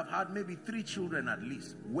she would have had maybe 3 children at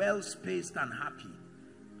least. Well spaced and happy.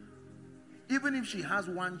 Even if she has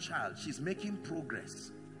 1 child, she's making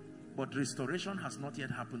progress. But restoration has not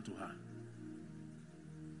yet happened to her.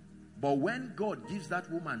 But when God gives that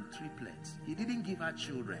woman triplets, he didn't give her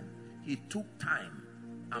children. He took time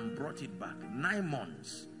and brought it back. 9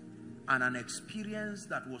 months. And an experience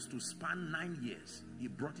that was to span 9 years. He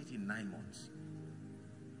brought it in 9 months.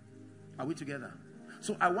 Are we together?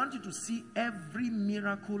 So I want you to see every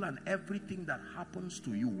miracle and everything that happens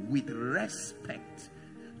to you with respect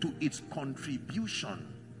to its contribution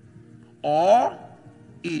or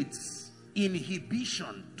its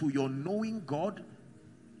inhibition to your knowing God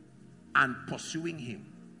and pursuing him.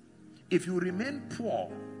 If you remain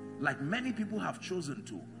poor, like many people have chosen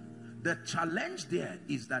to, the challenge there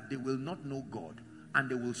is that they will not know God and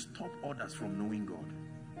they will stop others from knowing God.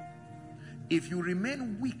 If you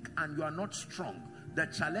remain weak and you are not strong, the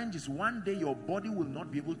challenge is one day your body will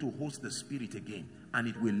not be able to host the spirit again and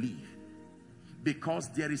it will leave. Because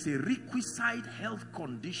there is a requisite health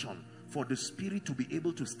condition for the spirit to be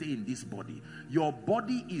able to stay in this body. Your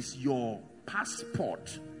body is your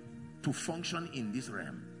passport to function in this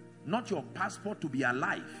realm, not your passport to be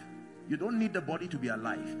alive. You don't need the body to be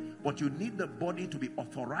alive, but you need the body to be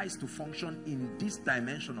authorized to function in this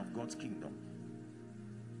dimension of God's kingdom.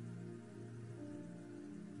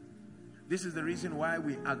 This is the reason why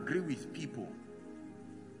we agree with people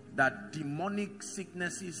that demonic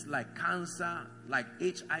sicknesses like cancer, like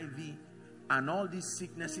HIV, and all these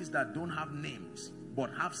sicknesses that don't have names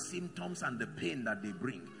but have symptoms and the pain that they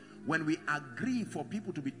bring, when we agree for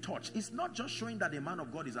people to be touched, it's not just showing that a man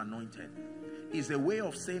of God is anointed. It's a way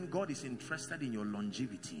of saying God is interested in your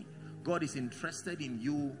longevity. God is interested in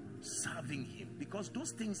you serving him, because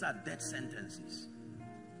those things are death sentences.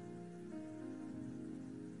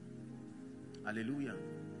 Hallelujah.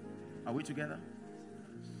 Are we together?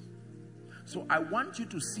 So I want you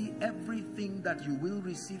to see everything that you will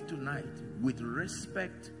receive tonight with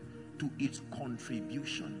respect to its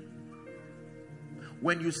contribution.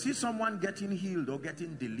 When you see someone getting healed or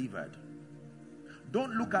getting delivered,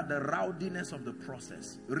 don't look at the rowdiness of the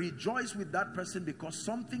process. Rejoice with that person, because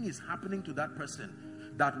something is happening to that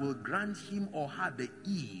person that will grant him or her the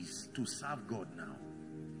ease to serve God now.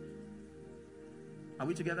 Are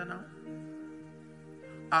we together now?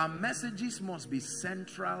 Our messages must be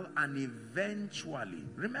central and eventually.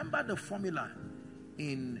 Remember the formula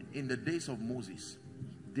in the days of Moses.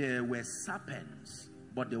 There were serpents,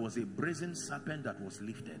 but there was a brazen serpent that was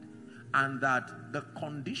lifted. And that the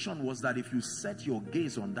condition was that if you set your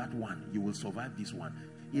gaze on that one, you will survive this one.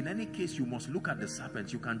 In any case, you must look at the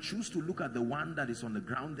serpents. You can choose to look at the one that is on the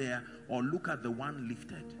ground there, or look at the one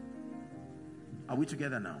lifted. Are we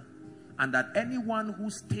together now? And that anyone who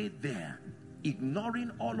stayed there,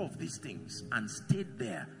 ignoring all of these things and stayed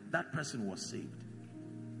there, that person was saved.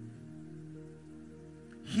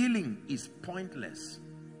 Healing is pointless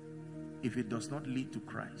if it does not lead to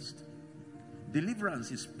Christ.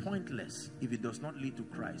 Deliverance is pointless if it does not lead to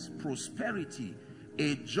Christ. Prosperity,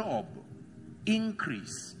 a job,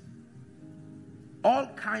 increase, all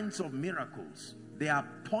kinds of miracles, they are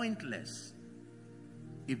pointless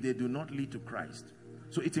if they do not lead to Christ.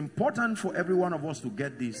 So it's important for every one of us to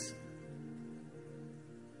get this.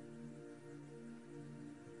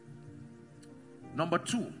 Number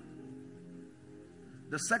two,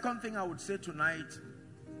 the second thing I would say tonight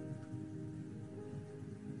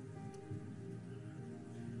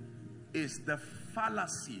is the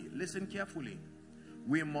fallacy. Listen carefully.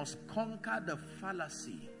 We must conquer the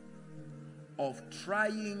fallacy of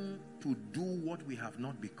trying to do what we have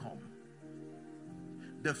not become.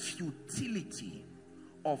 The futility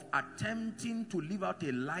of attempting to live out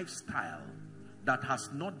a lifestyle that has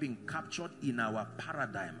not been captured in our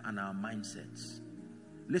paradigm and our mindsets.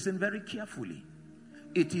 Listen very carefully.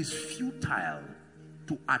 It is futile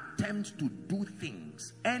to attempt to do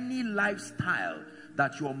things. Any lifestyle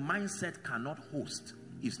that your mindset cannot host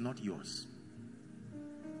is not yours.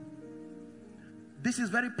 This is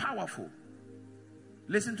very powerful.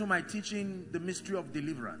 Listen to my teaching, The Mystery of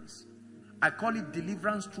Deliverance. I call it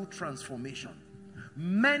deliverance through transformation.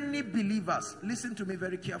 Many believers, listen to me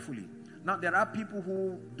very carefully. Now, there are people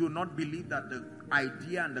who do not believe that the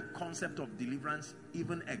idea and the concept of deliverance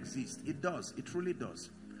even exists. It does. It truly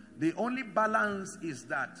does. The only balance is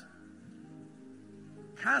that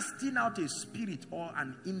casting out a spirit or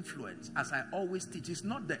an influence, as I always teach, is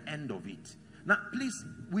not the end of it. Now, please,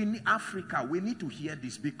 we need Africa. We need to hear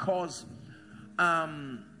this, because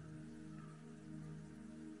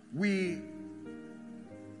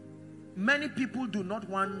many people do not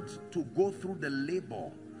want to go through the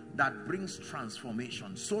labor that brings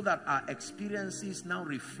transformation, so that our experiences now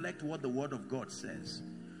reflect what the Word of God says.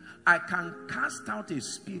 I can cast out a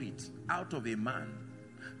spirit out of a man.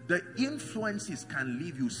 The influences can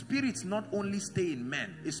leave you. Spirits not only stay in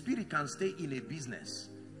men. A spirit can stay in a business.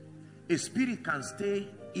 A spirit can stay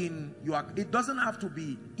in your... It doesn't have to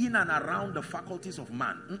be in and around the faculties of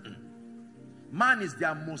man. Man is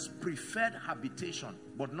their most preferred habitation,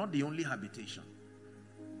 but not the only habitation.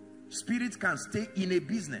 Spirits can stay in a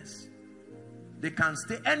business. They can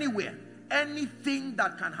stay anywhere. Anything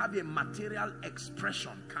that can have a material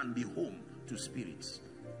expression can be home to spirits.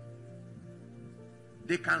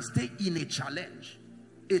 They can stay in a challenge.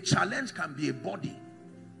 A challenge can be a body,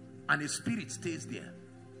 and a spirit stays there.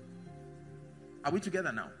 Are we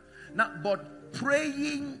together now? Now, but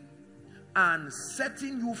praying and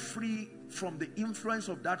setting you free from the influence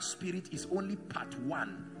of that spirit is only part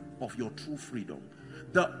one of your true freedom.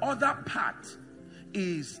 The other part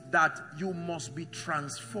is that you must be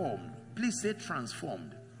transformed. Please say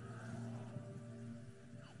transformed.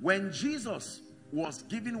 When Jesus was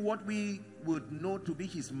given what we would know to be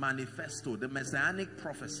his manifesto, the messianic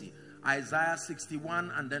prophecy, Isaiah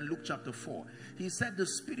 61 and then Luke chapter 4, he said, the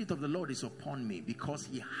Spirit of the Lord is upon me, because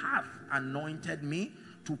he hath anointed me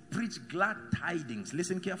to preach glad tidings.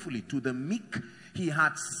 Listen carefully. To the meek. He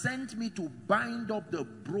had sent me to bind up the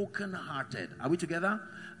brokenhearted. Are we together?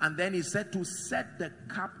 And then he said to set the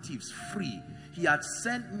captives free. He had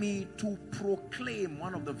sent me to proclaim,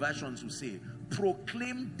 one of the versions will say,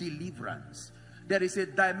 proclaim deliverance. There is a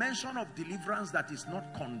dimension of deliverance that is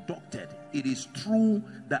not conducted. It is through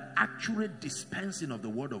the accurate dispensing of the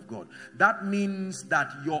word of God. That means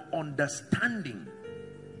that your understanding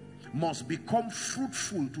must become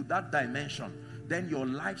fruitful to that dimension. Then your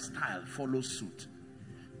lifestyle follows suit.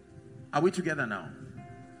 Are we together now?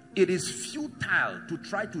 It is futile to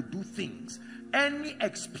try to do things. Any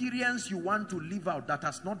experience you want to live out that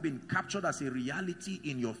has not been captured as a reality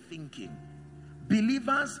in your thinking.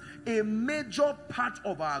 Believers, a major part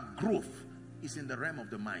of our growth is in the realm of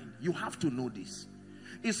the mind. You have to know this.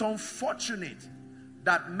 It's unfortunate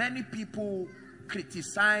that many people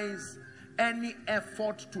criticize any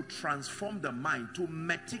effort to transform the mind, to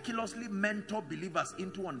meticulously mentor believers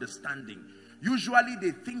into understanding. Usually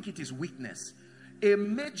they think it is weakness. A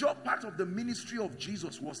major part of the ministry of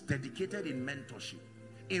Jesus was dedicated in mentorship.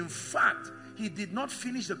 In fact, he did not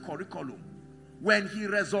finish the curriculum. When he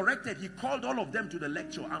resurrected, he called all of them to the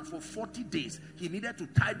lecture, and for 40 days, he needed to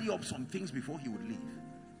tidy up some things before he would leave.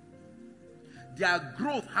 Their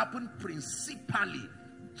growth happened principally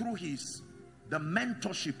through the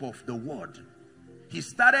mentorship of the word. He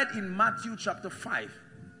started in Matthew chapter 5,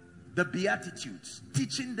 the Beatitudes,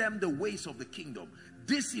 teaching them the ways of the kingdom.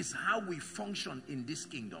 This is how we function in this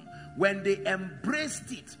kingdom. When they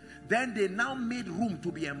embraced it, then they now made room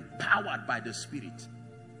to be empowered by the Spirit.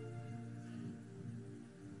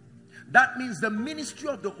 That means the ministry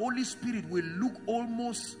of the Holy Spirit will look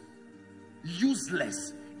almost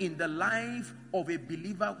useless in the life of a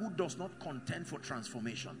believer who does not contend for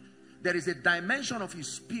transformation. There is a dimension of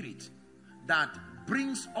his spirit that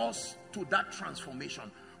brings us to that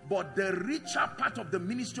transformation. But the richer part of the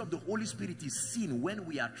ministry of the Holy Spirit is seen when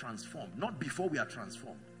we are transformed, not before we are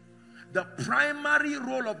transformed. The primary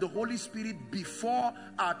role of the Holy Spirit before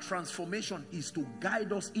our transformation is to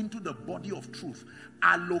guide us into the body of truth,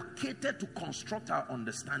 allocated to construct our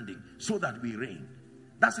understanding so that we reign.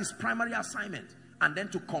 That's his primary assignment. And then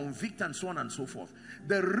to convict and so on and so forth.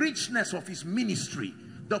 The richness of his ministry,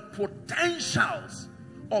 the potentials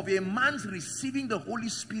of a man's receiving the Holy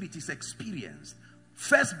Spirit is experienced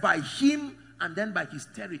first by him and then by his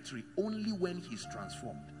territory only when he's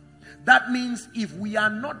transformed. That means if we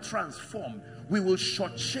are not transformed, we will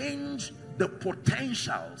shortchange the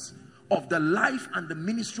potentials of the life and the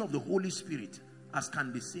ministry of the Holy Spirit as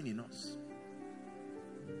can be seen in us.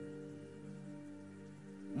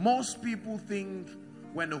 Most people think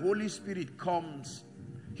when the Holy Spirit comes,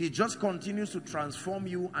 he just continues to transform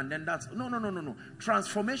you and then that's... No.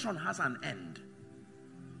 Transformation has an end.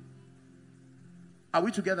 Are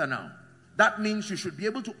we together now? That means you should be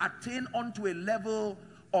able to attain onto a level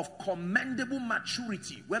of commendable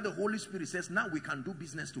maturity where the Holy Spirit says, now we can do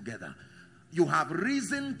business together. You have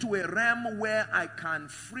risen to a realm where I can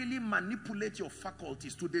freely manipulate your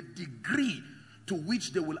faculties to the degree to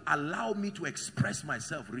which they will allow me to express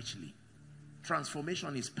myself richly.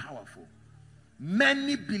 Transformation is powerful.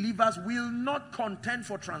 Many believers will not contend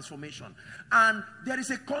for transformation, and there is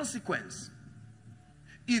a consequence.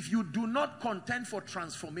 If you do not contend for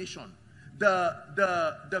transformation,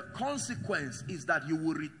 the consequence is that you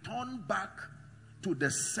will return back to the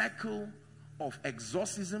circle of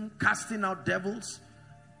exorcism, casting out devils,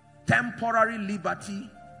 temporary liberty,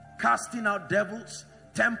 casting out devils,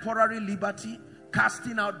 temporary liberty,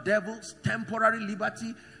 casting out devils, temporary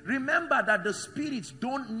liberty. Remember that the spirits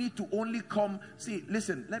don't need to only come. See,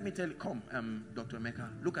 listen, let me tell you, come, Dr. Emeka,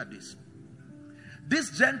 look at this. This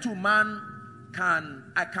gentleman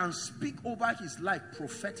I can speak over his life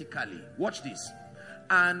prophetically. Watch this.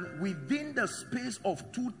 And within the space of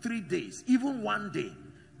 2-3 days, even one day,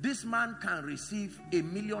 this man can receive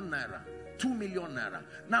 1 million naira, 2 million naira.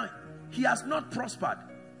 Now, he has not prospered.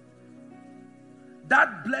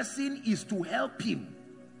 That blessing is to help him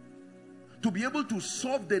to be able to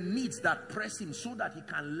solve the needs that press him so that he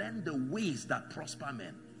can learn the ways that prosper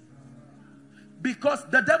men. Because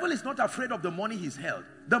the devil is not afraid of the money he's held.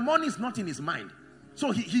 The money is not in his mind. So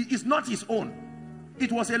he is not his own.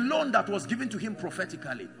 It was a loan that was given to him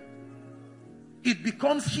prophetically. It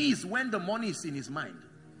becomes his when the money is in his mind.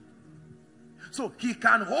 So he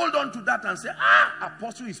can hold on to that and say,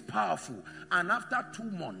 apostle is powerful. And after 2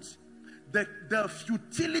 months, the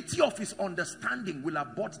futility of his understanding will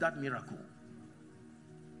abort that miracle.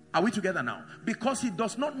 Are we together now? Because he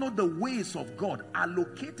does not know the ways of God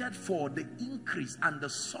allocated for the increase and the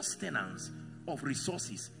sustenance of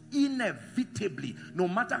resources. Inevitably, no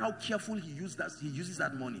matter how careful he uses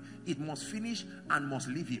that money, it must finish and must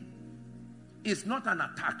leave him. It's not an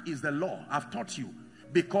attack, it's the law. I've taught you.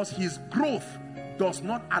 Because his growth does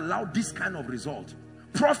not allow this kind of result.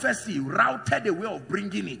 Prophecy routed a way of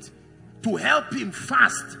bringing it to help him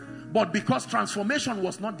fast, but because transformation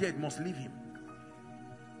was not there, it must leave him.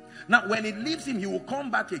 Now, when it leaves him, he will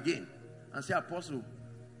come back again and say, apostle,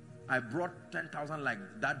 I brought 10,000 like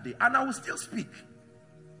that day. And I will still speak.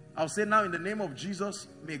 I'll say, now in the name of Jesus,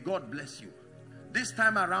 may God bless you. This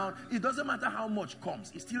time around, it doesn't matter how much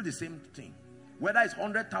comes. It's still the same thing. Whether it's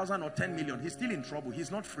 100,000 or 10 million, he's still in trouble.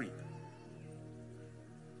 He's not free.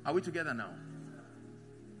 Are we together now?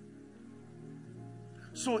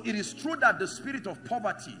 So it is true that the spirit of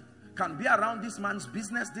poverty can be around this man's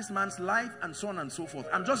business, this man's life, and so on and so forth.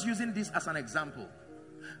 I'm just using this as an example.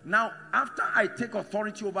 Now, after I take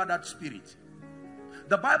authority over that spirit,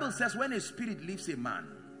 the Bible says when a spirit leaves a man,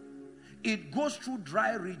 it goes through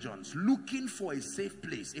dry regions looking for a safe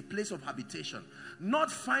place, a place of habitation.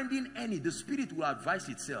 Not finding any, the spirit will advise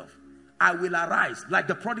itself, I will arise like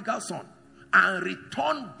the prodigal son and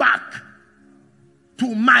return back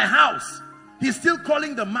to my house. He's still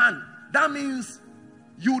calling the man. That means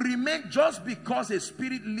you remain. Just because a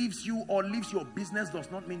spirit leaves you or leaves your business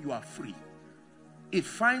does not mean you are free. It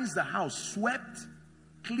finds the house swept,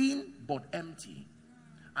 clean, but empty.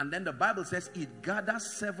 And then the Bible says it gathers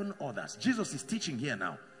 7 others. Jesus is teaching here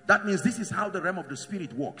now. That means this is how the realm of the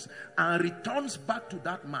spirit works. And returns back to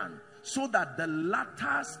that man so that the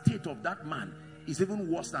latter state of that man is even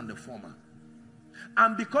worse than the former.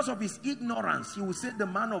 And because of his ignorance, he will say the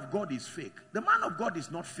man of God is fake. The man of God is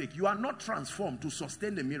not fake. You are not transformed to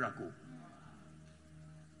sustain the miracle.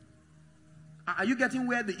 Are you getting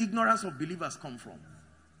where the ignorance of believers come from?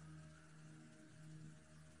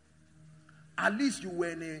 At least you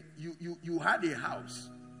were in you had a house.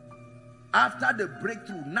 After the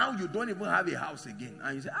breakthrough, now you don't even have a house again.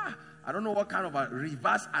 And you say, I don't know what kind of a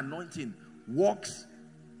reverse anointing works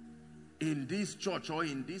in this church or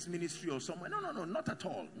in this ministry or somewhere. No, no, no, not at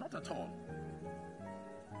all. Not at all.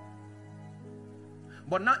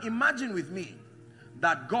 But now imagine with me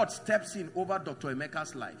that God steps in over Dr.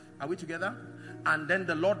 Emeka's life. Are we together? And then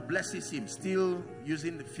the Lord blesses him, still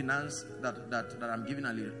using the finance that I'm giving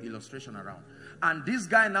an illustration around. And this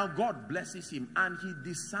guy now, God blesses him, and he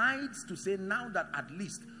decides to say, now that at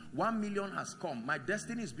least 1 million has come, my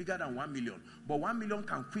destiny is bigger than 1 million, but 1 million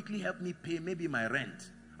can quickly help me pay maybe my rent.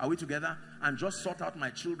 Are we together? And just sort out my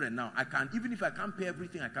children now. I can, even if I can't pay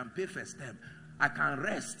everything, I can pay first term. I can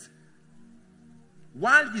rest.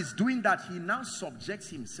 While he's doing that, he now subjects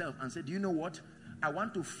himself and said, do you know what? I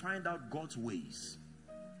want to find out God's ways.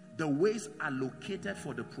 The ways allocated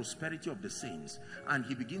for the prosperity of the saints. And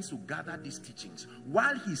he begins to gather these teachings.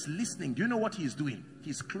 While he's listening, do you know what he's doing?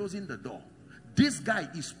 He's closing the door. This guy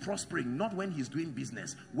is prospering not when he's doing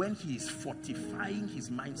business, when he is fortifying his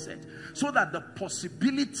mindset, so that the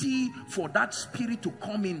possibility for that spirit to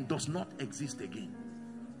come in does not exist again.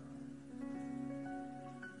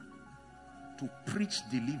 To preach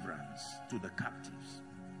deliverance to the captives.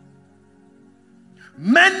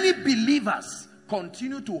 Many believers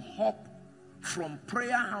continue to hop from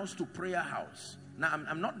prayer house to prayer house. Now,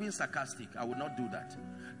 I'm not being sarcastic. I would not do that.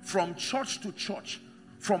 From church to church,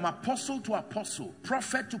 from apostle to apostle,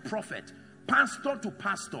 prophet to prophet, pastor to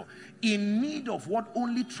pastor, in need of what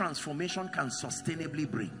only transformation can sustainably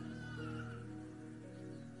bring.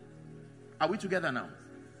 Are we together now?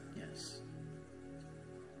 Yes.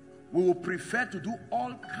 We will prefer to do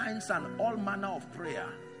all kinds and all manner of prayer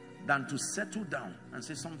than to settle down and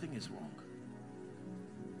say something is wrong.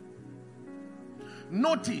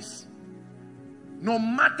 Notice, no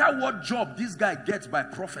matter what job this guy gets by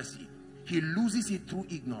prophecy, he loses it through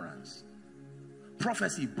ignorance.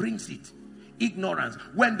 Prophecy brings it. Ignorance.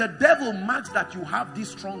 When the devil marks that you have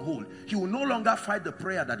this stronghold, he will no longer fight the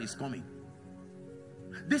prayer that is coming.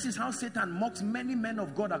 This is how Satan mocks many men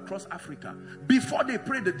of God across Africa. Before they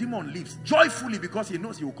pray, the demon leaves joyfully because he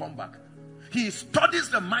knows he will come back. He studies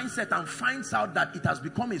the mindset and finds out that it has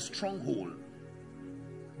become a stronghold.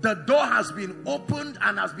 The door has been opened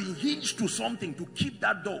and has been hinged to something to keep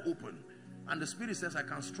that door open. And the spirit says, I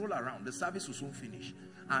can stroll around. The service will soon finish.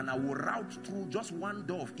 And I will route through just one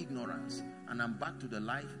door of ignorance. And I'm back to the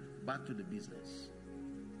life, back to the business.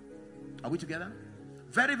 Are we together?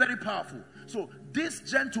 Very, very powerful. So this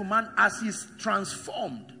gentleman, as he's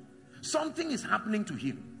transformed, something is happening to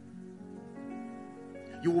him.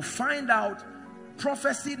 You will find out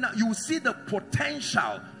prophecy. Now you will see the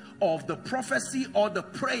potential of the prophecy or the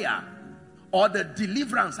prayer or the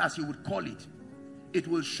deliverance, as you would call it. It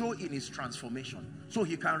will show in his transformation. So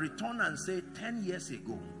he can return and say, 10 years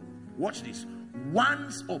ago, watch this,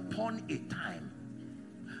 once upon a time,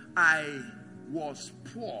 I was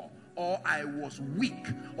poor, or I was weak,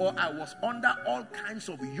 or I was under all kinds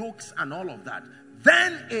of yokes and all of that.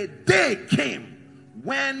 Then a day came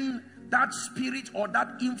when that spirit or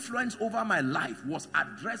that influence over my life was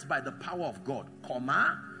addressed by the power of God,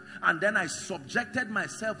 and then I subjected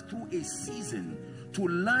myself through a season to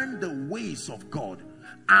learn the ways of God.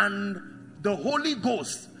 And the Holy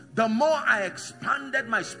Ghost, the more I expanded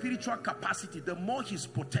my spiritual capacity, the more his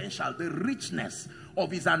potential, the richness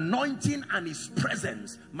of his anointing and his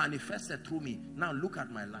presence manifested through me. Now look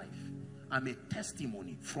at my life. I'm a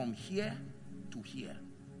testimony from here to here.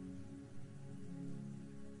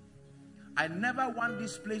 I never want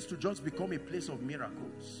this place to just become a place of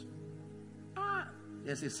miracles.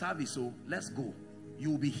 There's a service, so let's go. You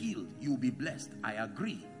will be healed. You will be blessed. I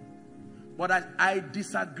agree. But I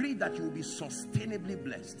disagree that you will be sustainably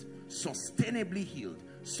blessed, sustainably healed,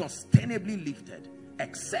 sustainably lifted,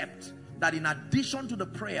 except that in addition to the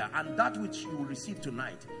prayer and that which you will receive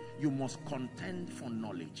tonight, you must contend for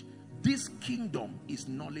knowledge. This kingdom is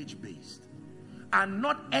knowledge-based, and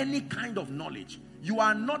not any kind of knowledge. You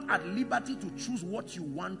are not at liberty to choose what you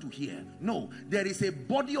want to hear. No, there is a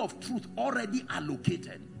body of truth already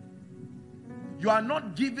allocated. You are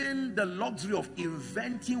not given the luxury of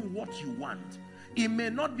inventing what you want. It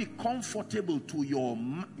may not be comfortable to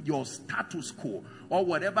your status quo or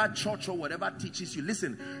whatever church or whatever teaches you.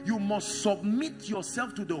 Listen, you must submit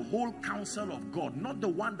yourself to the whole counsel of God, not the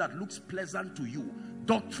one that looks pleasant to you,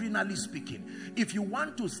 doctrinally speaking. If you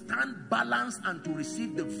want to stand balanced and to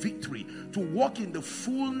receive the victory, to walk in the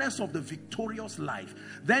fullness of the victorious life,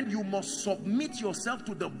 then you must submit yourself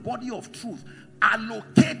to the body of truth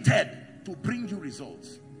allocated to bring you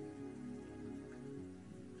results.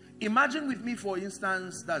 Imagine with me, for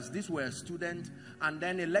instance, that this were a student and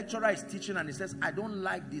then a lecturer is teaching and he says, I don't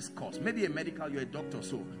like this course. Maybe a medical, you're a doctor,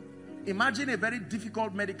 so imagine a very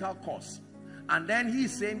difficult medical course. And then he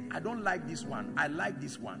is saying, I don't like this one, I like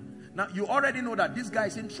this one. Now, you already know that this guy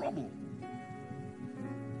is in trouble.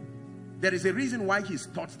 There is a reason why he's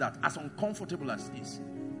taught that, as uncomfortable as it is.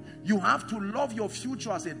 You have to love your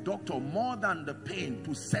future as a doctor more than the pain,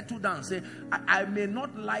 to settle down and say, I may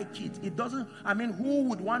not like it. It doesn't, I mean, who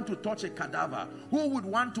would want to touch a cadaver? Who would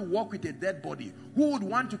want to walk with a dead body? Who would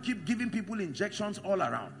want to keep giving people injections all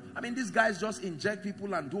around? I mean, these guys just inject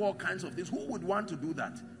people and do all kinds of things. Who would want to do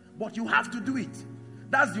that? But you have to do it.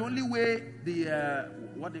 That's the only way the,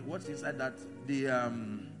 what's inside that?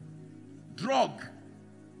 The drug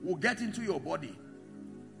will get into your body.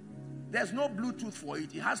 There's no Bluetooth for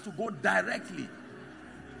it. It has to go directly.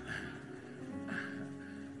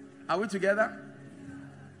 Are we together?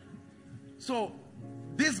 So,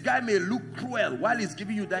 this guy may look cruel while he's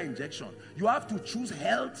giving you that injection. You have to choose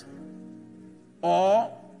health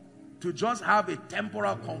or to just have a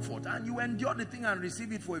temporal comfort. And you endure the thing and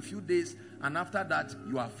receive it for a few days. And after that,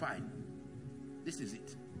 you are fine. This is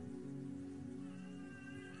it.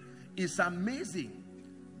 It's amazing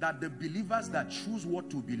that the believers that choose what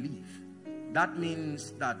to believe, that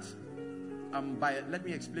means that, let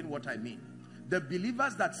me explain what I mean. The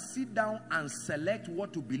believers that sit down and select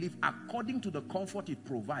what to believe according to the comfort it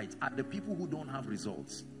provides are the people who don't have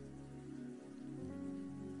results.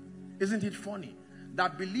 Isn't it funny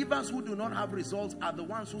that believers who do not have results are the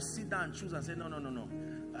ones who sit down and choose and say, no.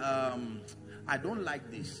 I don't like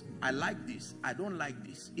this. I like this. I don't like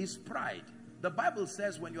this. It's pride. The Bible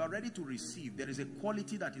says when you are ready to receive, there is a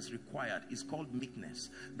quality that is required. It's called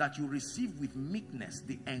meekness. That you receive with meekness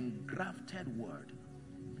the engrafted word.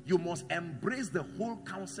 You must embrace the whole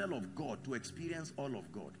counsel of God to experience all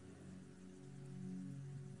of God.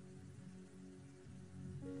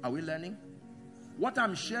 Are we learning? What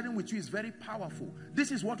I'm sharing with you is very powerful.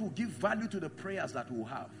 This is what will give value to the prayers that we'll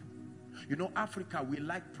have. You know, Africa, we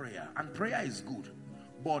like prayer, and prayer is good.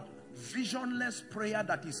 But visionless prayer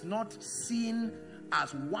that is not seen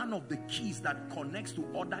as one of the keys that connects to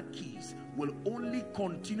other keys will only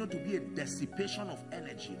continue to be a dissipation of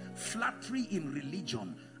energy, flattery in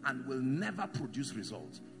religion, and will never produce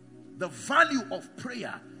results. The value of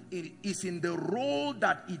prayer is in the role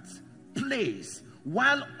that it plays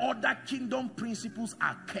while other kingdom principles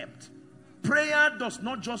are kept. Prayer does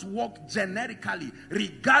not just work generically,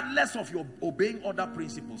 regardless of your obeying other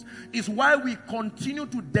principles. It's why we continue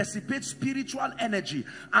to dissipate spiritual energy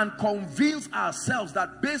and convince ourselves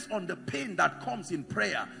that based on the pain that comes in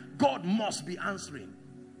prayer, God must be answering.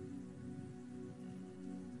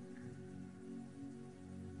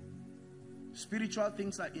 Spiritual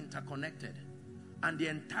things are interconnected, and the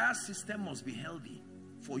entire system must be healthy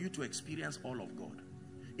for you to experience all of God.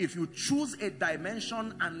 If you choose a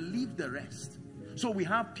dimension and leave the rest. So we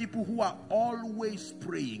have people who are always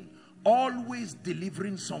praying, always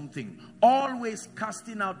delivering something, always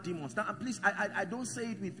casting out demons. Now please, I don't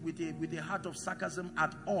say it with a heart of sarcasm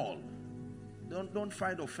at all. Don't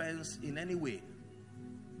find offense in any way.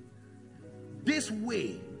 This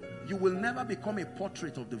way, you will never become a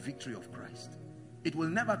portrait of the victory of Christ. It will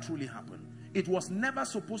never truly happen. It was never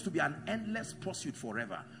supposed to be an endless pursuit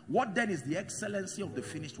forever. What then is the excellency of the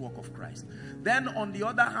finished work of Christ? Then on the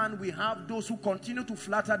other hand, we have those who continue to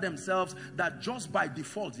flatter themselves that just by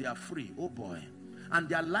default they are free. Oh boy. And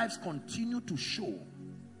their lives continue to show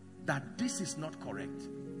that this is not correct.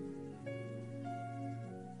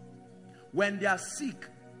 When they are sick,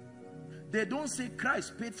 they don't say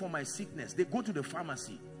Christ paid for my sickness. They go to the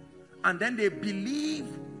pharmacy and then they believe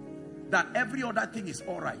that every other thing is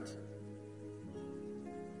all right.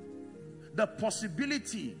 The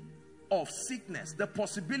possibility of sickness, the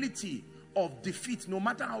possibility of defeat, no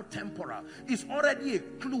matter how temporal, is already a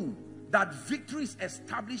clue that victory is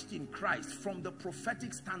established in Christ from the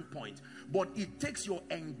prophetic standpoint. But it takes your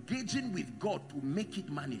engaging with God to make it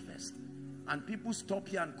manifest. And people stop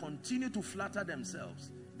here and continue to flatter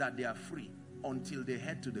themselves that they are free until they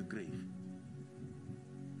head to the grave.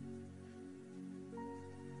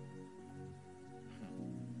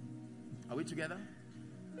 Are we together?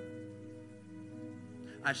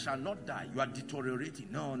 I shall not die. You are deteriorating.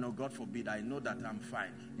 No, God forbid. I know that I'm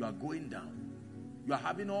fine. You are going down. You are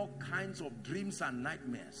having all kinds of dreams and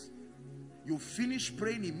nightmares. You finish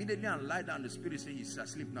praying immediately and lie down. The spirit says, he's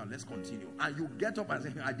asleep now. Let's continue. And you get up and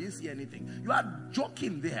say, I didn't see anything. You are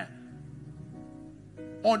joking there.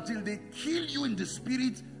 Until they kill you in the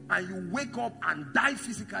spirit and you wake up and die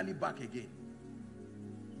physically back again.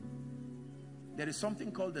 There is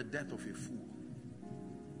something called the death of a fool.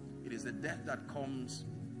 It is the death that comes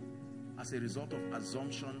as a result of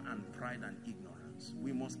assumption and pride and ignorance.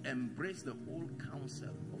 We must embrace the whole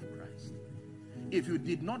counsel of Christ. If you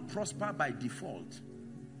did not prosper by default,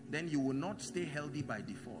 then you will not stay healthy by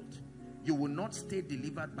default. You will not stay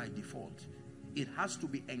delivered by default. It has to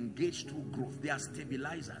be engaged through growth. They are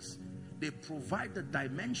stabilizers. They provide the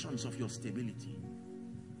dimensions of your stability.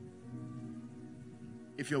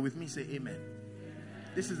 If you're with me, say amen.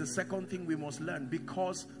 This is the second thing we must learn,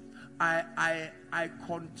 because I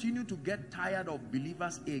continue to get tired of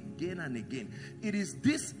believers again and again. It is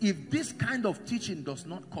this, if this kind of teaching does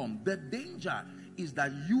not come, the danger is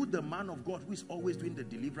that you, the man of God who is always doing the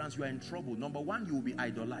deliverance, you are in trouble. Number one, you will be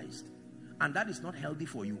idolized, and that is not healthy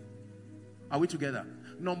for you. Are we together?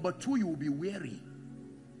 Number two, you will be weary,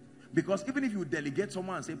 because even if you delegate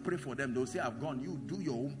someone and say pray for them, they'll say I've gone. You do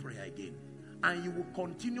your own prayer again, and you will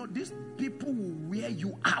continue. These people will wear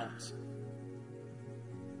you out.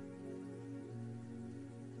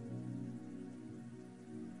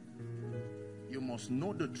 You must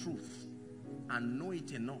know the truth and know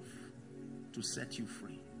it enough to set you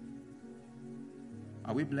free.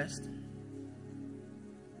 Are we blessed?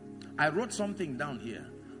 I wrote something down here.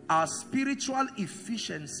 Our spiritual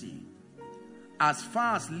efficiency, as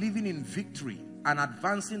far as living in victory and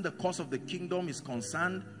advancing the cause of the kingdom is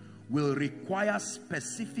concerned, will require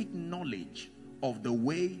specific knowledge of the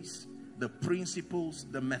ways, the principles,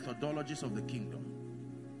 the methodologies of the kingdom.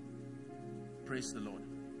 Praise the Lord.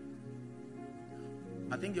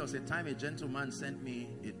 I think there was a time a gentleman sent me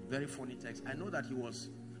a very funny text. I know that he was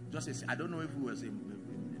just I don't know if he was a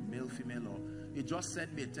male, female, or he just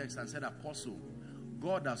sent me a text and said, Apostle,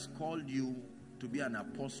 God has called you to be an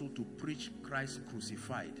apostle to preach Christ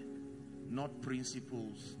crucified, not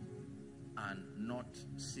principles and not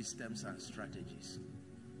systems and strategies.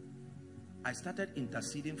 I started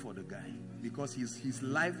interceding for the guy, because his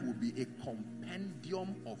life will be a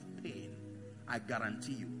compendium of pain. I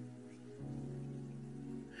guarantee you.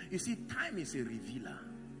 You see, time is a revealer,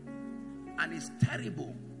 and it's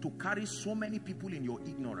terrible to carry so many people in your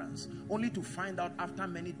ignorance, only to find out after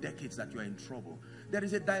many decades that you are in trouble. There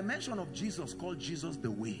is a dimension of Jesus called Jesus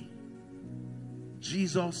the way.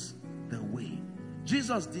 Jesus the way.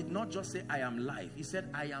 Jesus did not just say I am life. He said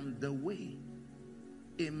I am the way.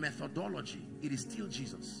 A methodology. It is still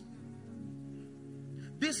Jesus.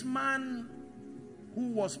 This man who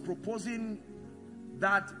was proposing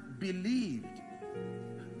that believed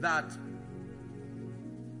that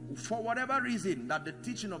for whatever reason that the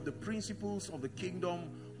teaching of the principles of the kingdom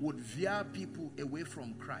would veer people away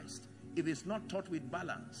from Christ if it's not taught with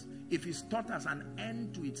balance, if it's taught as an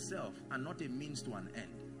end to itself and not a means to an end.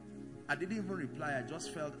 I didn't even reply. I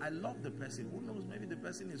just felt I love the person. Who knows, maybe the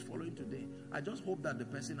person is following today. I just hope that the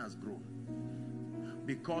person has grown,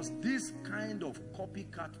 because this kind of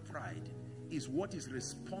copycat pride is what is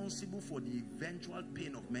responsible for the eventual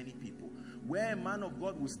pain of many people, where a man of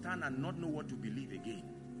God will stand and not know what to believe again.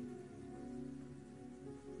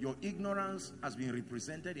 Your ignorance has been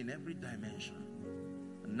represented in every dimension.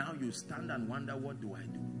 And now you stand and wonder, what do I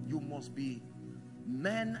do? You must be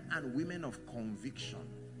men and women of conviction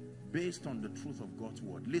based on the truth of God's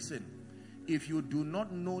word. Listen, if you do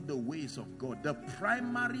not know the ways of God, the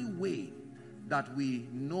primary way that we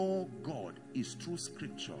know God is through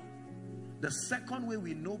scripture. The second way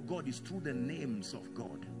we know God is through the names of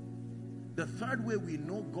God. The third way we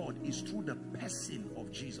know God is through the person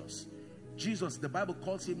of Jesus. Jesus, the Bible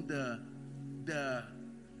calls him the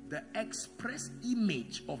express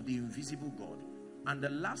image of the invisible God. And the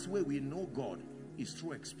last way we know God is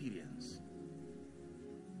through experience.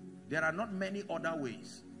 There are not many other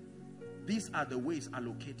ways. These are the ways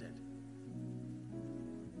allocated.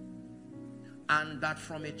 And that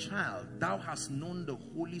from a child thou hast known the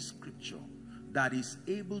holy scripture that is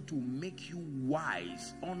able to make you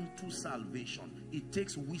wise unto salvation. It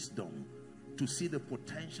takes wisdom to see the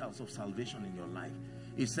potentials of salvation in your life.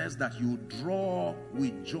 It says that you draw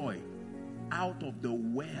with joy out of the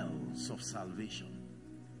wells of salvation.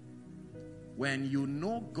 When you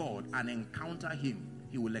know God and encounter him,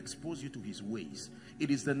 he will expose you to his ways.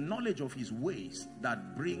 It is the knowledge of his ways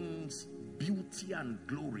that brings beauty and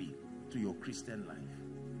glory to your Christian life.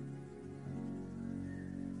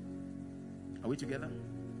 Are we together?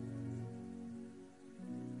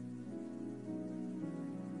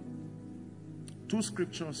 Two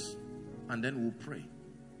scriptures and then we'll pray.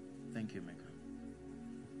 Thank you, Mecca.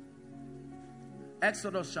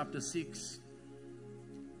 Exodus chapter 6.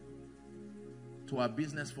 To our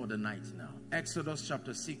business for the night now. Exodus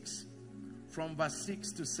chapter 6 from verse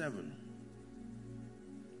 6 to 7.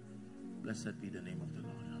 Blessed be the name of the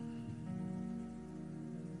Lord.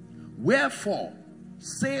 Wherefore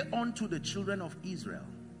say unto the children of Israel,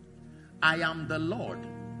 I am the Lord,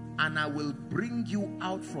 and I will bring you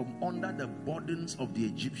out from under the burdens of the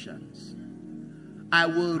Egyptians. I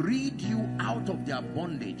will lead you out of their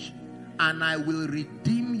bondage, and I will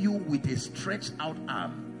redeem you with a stretched out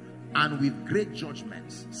arm and with great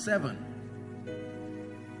judgments. 7.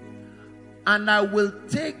 And I will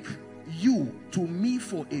take you to me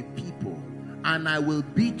for a people, and I will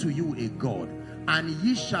be to you a God, and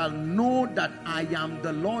ye shall know that I am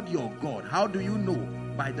the Lord your God. How do you know?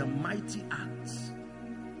 By the mighty acts.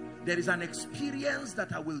 There is an experience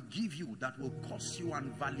that I will give you that will cause you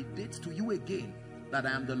and validate to you again that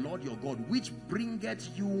I am the Lord your God, which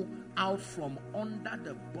bringeth you out from under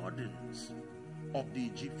the burdens of the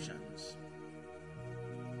Egyptians.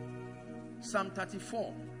 Psalm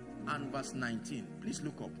 34 and verse 19. Please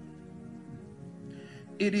look up.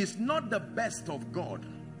 It is not the best of God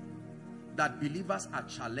that believers are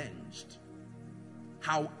challenged.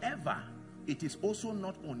 However, it is also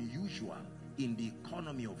not unusual in the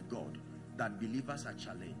economy of God that believers are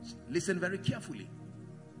challenged. Listen very carefully.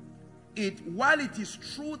 While it is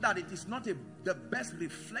true that it is not the best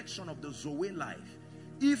reflection of the Zoe life,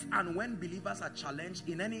 if and when believers are challenged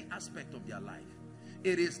in any aspect of their life,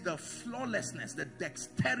 it is the flawlessness, the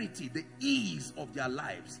dexterity, the ease of their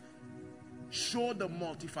lives show the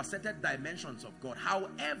multifaceted dimensions of God.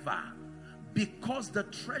 However, because the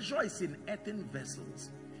treasure is in earthen vessels,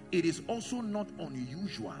 it is also not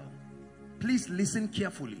unusual. Please listen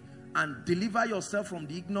carefully and deliver yourself from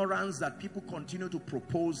the ignorance that people continue to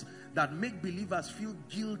propose that make believers feel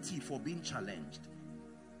guilty for being challenged.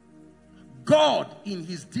 God, in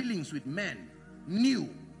his dealings with men, knew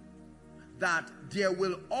that there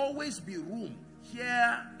will always be room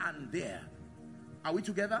here and there. Are we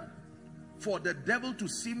together? For the devil to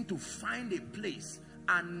seem to find a place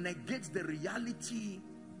and negate the reality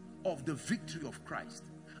of the victory of Christ.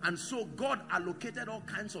 And so God allocated all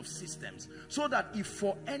kinds of systems so that if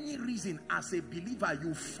for any reason as a believer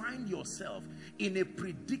you find yourself in a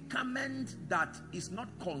predicament that is not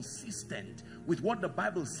consistent with what the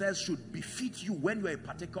Bible says should befit you when you are a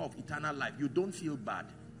partaker of eternal life, you don't feel bad.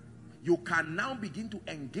 You can now begin to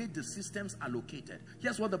engage the systems allocated.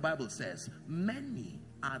 Here's what the Bible says. Many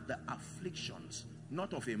are the afflictions,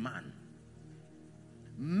 not of a man.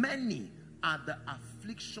 Many are the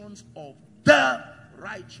afflictions of the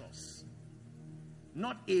righteous.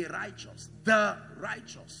 Not a righteous, the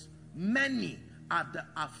righteous. Many are the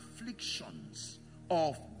afflictions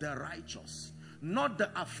of the righteous, not the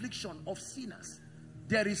affliction of sinners.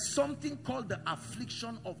 There is something called the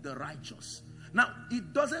affliction of the righteous. Now,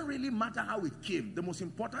 it doesn't really matter how it came. The most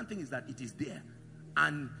important thing is that it is there.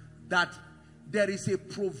 And that there is a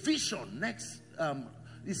provision. Next,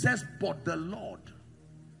 it says, but the Lord.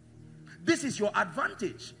 This is your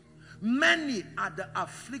advantage. Many are the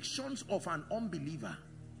afflictions of an unbeliever,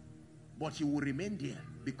 but he will remain there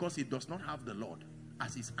because he does not have the Lord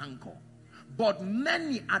as his anchor. But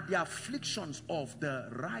many are the afflictions of the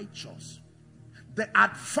righteous. The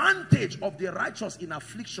advantage of the righteous in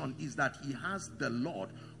affliction is that he has the Lord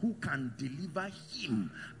who can deliver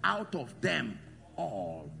him out of them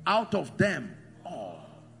all. Out of them all.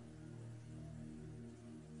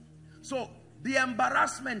 So the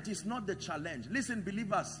embarrassment is not the challenge. Listen,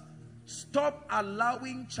 believers, stop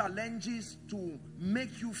allowing challenges to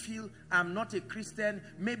make you feel I'm not a Christian.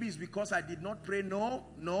 Maybe it's because I did not pray. No,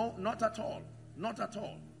 not at all. Not at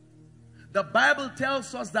all. The Bible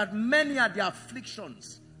tells us that many are the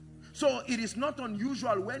afflictions. So it is not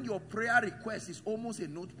unusual when your prayer request is almost a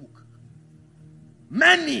notebook.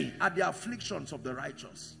 Many are the afflictions of the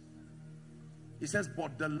righteous. It says,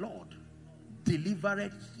 but the Lord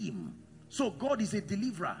delivered him. So God is a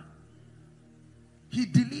deliverer. He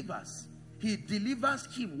delivers. He delivers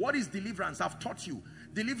him. What is deliverance? I've taught you.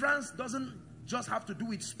 Deliverance doesn't just have to do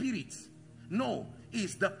with spirits. No,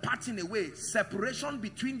 it's the parting away, separation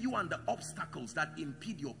between you and the obstacles that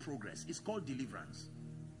impede your progress. It's called deliverance.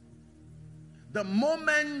 The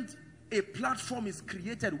moment a platform is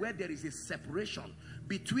created where there is a separation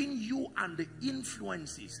between you and the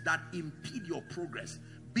influences that impede your progress,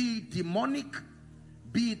 be it demonic,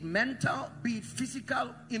 be it mental, be it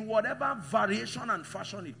physical, in whatever variation and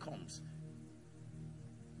fashion it comes,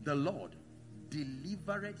 the Lord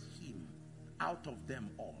delivered him out of them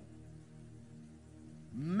all.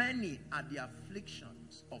 Many are the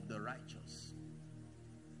afflictions of the righteous.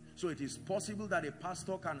 So it is possible that a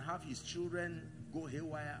pastor can have his children go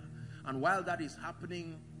haywire, and while that is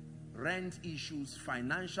happening, rent issues,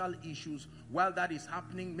 financial issues, while that is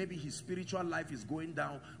happening, maybe his spiritual life is going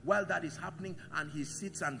down. While that is happening, and he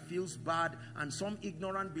sits and feels bad, and some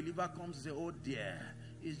ignorant believer comes and says, oh dear,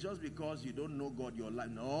 it's just because you don't know God, your life.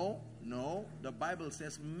 No, the Bible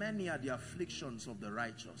says many are the afflictions of the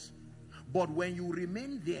righteous. But when you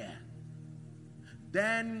remain there,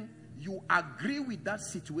 then you agree with that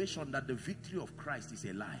situation that the victory of Christ is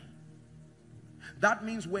a lie. That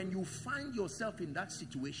means when you find yourself in that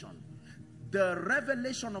situation, the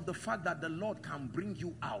revelation of the fact that the Lord can bring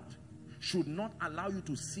you out should not allow you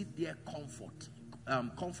to sit there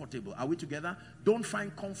comfortable. Are we together? Don't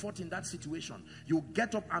find comfort in that situation. You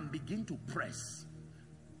get up and begin to press.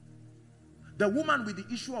 The woman with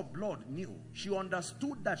the issue of blood knew. She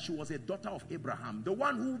understood that she was a daughter of Abraham. The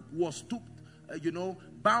one who was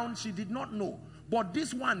bound, she did not know. But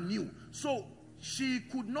this one knew. So she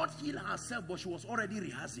could not heal herself, but she was already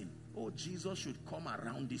rehearsing. Oh, Jesus should come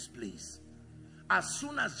around this place. As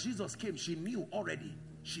soon as Jesus came, she knew already.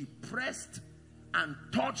 She pressed and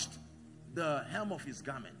touched the hem of his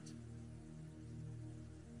garment.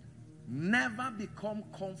 Never become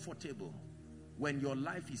comfortable when your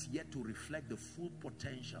life is yet to reflect the full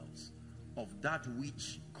potentials of that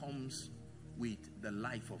which comes with the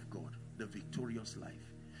life of God, the victorious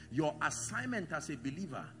life. Your assignment as a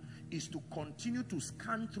believer is to continue to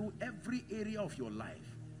scan through every area of your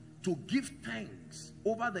life, to give thanks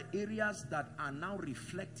over the areas that are now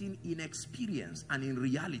reflecting in experience and in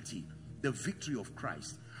reality the victory of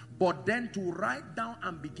Christ. But then to write down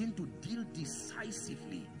and begin to deal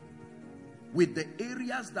decisively with the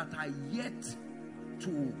areas that are yet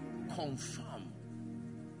to conform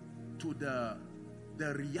to the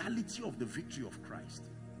reality of the victory of Christ.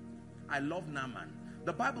 I love Naaman.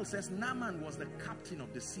 The Bible says Naaman was the captain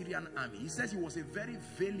of the Syrian army. He says he was a very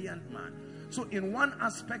valiant man. So in one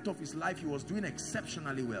aspect of his life, he was doing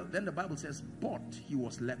exceptionally well. Then the Bible says, but he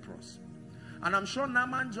was leprous. And I'm sure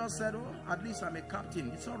Naaman just said, oh, at least I'm a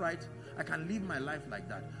captain. It's all right. I can live my life like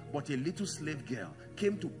that. But a little slave girl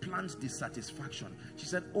came to plant dissatisfaction. She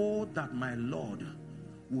said, oh, that my Lord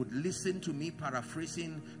would listen to me.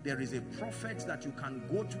 Paraphrasing, there is a prophet that you can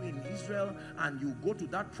go to in Israel, and you go to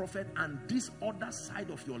that prophet, and this other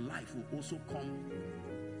side of your life will also come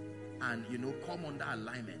and come under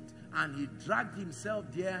alignment. And he dragged himself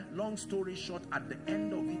there. Long story short, at the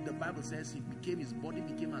end of it, the Bible says his body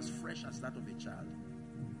became as fresh as that of a child.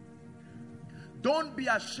 Don't be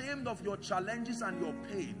ashamed of your challenges and your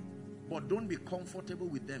pain, but don't be comfortable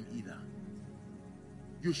with them either.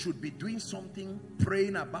 You should be doing something,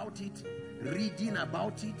 praying about it, reading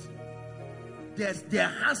about it.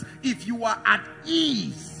 If you are at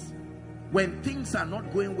ease when things are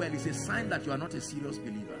not going well, it's a sign that you are not a serious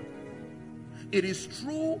believer. It is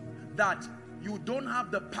true that you don't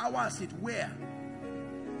have the power, as it were,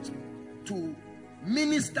 to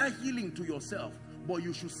minister healing to yourself, but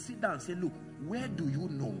you should sit down and say, look, where do you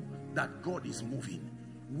know that God is moving?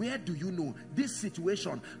 Where do you know this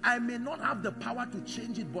situation? I may not have the power to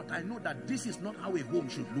change it, but I know that this is not how a home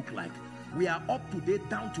should look like. We are up today,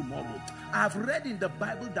 down tomorrow. I've read in the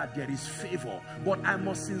Bible that there is favor, but I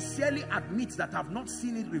must sincerely admit that I've not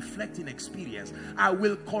seen it reflect in experience. I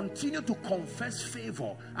will continue to confess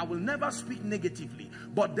favor. I will never speak negatively,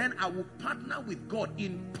 but then I will partner with God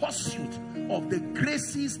in pursuit of the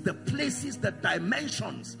graces, the places, the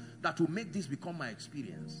dimensions that will make this become my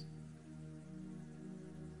experience.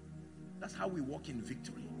 That's how we walk in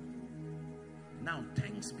victory. Now,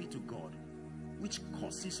 thanks be to God, which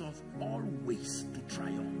causes us always to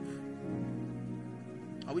triumph.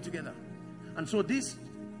 Are we together? And so this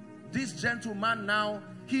gentleman now,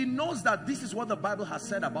 he knows that this is what the Bible has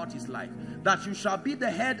said about his life, that you shall be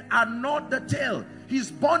the head and not the tail.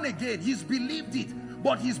 He's born again. He's believed it,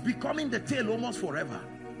 but he's becoming the tail almost forever.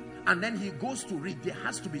 And then he goes to read. There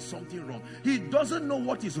has to be something wrong. He doesn't know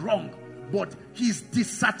what is wrong, but his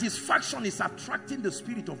dissatisfaction is attracting the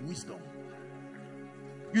spirit of wisdom.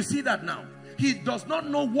 You see that now? He does not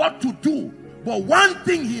know what to do, but one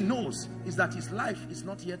thing he knows is that his life is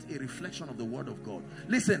not yet a reflection of the word of God.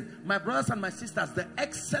 Listen, my brothers and my sisters, the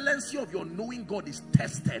excellency of your knowing God is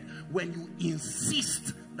tested when you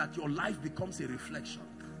insist that your life becomes a reflection.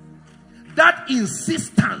 That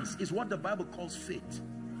insistence is what the Bible calls faith.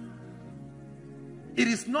 It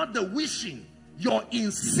is not the wishing, your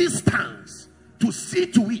insistence to see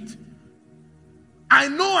to it. I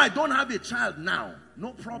know I don't have a child now.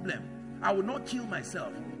 No problem. I will not kill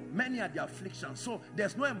myself. Many are the afflictions. So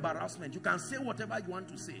there's no embarrassment. You can say whatever you want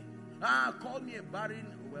to say. Call me a barren,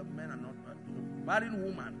 well, men are not, barren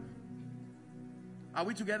woman. Are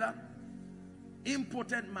we together?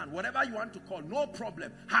 Impotent man, whatever you want to call, no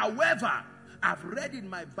problem. However, I've read in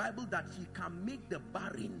my Bible that he can make the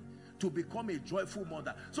barren to become a joyful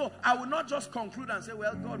mother. So I will not just conclude and say,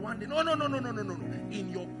 well, God, one day. No. In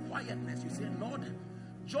your quietness, you say, Lord,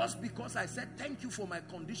 just because I said thank you for my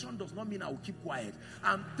condition does not mean I will keep quiet.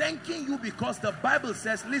 I'm thanking you because the Bible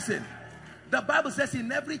says, listen, the Bible says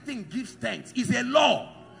in everything give thanks. It's a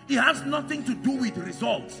law. It has nothing to do with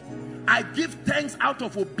results. I give thanks out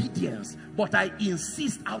of obedience, but I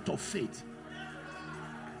insist out of faith.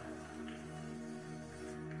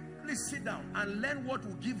 Please sit down and learn what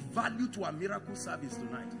will give value to our miracle service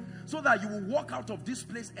tonight, so that you will walk out of this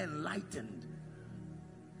place enlightened.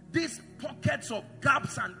 These pockets of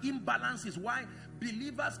gaps and imbalance is why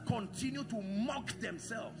believers continue to mock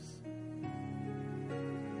themselves.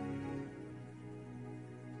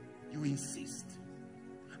 You insist,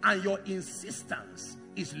 and your insistence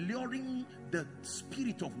is luring the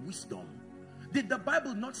spirit of wisdom. Did the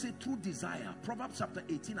Bible not say through desire? Proverbs chapter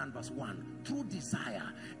 18 and verse 1. Through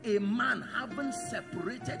desire, a man having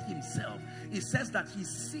separated himself, it says that he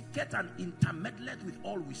seeketh and intermeddleth with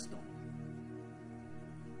all wisdom.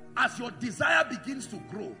 As your desire begins to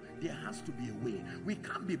grow, there has to be a way. We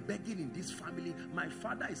can't be begging in this family. My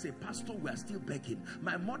father is a pastor, we are still begging.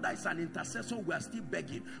 My mother is an intercessor, we are still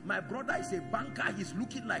begging. My brother is a banker, he's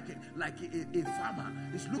looking like a farmer.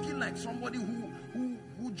 He's looking like somebody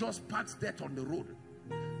who just parks debt on the road.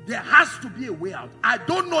 There has to be a way out. I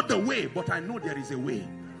don't know the way, but I know there is a way.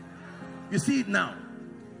 You see it now.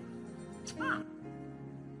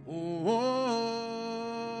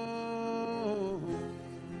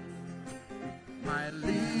 My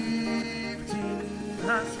lifting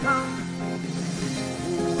has come.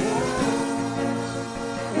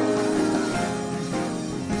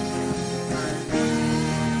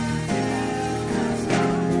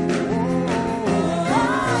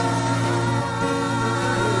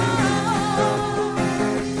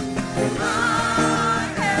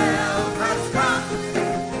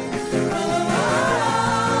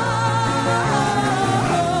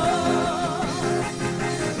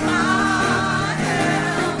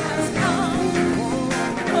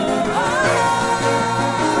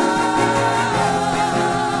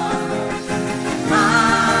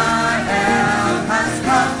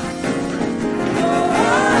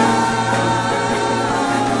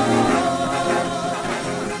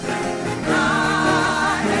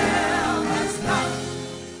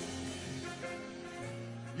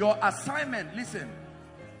 Assignment, listen,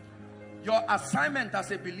 your assignment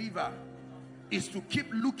as a believer is to keep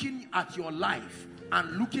looking at your life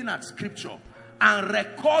and looking at scripture and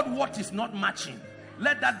record what is not matching.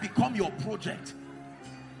 Let that become your project.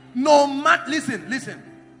 No matter, listen.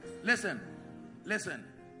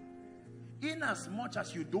 In as much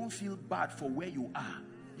as you don't feel bad for where you are,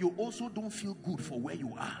 you also don't feel good for where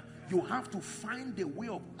you are. You have to find a way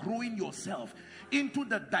of growing yourself into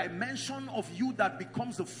the dimension of you that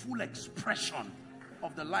becomes the full expression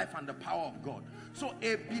of the life and the power of God. So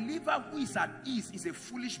a believer who is at ease is a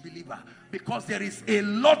foolish believer, because there is a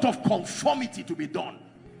lot of conformity to be done.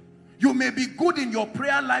 You may be good in your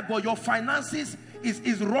prayer life, but your finances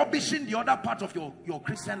is rubbishing the other part of your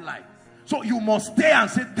Christian life. So you must stay and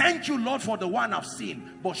say, thank you, Lord, for the one I've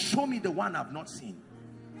seen, but show me the one I've not seen.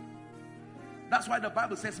 That's why the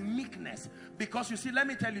Bible says meekness. Because you see, let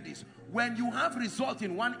me tell you this. When you have result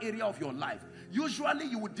in one area of your life, usually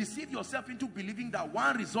you would deceive yourself into believing that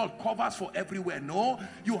one result covers for everywhere. No,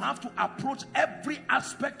 you have to approach every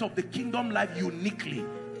aspect of the kingdom life uniquely.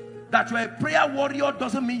 That you are a prayer warrior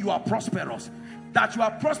doesn't mean you are prosperous. That you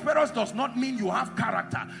are prosperous does not mean you have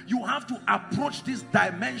character. You have to approach these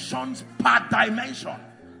dimensions per dimension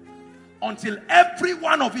until every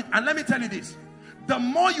one of it, and let me tell you this, the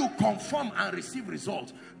more you conform and receive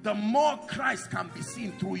results, the more Christ can be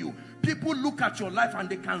seen through you. People look at your life and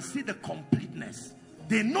they can see the completeness.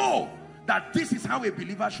 They know that this is how a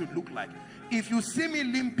believer should look like. If you see me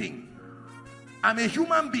limping, I'm a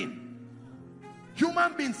human being.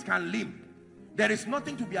 Human beings can limp. There is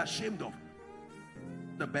nothing to be ashamed of.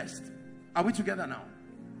 The best. Are we together now?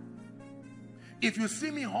 If you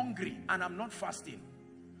see me hungry and I'm not fasting,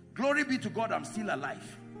 glory be to God, I'm still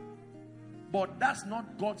alive. But that's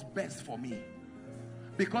not God's best for me.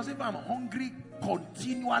 Because if I'm hungry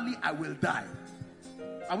continually, I will die.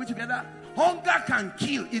 Are we together? Hunger can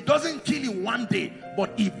kill. It doesn't kill in one day,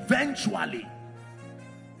 but eventually.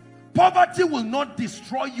 Poverty will not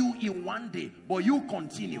destroy you in one day, but you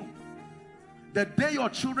continue. The day your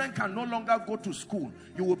children can no longer go to school,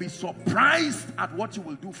 you will be surprised at what you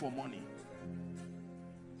will do for money.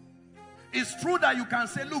 It's true that you can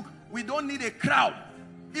say, look, we don't need a crowd.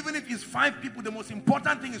 Even if it's 5 people, the most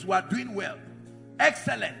important thing is we are doing well.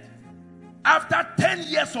 Excellent. After 10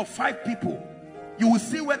 years of 5 people, you will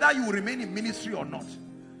see whether you will remain in ministry or not.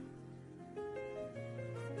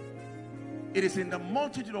 It is in the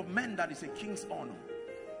multitude of men that is a king's honor.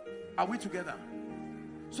 Are we together?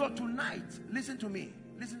 So tonight, listen to me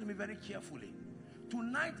very carefully.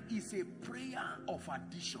 Tonight is a prayer of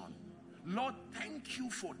addition. Lord, thank you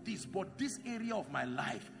for this, but this area of my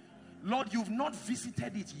life, Lord, you've not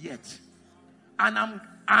visited it yet. And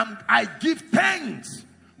I give thanks,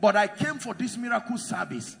 but I came for this miracle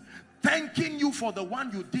service. thanking you for the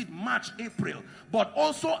one you did March, April, but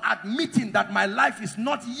also admitting that my life is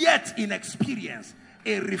not yet in experience,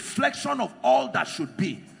 a reflection of all that should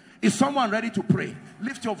be. Is someone ready to pray?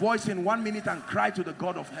 Lift your voice in 1 minute and cry to the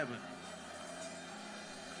God of heaven.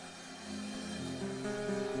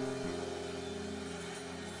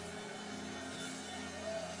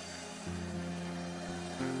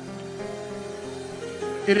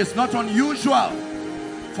 It is not unusual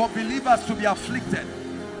for believers to be afflicted,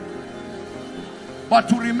 but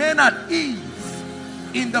to remain at ease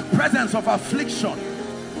in the presence of affliction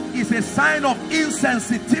is a sign of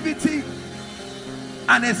insensitivity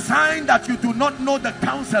and a sign that you do not know the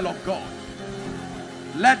counsel of God.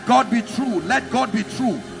 Let God be true, let God be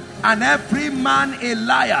true, and every man a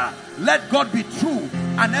liar. Let God be true,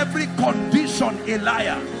 and every condition a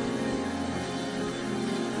liar.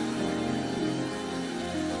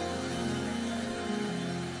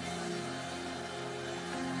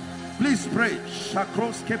 Please pray.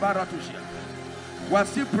 We're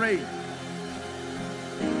still praying.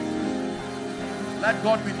 Let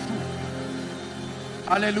God be true.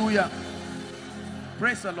 Hallelujah.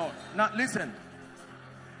 Praise the Lord. Now listen.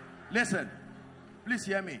 Listen. Please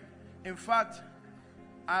hear me. In fact,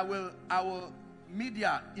 I will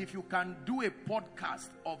media, if you can do a podcast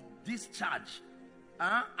of this charge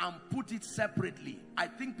and put it separately, I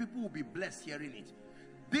think people will be blessed hearing it.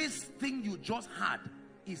 This thing you just had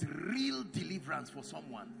is real deliverance for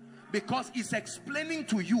someone, because it's explaining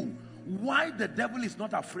to you why the devil is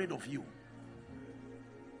not afraid of you.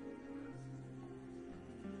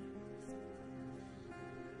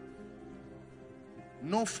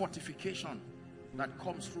 No fortification that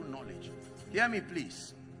comes through knowledge. Hear me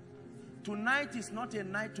please. Tonight is not a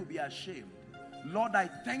night to be ashamed. Lord, I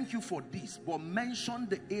thank you for this, but mention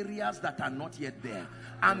the areas that are not yet there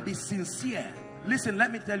and be sincere. Listen,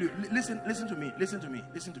 let me tell you, listen to me, listen to me,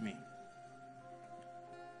 listen to me.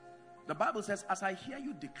 The Bible says, as I hear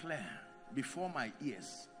you declare before my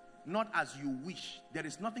ears, not as you wish, there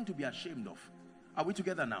is nothing to be ashamed of. Are we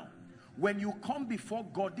together now? When you come before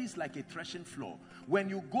God, this is like a threshing floor. When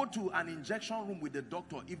you go to an injection room with the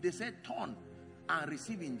doctor, if they say turn and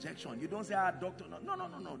receive injection, you don't say, doctor,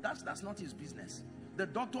 no, that's not his business. The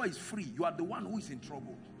doctor is free. You are the one who is in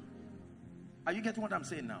trouble. Are you getting what I'm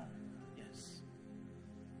saying now? Yes.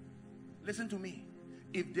 Listen to me.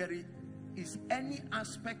 If there is any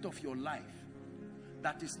aspect of your life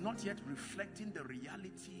that is not yet reflecting the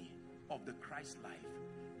reality of the Christ life,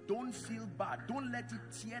 don't feel bad. Don't let it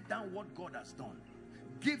tear down what God has done.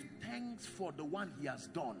 Give thanks for the one he has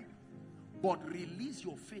done. But release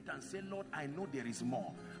your faith and say, Lord, I know there is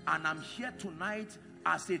more. And I'm here tonight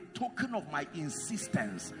as a token of my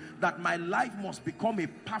insistence that my life must become a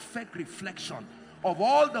perfect reflection of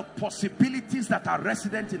all the possibilities that are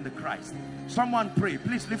resident in the Christ. Someone pray.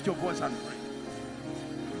 Please lift your voice and pray.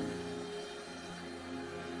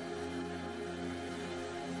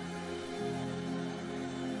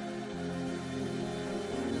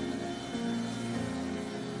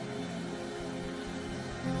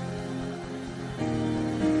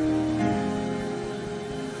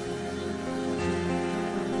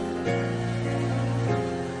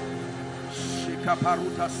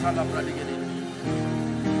 Paruta salabradigede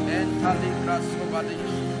entaligras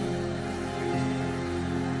ovadish.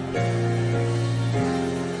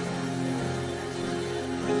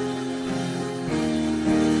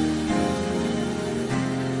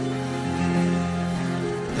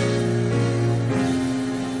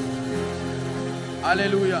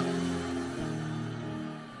 Hallelujah.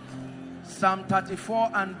 Psalm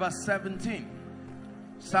 34 and verse 17.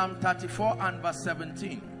 Psalm 34 and verse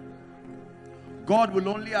 17. God will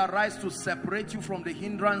only arise to separate you from the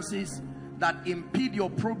hindrances that impede your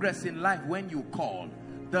progress in life when you call.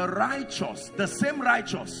 The righteous, the same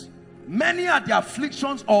righteous, many are the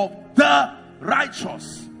afflictions of the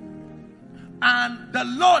righteous, and the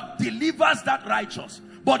Lord delivers that righteous,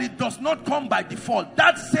 but it does not come by default.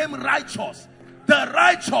 That same righteous, the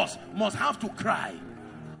righteous must have to cry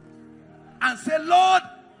and say, Lord,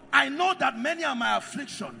 I know that many are my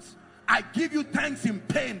afflictions. I give you thanks in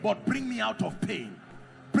pain, but bring me out of pain.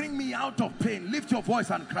 Bring me out of pain. Lift your voice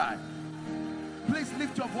and cry. Please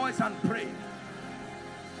lift your voice and pray.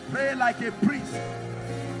 Pray like a priest.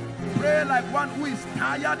 Pray like one who is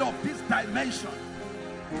tired of this dimension.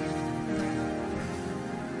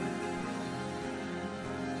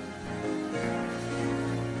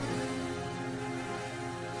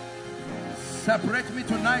 Separate me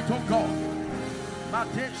tonight, oh God.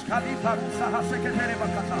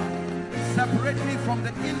 Separate me from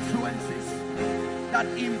the influences that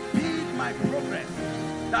impede my progress,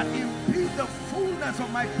 that impede the fullness of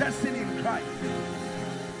my destiny in Christ.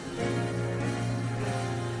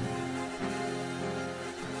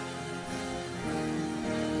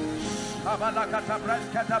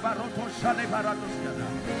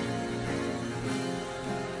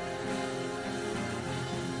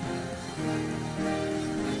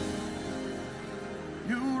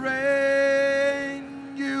 You reign,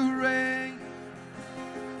 you reign,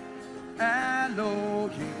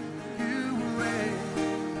 Elohim, you reign,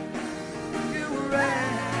 you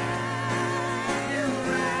reign, you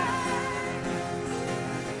reign,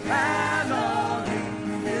 Elohim,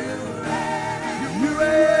 you reign, you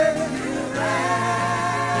reign, you reign,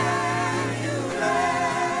 you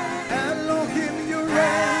reign, Elohim, you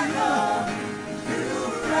reign, you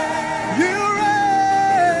reign, you reign.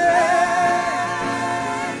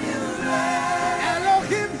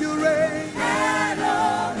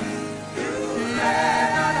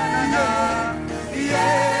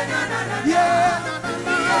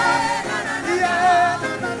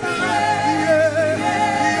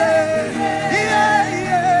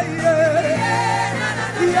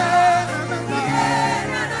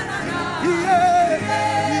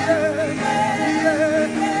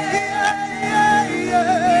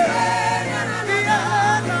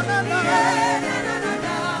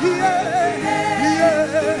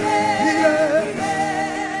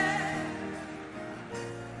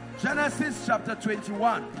 Genesis chapter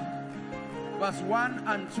 21 verse 1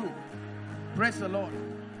 and 2. Praise the Lord.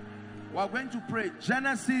 We are going to pray.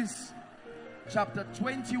 Genesis chapter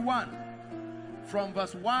 21 from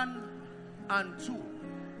verse 1 and 2.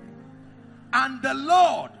 And the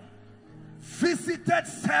Lord visited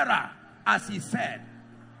Sarah as he said.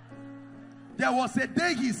 There was a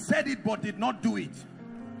day he said it but did not do it.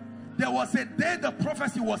 There was a day the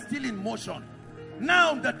prophecy was still in motion.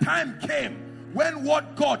 Now the time came when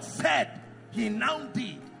what God said, he now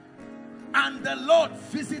did. And the Lord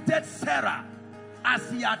visited Sarah as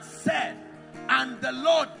he had said. And the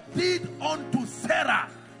Lord did unto Sarah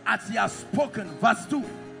as he has spoken. Verse 2.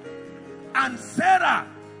 And Sarah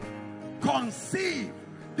conceived.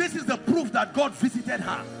 This is the proof that God visited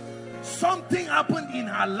her. Something happened in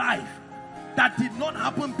her life that did not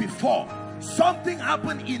happen before. Something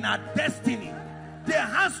happened in her destiny. There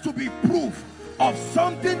has to be proof of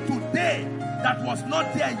something today that was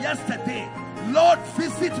not there yesterday. Lord,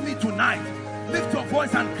 visit me tonight. Lift your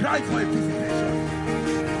voice and cry for a visitation.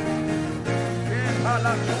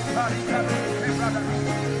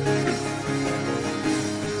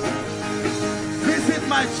 Visit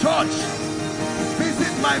my church.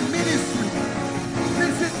 Visit my ministry.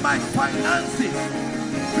 Visit my finances.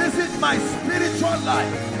 Visit my spiritual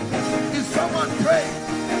life. Is someone praying?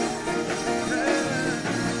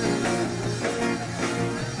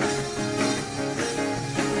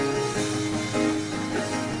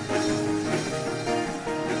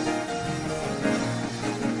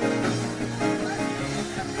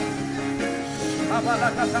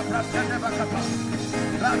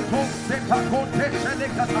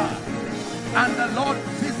 And the Lord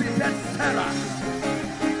visited Sarah,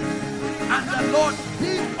 and the Lord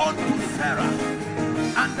did unto Sarah,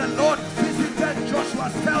 and the Lord visited Joshua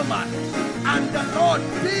Selman, and the Lord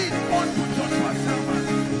did unto Joshua Selman.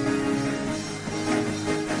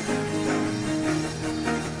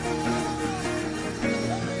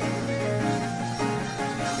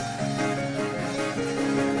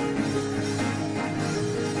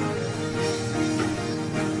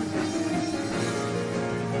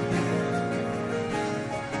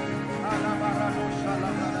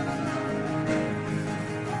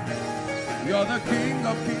 You're the King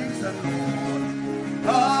of Kings and Lord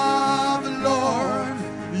of the Lord.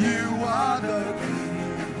 You are the King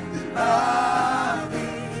of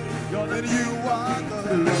Kings. You're the you are the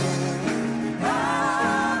Lord of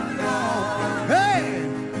Lord. Hey,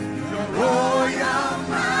 your royal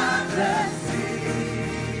majesty.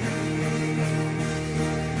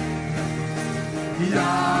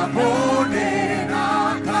 Yabone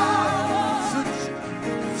naka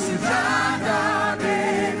sujada.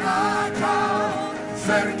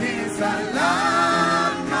 Sarkin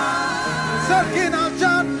Salama, Sarkin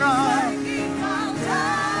Al-Jannah,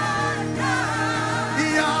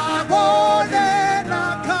 Yabone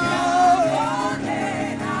Nakao,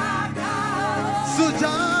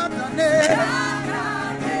 Sujadane,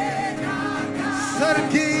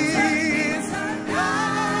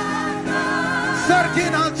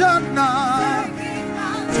 Sarkin Al-Jannah.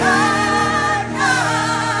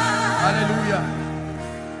 Hallelujah.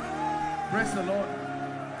 Praise the Lord.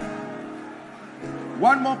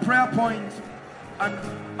 One more prayer point and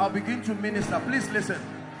I'll begin to minister. Please listen.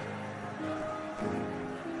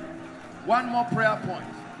 One more prayer point.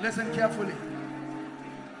 Listen carefully.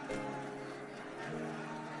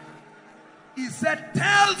 He said,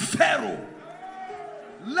 tell Pharaoh,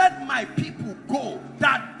 let my people go,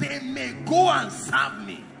 that they may go and serve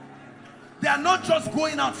me. They are not just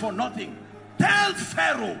going out for nothing. Tell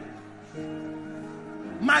Pharaoh,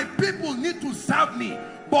 my people need to serve me,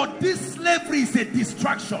 but this slavery is a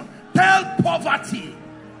distraction. Tell poverty,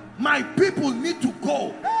 my people need to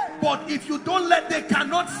go, but if you don't let, they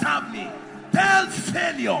cannot serve me. Tell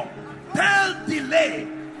failure, tell delay,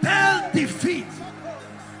 tell defeat.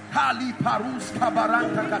 Tell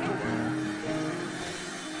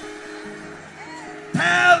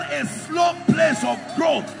a slow place of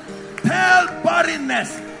growth. Tell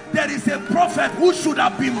barrenness, there is a prophet who should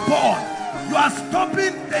have been born. You are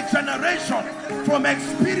stopping a generation from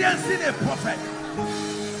experiencing a prophet.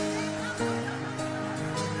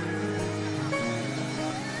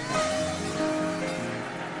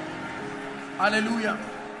 Hallelujah.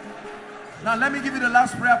 Now let me give you the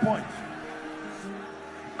last prayer point.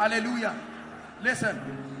 Hallelujah. Listen.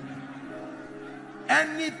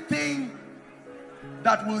 Anything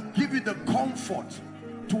that will give you the comfort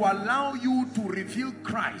to allow you to reveal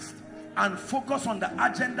Christ and focus on the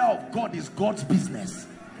agenda of God is God's business.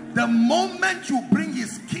 The moment you bring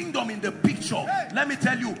his kingdom in the picture, let me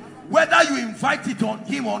tell you, whether you invite it on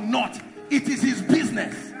him or not, it is his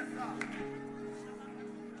business.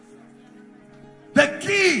 The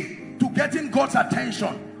key to getting God's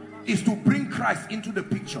attention is to bring Christ into the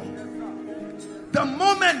picture. The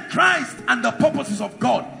moment Christ and the purposes of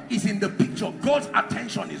God is in the picture, God's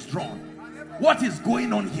attention is drawn. What is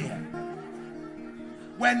going on here?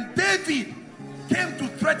 When David came to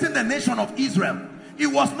threaten the nation of Israel, it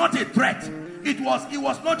was not a threat. It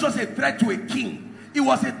was not just a threat to a king. It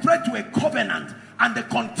was a threat to a covenant and the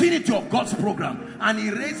continuity of God's program. And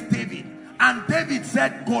he raised David. And David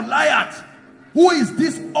said, Goliath, who is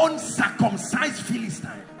this uncircumcised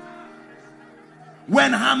Philistine?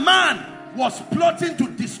 When Haman was plotting to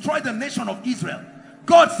destroy the nation of Israel,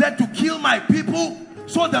 God said to kill my people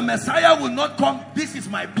so the Messiah will not come. This is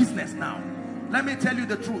my business now. Let me tell you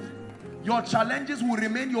the truth. Your challenges will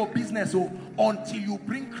remain your business until you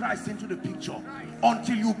bring Christ into the picture.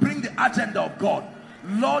 Until you bring the agenda of God.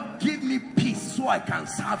 Lord, give me peace so I can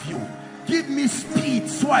serve you. Give me speed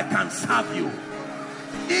so I can serve you.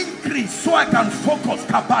 Increase so I can focus.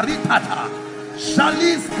 Kabaritata.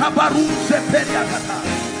 Shalis kabaru seperiakata.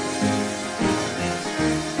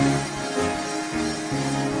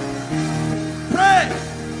 Pray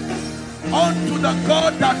unto the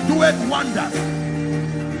God that doeth wonders.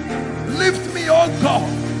 Lift me, oh God,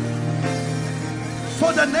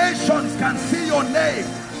 so the nations can see your name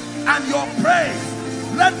and your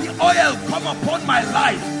praise. Let the oil come upon my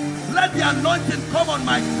life. Let the anointing come on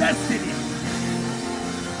my destiny.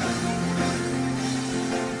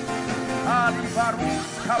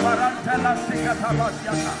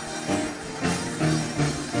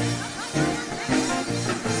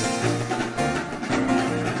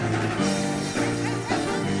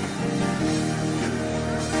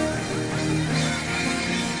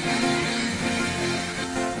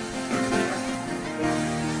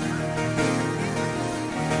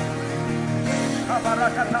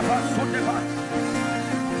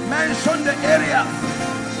 Mention the areas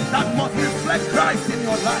that must reflect Christ in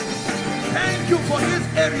your life. Thank you for this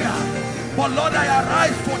area, but Lord, I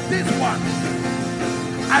arise for this one.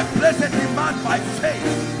 I place a demand by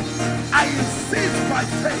faith. I insist by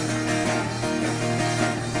faith.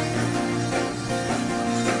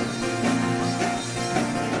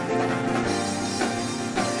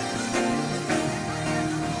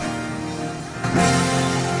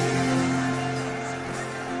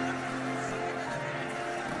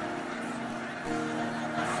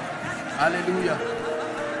 Hallelujah.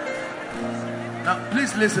 Now,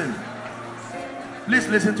 please listen. Please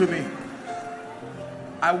listen to me.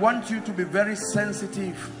 I want you to be very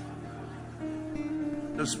sensitive.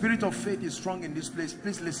 The spirit of faith is strong in this place.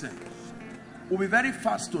 Please listen. We'll be very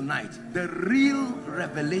fast tonight. The real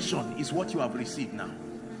revelation is what you have received now.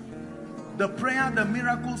 The prayer, the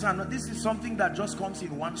miracles, and this is something that just comes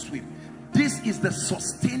in one sweep. This is the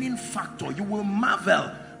sustaining factor. You will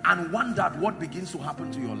marvel and wonder at what begins to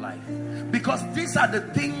happen to your life, because these are the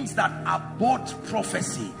things that abort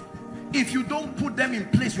prophecy. If you don't put them in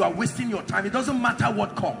place, you are wasting your time. It doesn't matter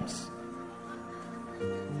what comes.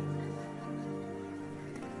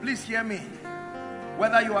 Please hear me.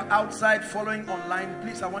 Whether you are outside following online,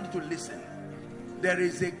 please, I want you to listen. There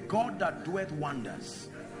is a God that doeth wonders,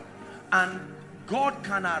 and God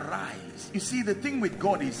can arise. You see, the thing with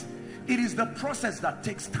God is, it is the process that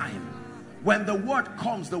takes time. When the word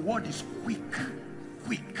comes, the word is quick,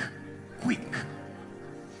 quick, quick.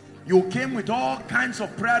 You came with all kinds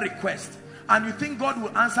of prayer requests, And you think God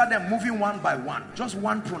will answer them moving one by one. Just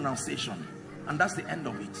one pronunciation. And that's the end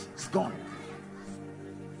of it. It's gone.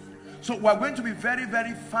 So we're going to be very,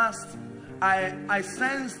 very fast. I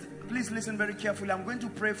sensed, please listen very carefully. I'm going to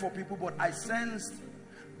pray for people, but I sensed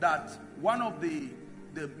that one of the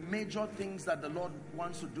major things that the Lord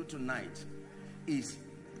wants to do tonight is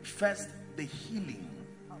first the healing.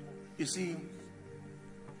 You see,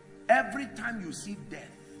 every time you see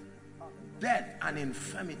death and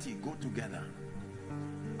infirmity go together.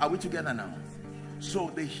 Are we together now? So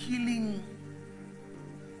the healing,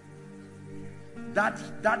 that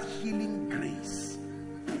healing grace,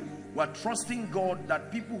 we're trusting God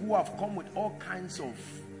that people who have come with all kinds of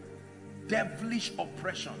devilish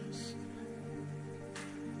oppressions,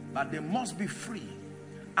 that they must be free.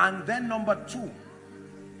 And then number two,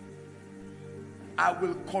 I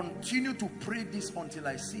will continue to pray this until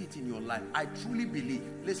I see it in your life. I truly believe,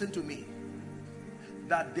 listen to me,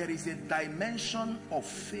 that there is a dimension of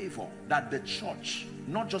favor that the church,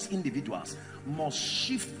 not just individuals, must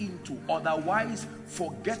shift into. Otherwise,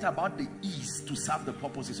 forget about the ease to serve the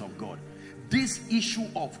purposes of God. This issue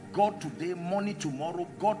of God today, money tomorrow,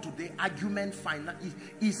 God today, argument, finance,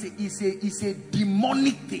 is a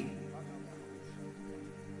demonic thing.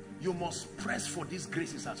 You must press for these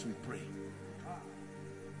graces as we pray.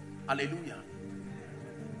 Hallelujah.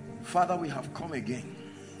 Father, we have come again.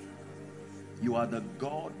 You are the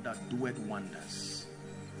God that doeth wonders.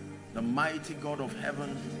 The mighty God of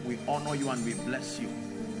heaven, we honor you and we bless you.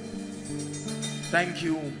 Thank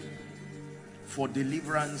you for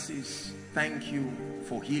deliverances. Thank you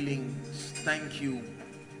for healings. Thank you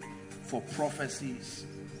for prophecies.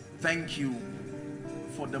 Thank you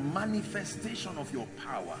for the manifestation of your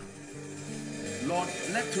power. Lord,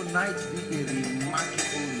 let tonight be a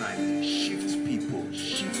remarkable night. Shift people,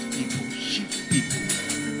 shift people, shift people.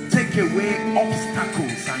 Take away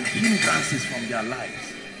obstacles and hindrances from their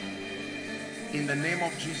lives. In the name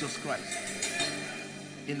of Jesus Christ.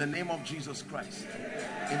 In the name of Jesus Christ.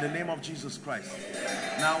 In the name of Jesus Christ.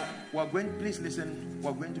 Now, we're going, please listen,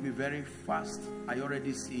 we're going to be very fast. I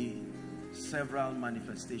already see several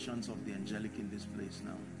manifestations of the angelic in this place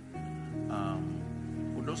now.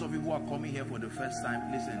 For those of you who are coming here for the first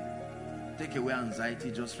time, listen, take away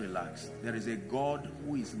anxiety, just relax. There is a God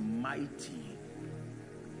who is mighty.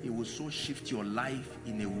 He will so shift your life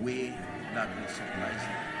in a way that will surprise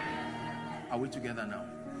you. Are we together now?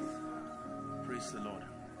 Praise the Lord.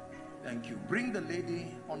 Thank you. Bring the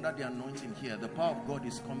lady under the anointing here. The power of God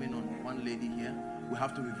is coming on one lady here. We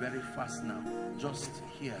have to be very fast now. Just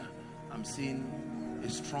here, I'm seeing a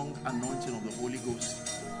strong anointing of the Holy Ghost.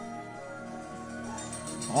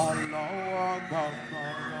 Turning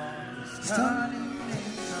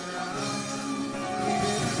things around.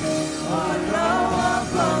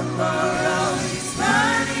 He's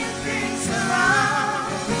turning things around.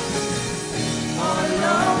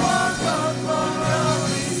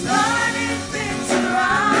 He's turning things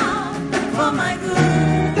around for my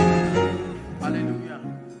good. Hallelujah.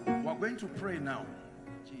 We're going to pray now.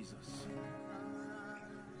 Jesus.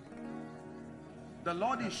 The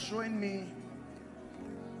Lord is showing me,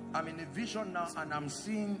 I'm in a vision now and I'm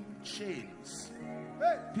seeing chains.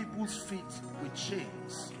 People's feet with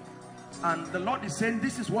chains. And the Lord is saying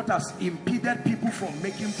this is what has impeded people from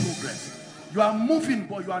making progress. You are moving,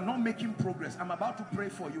 but you are not making progress. I'm about to pray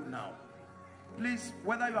for you now. Please,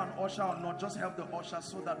 whether you're an usher or not, just help the usher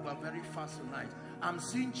so that we are very fast tonight. I'm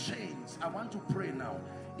seeing chains. I want to pray now.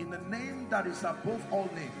 In the name that is above all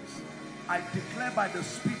names, I declare by the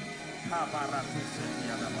Spirit,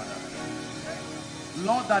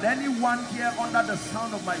 Lord, that anyone here under the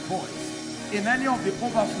sound of my voice, in any of the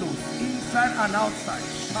overflows, inside and outside,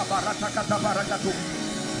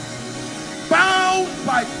 bound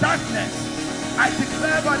by darkness, I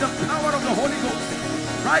declare by the power of the Holy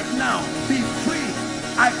Ghost, right now, be free.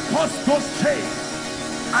 I cause those chains.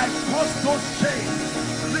 I cause those chains.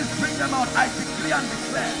 Please bring them out. I decree and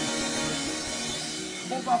declare.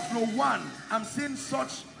 Overflow one. I'm seeing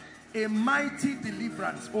such a mighty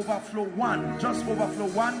deliverance. Overflow one. Just overflow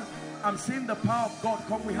one. I'm seeing the power of God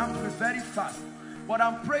come. We have to be very fast. But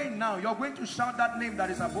I'm praying now. You're going to shout that name that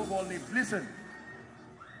is above all names. Listen.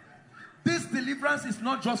 This deliverance is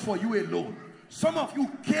not just for you alone. Some of you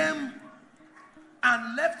came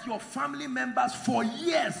and left your family members for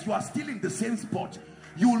years. You are still in the same spot.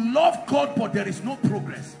 You love God, but there is no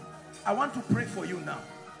progress. I want to pray for you now.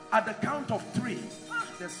 At the count of 3,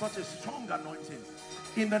 there's such a strong anointing.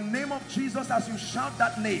 In the name of Jesus, as you shout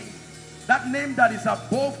that name that is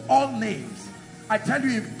above all names, I tell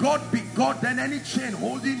you, if God be God, then any chain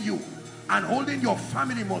holding you and holding your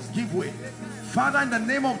family must give way. Father, in the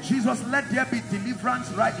name of Jesus, let there be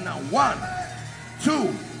deliverance right now. 1,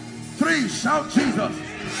 2, 3. Shout Jesus.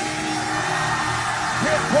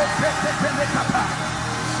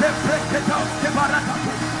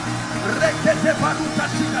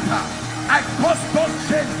 I cause those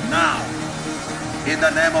chains now in the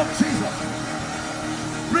name of Jesus.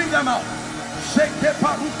 Bring them out.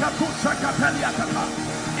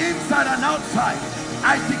 Inside and outside,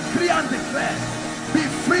 I decree and declare, be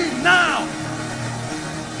free now.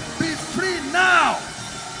 Be free now.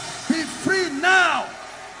 Be free now.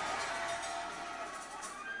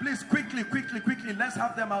 Please, quickly, let's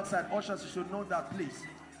have them outside. Ushers, you should know that, please,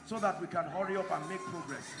 so that we can hurry up and make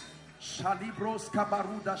progress.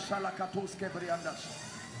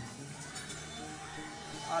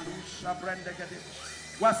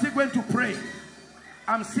 We're still going to pray.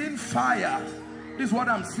 I'm seeing fire. This is what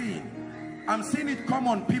I'm seeing. I'm seeing it come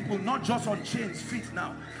on people, not just on chains, feet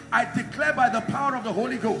now. I declare by the power of the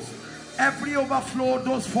Holy Ghost, every overflow,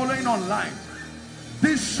 those following online,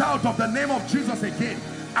 this shout of the name of Jesus again.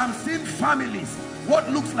 I'm seeing families, what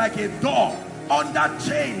looks like a door under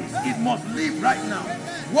chains, it must leave right now.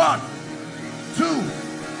 1, 2,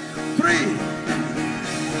 3.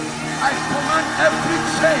 I command every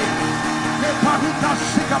chain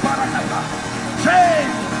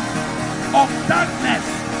of darkness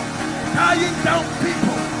tying down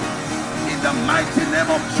people in the mighty name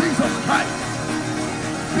of Jesus Christ.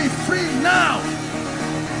 Be free now.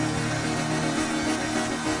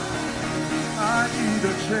 I need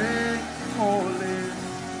a chain falling.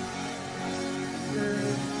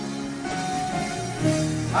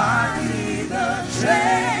 I need a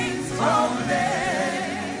chain falling.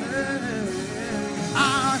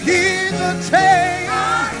 I hear the chain. I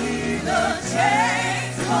hear the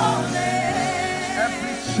chains falling.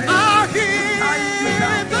 Every chain. I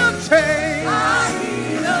hear the chains. I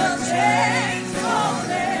hear the chains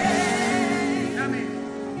falling. Hear me.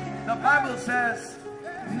 The Bible says,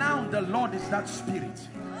 now the Lord is that Spirit.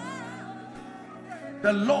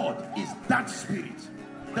 The Lord is that Spirit.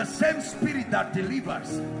 The same Spirit that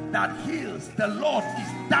delivers, that heals. The Lord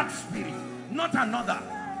is that Spirit, not another.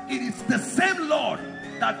 It is the same Lord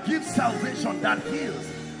that gives salvation, that heals.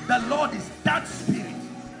 The Lord is that Spirit.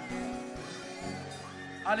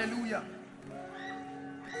 Hallelujah.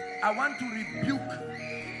 I want to rebuke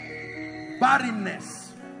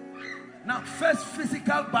barrenness. Now, first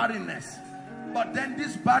physical barrenness, but then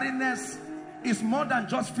this barrenness is more than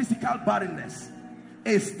just physical barrenness,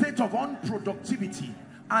 a state of unproductivity.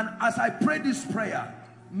 And as I pray this prayer,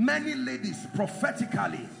 many ladies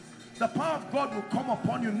prophetically, the power of God will come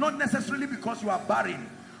upon you, not necessarily because you are barren,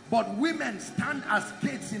 but women stand as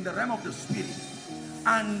gates in the realm of the Spirit,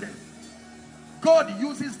 and God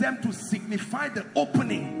uses them to signify the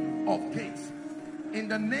opening of gates. In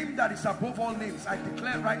the name that is above all names, I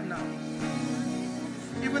declare right now,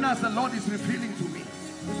 even as the Lord is revealing to me,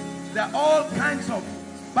 there are all kinds of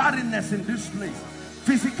barrenness in this place.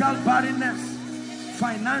 Physical barrenness,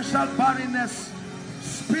 financial barrenness,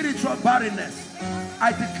 spiritual barrenness.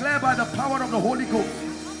 I declare by the power of the Holy Ghost,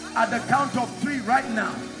 at the count of 3 right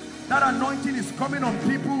now, that anointing is coming on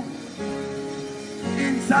people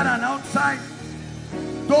inside and outside.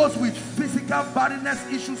 Those with physical barrenness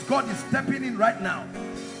issues, God is stepping in right now.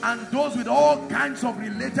 And those with all kinds of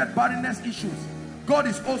related barrenness issues, God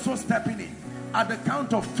is also stepping in. At the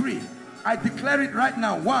count of 3, I declare it right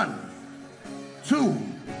now. 1, 2,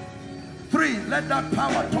 3. Let that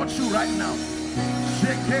power touch you right now.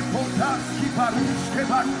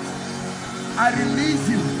 I release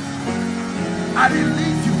you. I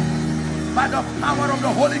release you by the power of the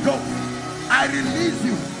Holy Ghost. I release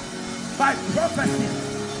you by prophecy.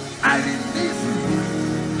 I release you.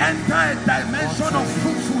 Enter a dimension of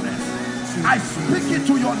fruitfulness. I speak it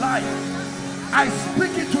to your life. I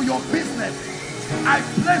speak it to your business. I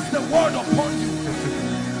place the word upon you.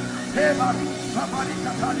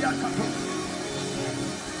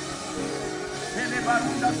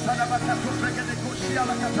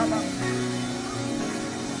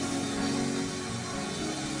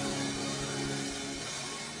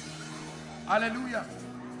 Hallelujah.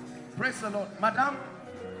 Praise the Lord. Madam,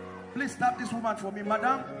 please tap this woman for me.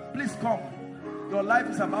 Madam, please come. Your life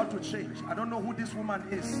is about to change. I don't know who this woman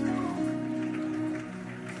is.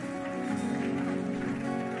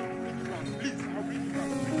 Please, I'll bring you back.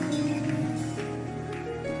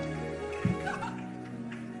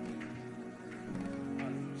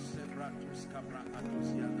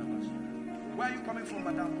 Where are you coming from,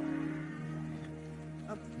 madam?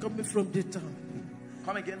 I'm coming from the town.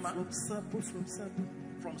 Come again, ma'am. From Sabo.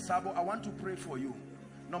 From Sabo. I want to pray for you.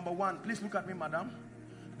 Number 1, please look at me, madam.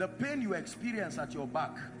 The pain you experience at your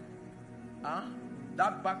back, that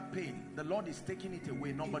that back pain, the Lord is taking it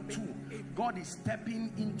away. Number two, God is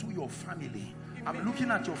stepping into your family. I'm looking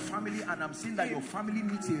at your family and I'm seeing that your family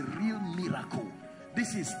needs a real miracle.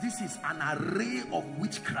 This is an array of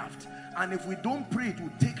witchcraft, and if we don't pray, it will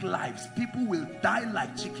take lives. People will die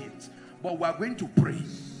like chickens, but we are going to pray.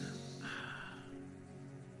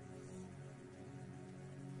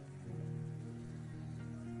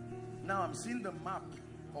 Now I'm seeing the map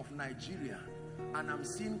of Nigeria and I'm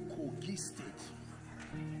seeing Kogi State.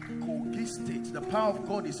 Kogi State. The power of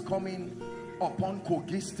God is coming upon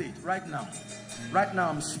Kogi State right now. Right now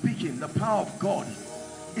I'm speaking. The power of God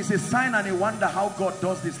is a sign and a wonder how God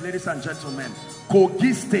does this, ladies and gentlemen.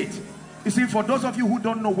 Kogi State. You see, for those of you who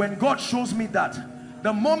don't know, when God shows me that,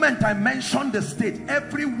 the moment I mention the state,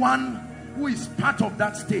 everyone who is part of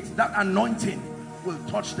that state, that anointing will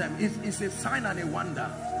touch them. It's a sign and a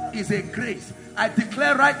wonder. It's a grace. I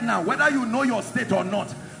declare right now, whether you know your state or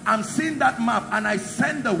not, I'm seeing that map and I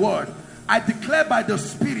send the word. I declare by the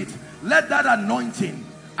Spirit, let that anointing,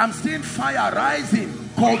 I'm seeing fire rising.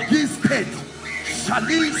 Kogi State.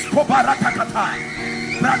 Shalis Kobarakata.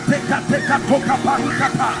 Bratekateka Toka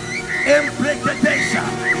Parukata. Embrekedesha.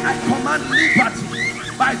 I command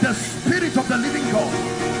liberty by the Spirit of the living God.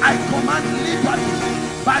 I command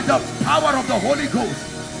liberty by the power of the Holy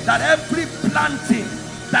Ghost, that every planting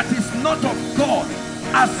that is not of God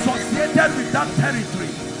associated with that territory,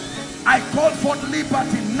 I call for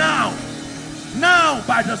liberty now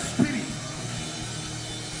by the Spirit.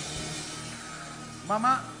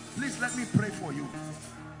 Mama, please let me pray for you.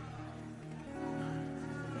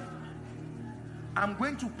 I'm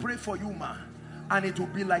going to pray for you, ma, and it will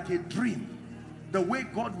be like a dream, the way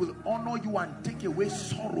God will honor you and take away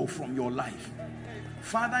sorrow from your life.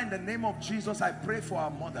 Father, in the name of Jesus, I pray for our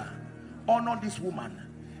mother. Honor this woman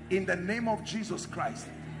in the name of Jesus Christ.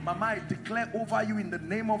 Mama, I declare over you in the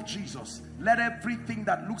name of Jesus, let everything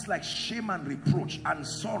that looks like shame and reproach and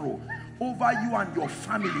sorrow over you and your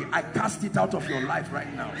family, I cast it out of your life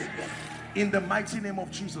right now in the mighty name of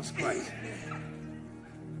Jesus Christ.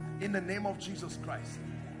 In the name of Jesus Christ.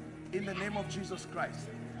 In the name of Jesus Christ.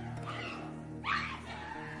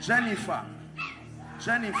 Jennifer,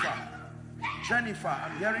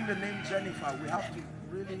 I'm hearing the name Jennifer. We have to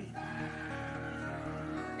really...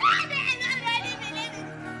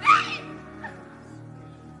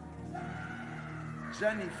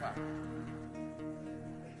 Jennifer,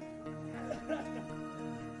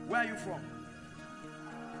 where are you from?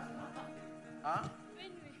 Huh?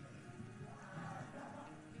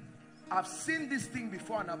 I've seen this thing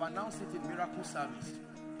before and I've announced it in miracle service.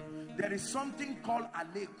 There is something called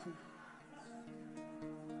Aleku.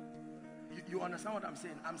 You understand what I'm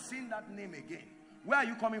saying? I'm seeing that name again. Where are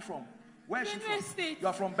you coming from? Where is she from? State. You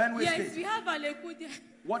are from Benue State. Yes, we have Aleku there.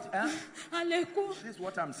 What? Aleku. This is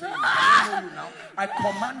what I'm saying. I don't know you now. I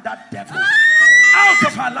command that devil out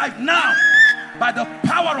of her life now by the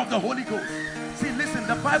power of the Holy Ghost. See, listen,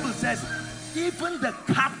 the Bible says, even the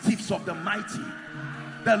captives of the mighty,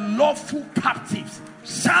 the lawful captives,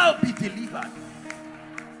 shall be delivered.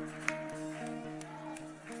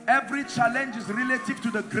 Every challenge is relative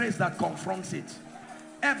to the grace that confronts it.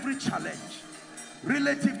 Every challenge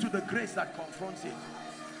relative to the grace that confronts it.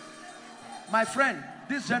 My friend,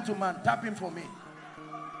 this gentleman, tap him for me.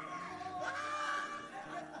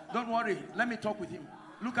 Don't worry, let me talk with him.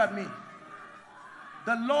 Look at me.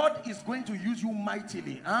 The Lord is going to use you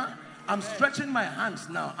mightily. I'm stretching my hands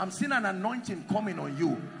now. I'm seeing an anointing coming on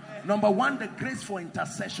you. Number one, the grace for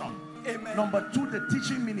intercession. Amen. Number two, the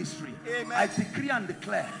teaching ministry. Amen. I decree and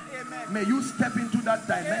declare, amen, may you step into that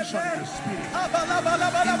dimension, amen, in the Spirit.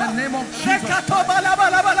 In the name of Jesus.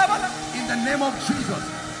 In the name of Jesus,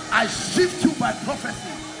 I shift you by prophecy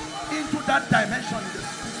into that dimension in the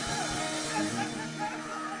Spirit.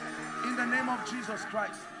 In the name of Jesus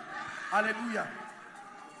Christ. Hallelujah.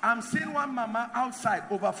 I'm seeing one mama outside,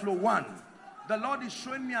 overflow one. The Lord is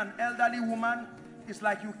showing me an elderly woman. It's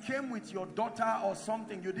like you came with your daughter or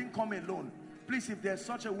something. You didn't come alone. Please, if there's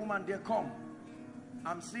such a woman there, come.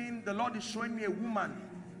 I'm seeing the Lord is showing me a woman.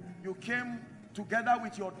 You came together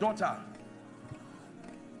with your daughter.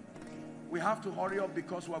 We have to hurry up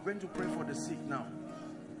because we are going to pray for the sick now.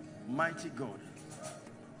 Mighty God.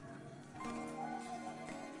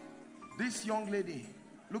 This young lady,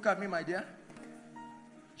 look at me, my dear.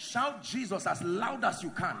 Shout Jesus as loud as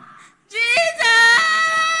you can. Jesus!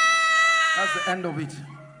 That's the end of it.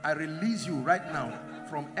 I release you right now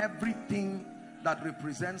from everything that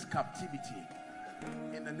represents captivity.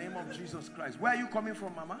 In the name of Jesus Christ. Where are you coming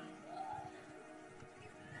from, Mama?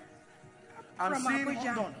 I'm from seeing,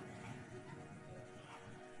 Abuja. hold on.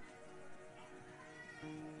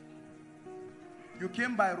 You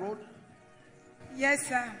came by road? Yes,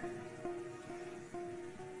 sir.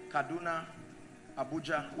 Kaduna,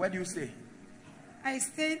 Abuja. Where do you stay? I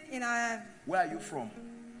stayed in Where are you from?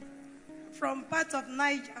 from part of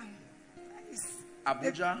Niger.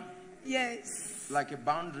 Abuja? Yes. Like a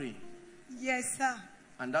boundary. Yes, sir.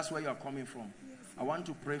 And that's where you are coming from. Yes. I want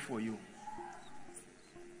to pray for you.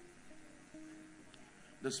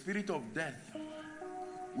 The spirit of death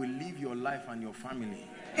will leave your life and your family.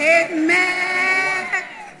 Amen.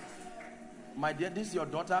 My dear, this is your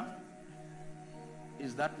daughter?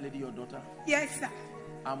 Is that lady your daughter? Yes, sir.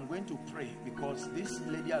 I'm going to pray because this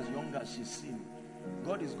lady, as young as she's seen,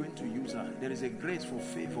 God is going to use her. There is a grace for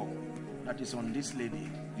favor that is on this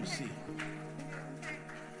lady. You see,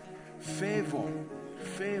 favor,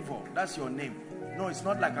 favor. That's your name. No, it's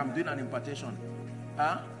not like I'm doing an impartation.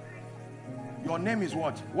 Huh? Your name is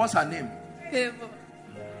what? What's her name? Favor.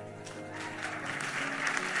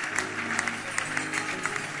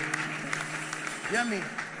 Hear me,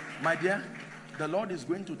 my dear. The Lord is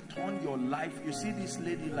going to turn your life. You see this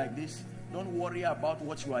lady like this? Don't worry about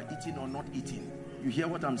what you are eating or not eating. You hear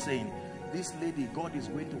what I'm saying? This lady, God is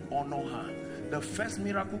going to honor her. The first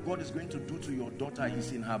miracle God is going to do to your daughter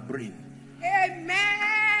is in her brain. Amen.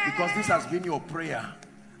 Because this has been your prayer.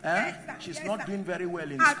 Yes, She's yes, not sir. doing very well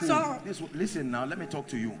in At school. all. Listen now, let me talk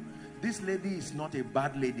to you. This lady is not a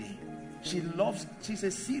bad lady. She's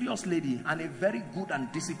a serious lady and a very good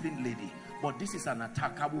and disciplined lady. But this is an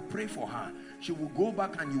attack. I will pray for her. She will go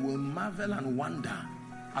back and you will marvel and wonder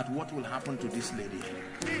at what will happen to this lady.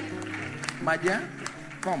 My dear,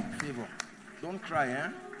 come, favor. Don't cry, eh?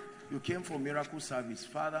 You came for miracle service.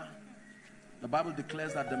 Father, the Bible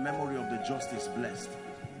declares that the memory of the just is blessed.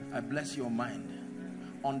 I bless your mind.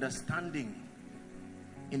 Understanding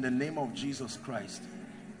in the name of Jesus Christ.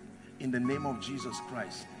 In the name of Jesus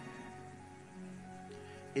Christ.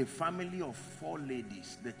 A family of 4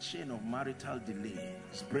 ladies, the chain of marital delay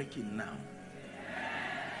is breaking now.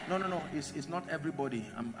 No. It's not everybody.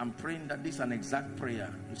 I'm praying that this is an exact prayer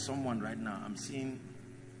with someone right now. I'm seeing,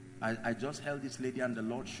 I just held this lady and the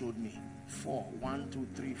Lord showed me 4. 1, 2,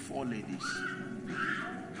 3, 4 ladies.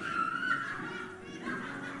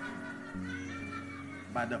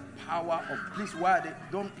 By the power of, please, why are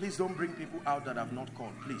they, please don't bring people out that have not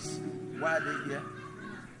called, please. Why are they here?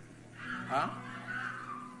 Huh?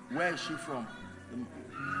 Where is she from?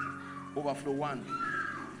 Overflow 1.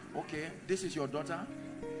 Okay, this is your daughter.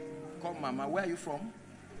 Come, Mama. Where are you from?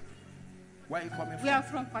 Where are you coming from? We are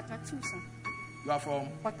from quarter 2, sir. You are from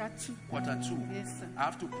Quarter 2. quarter 2. Yes, sir. I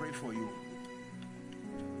have to pray for you.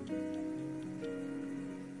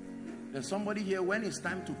 There's somebody here, when it's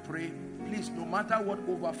time to pray, please, no matter what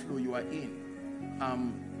overflow you are in,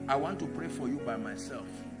 I want to pray for you by myself.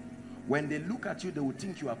 When they look at you, they will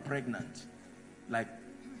think you are pregnant. Like,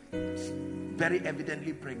 very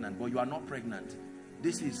evidently pregnant, but you are not pregnant.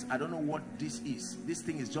 This is, I don't know what this is. This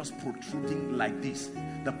thing is just protruding like this.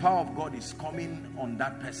 The power of God is coming on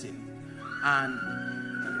that person. And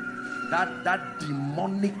that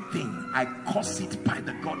demonic thing, I curse it by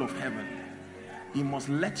the God of heaven. He must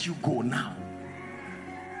let you go now.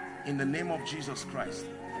 In the name of Jesus Christ.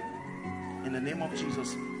 In the name of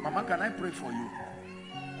Jesus. Mama, can I pray for you?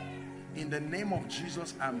 In the name of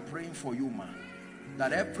Jesus, I'm praying for you, ma.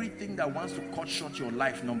 That everything that wants to cut short your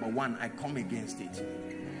life, number 1, I come against it.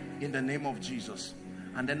 In the name of Jesus.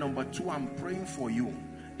 And then number 2, I'm praying for you.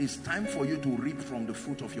 It's time for you to reap from the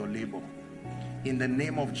fruit of your labor. In the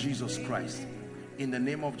name of Jesus Christ. In the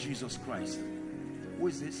name of Jesus Christ. Who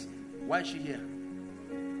is this? Why is she here?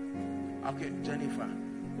 Okay, Jennifer.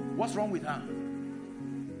 What's wrong with her?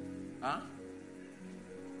 Huh?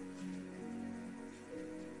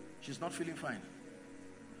 She's not feeling fine.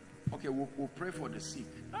 Okay, we'll pray for the sick.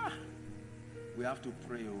 We have to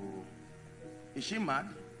pray. Oh. Is she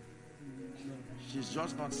mad? No. She's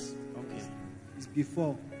just not. Okay. It's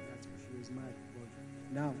before that she was mad, but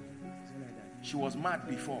now it's not like that. She was mad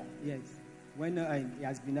before. Yes. When it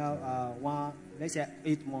has been now let's say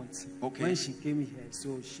 8 months. Okay. When she came here,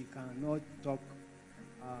 so she cannot talk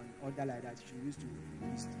other like that. She used to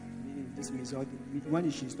this means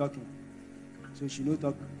when she's talking, so she no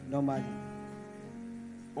talk normally.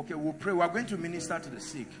 Okay, we'll pray. We're going to minister to the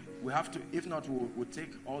sick. We have to, if not, we'll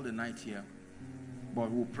take all the night here. But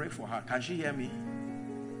we'll pray for her. Can she hear me?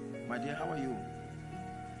 My dear, how are you?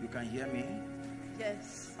 You can hear me?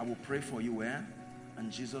 Yes. I will pray for you, and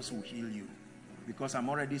Jesus will heal you. Because I'm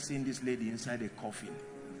already seeing this lady inside a coffin.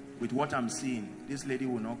 With what I'm seeing, this lady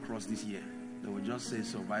will not cross this year. They will just say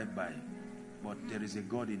survive by. But there is a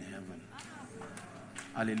God in heaven.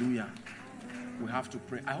 Hallelujah. We have to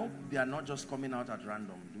pray. I hope they are not just coming out at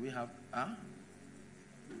random. Do we have?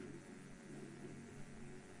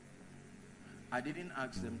 I didn't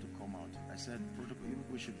ask them to come out. I said, protocol, you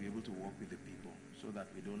people should be able to work with the people so that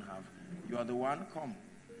we don't have... You are the one, come.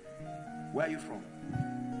 Where are you from?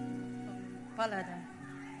 Paladin.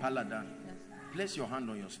 Paladin. Yes. Place your hand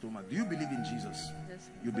on your stomach. Do you believe in Jesus? Yes.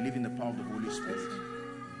 You believe in the power of the Holy Spirit? Yes.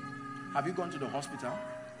 Have you gone to the hospital?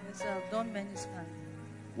 Yes, I've done many scans.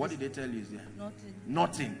 What did they tell you is there? Nothing.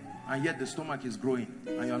 Nothing. And yet the stomach is growing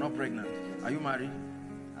and you are not pregnant. Are you married?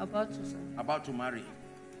 About to, sir. About to marry.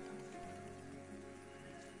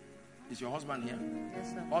 Is your husband here?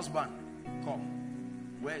 Yes, sir. Husband, come.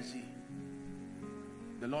 Where is he?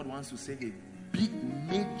 The Lord wants to save a big,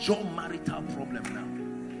 major marital problem now.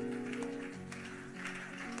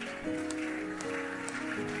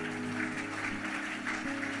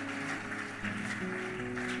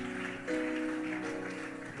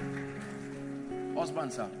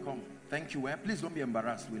 Husband, sir, come. Thank you. Please don't be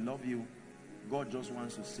embarrassed. We love you. God just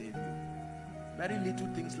wants to save you. Very little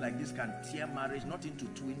things like this can tear marriage not into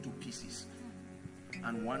two, into pieces,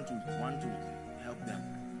 and want to help them.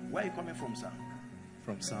 Where are you coming from, sir?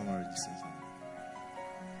 From Selman.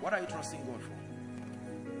 What are you trusting God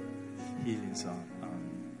for? Healing, sir,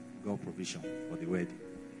 and God provision for the wedding.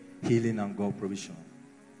 Healing and God provision.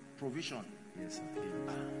 Provision? Yes, sir.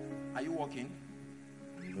 Healing. Are you working?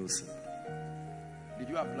 No, sir. Did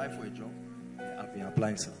you apply for a job? Yeah, I've been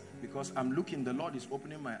applying, sir. Because I'm looking, the Lord is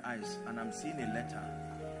opening my eyes and I'm seeing a letter.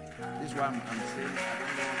 This is why I'm saying, I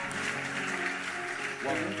don't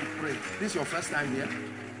know. We're going to pray. This is your first time here?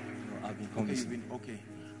 No, I've been coming. Okay, okay.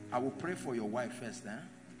 I will pray for your wife first, eh?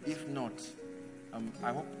 If not,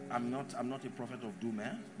 I hope I'm not a prophet of doom,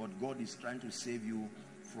 eh? But God is trying to save you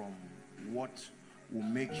from what will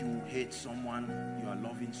make you hate someone you are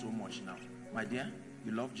loving so much now. My dear,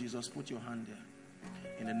 you love Jesus, put your hand there.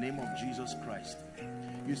 In the name of Jesus Christ.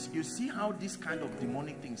 You see how this kind of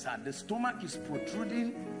demonic things are. The stomach is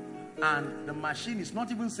protruding and the machine is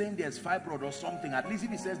not even saying there's fibroid or something. At least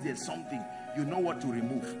if it says there's something, you know what to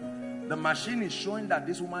remove. The machine is showing that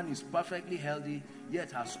this woman is perfectly healthy,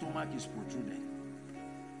 yet her stomach is protruding.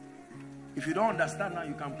 If you don't understand now,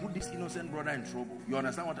 you can put this innocent brother in trouble. You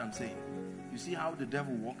understand what I'm saying? You see how the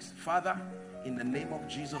devil works? Father, in the name of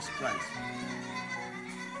Jesus Christ,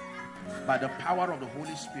 by the power of the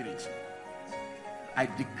Holy Spirit, I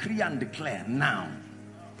decree and declare now.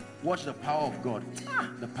 Watch the power of God.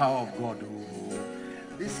 The power of God.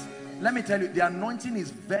 This, let me tell you, the anointing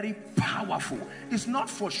is very powerful. It's not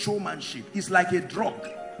for showmanship. It's like a drug.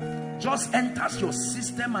 Just enters your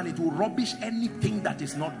system and it will rubbish anything that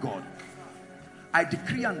is not God. I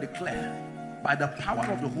decree and declare by the power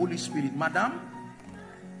of the Holy Spirit, madam,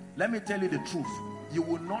 let me tell you the truth. You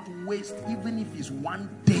will not waste, even if it's one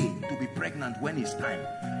day, to be pregnant when it's time.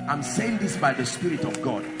 I'm saying this by the Spirit of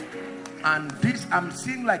God. And this, I'm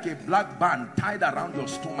seeing like a black band tied around your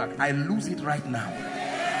stomach. I lose it right now.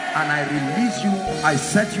 And I release you. I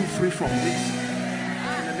set you free from this.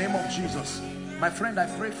 In the name of Jesus. My friend, I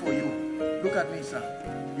pray for you. Look at me, sir.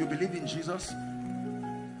 You believe in Jesus?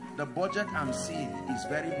 The budget I'm seeing is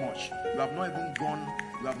very much. You have not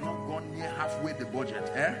gone near halfway the budget.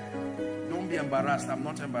 Don't be embarrassed. I'm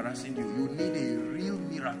not embarrassing you. You need a real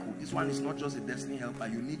miracle. This one is not just a destiny helper.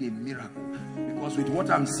 You need a miracle. Because with what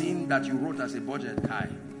I'm seeing that you wrote as a budget high.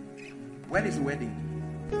 When is the wedding?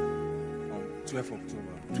 12th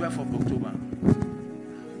October. 12th of October.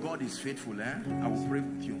 God is faithful. I will pray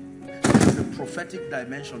with you. There is a prophetic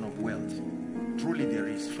dimension of wealth. Truly there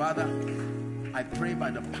is. Father, I pray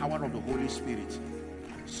by the power of the Holy Spirit.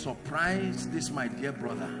 Surprise this my dear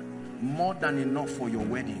brother. More than enough for your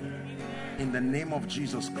wedding. In the name of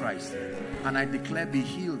Jesus Christ. And I declare, be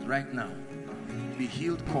healed right now. Be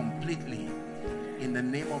healed completely. In the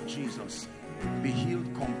name of Jesus. Be healed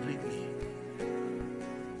completely.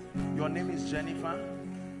 Your name is Jennifer.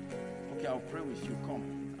 Okay, I'll pray with you.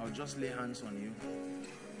 Come. I'll just lay hands on you.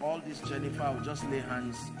 All this, Jennifer, I'll just lay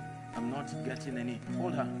hands. I'm not getting any.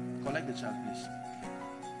 Hold her. Collect the child, please.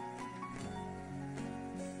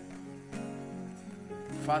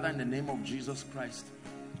 Father, in the name of Jesus Christ,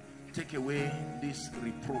 take away this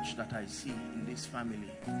reproach that I see in this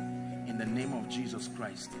family. In the name of Jesus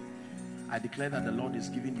Christ, I declare that the Lord is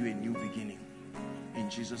giving you a new beginning. In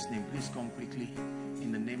Jesus' name, please come quickly.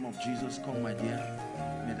 In the name of Jesus, come, my dear.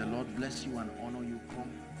 May the Lord bless you and honor you.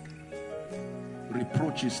 Come.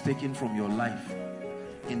 Reproach is taken from your life.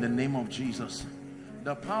 In the name of Jesus.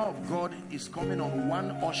 The power of God is coming on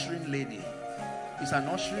one ushering lady. It's an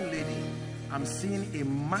ushering lady. I'm seeing a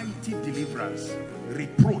mighty deliverance.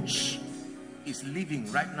 Reproach is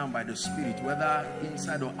living right now by the Spirit, whether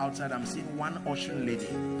inside or outside. I'm seeing one ushering lady.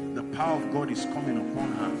 The power of God is coming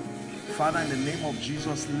upon her. Father, in the name of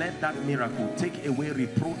Jesus, let that miracle take away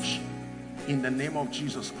reproach In the name of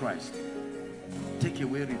Jesus Christ. Take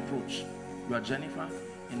away reproach. You are Jennifer.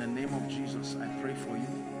 In the name of Jesus, I pray for you.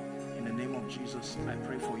 In the name of Jesus, I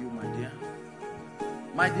pray for you, my dear.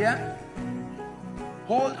 My dear,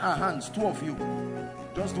 hold her hands, two of you.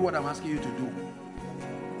 Just do what I'm asking you to do.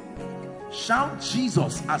 Shout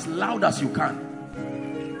Jesus as loud as you can.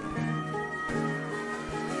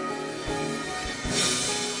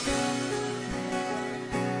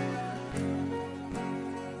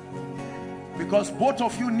 Because both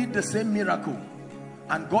of you need the same miracle.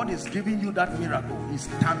 And God is giving you that miracle. He's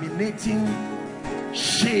terminating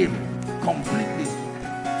shame completely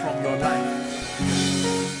from your life.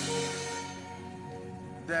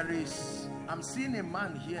 I'm seeing a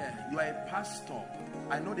man here. You are a pastor.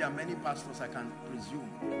 I know there are many pastors, I can presume.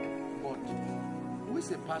 But who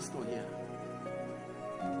is a pastor here?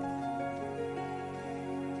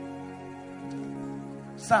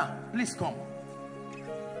 Sir, please come.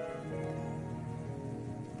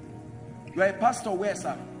 You are a pastor where,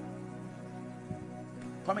 sir?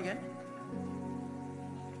 Come again.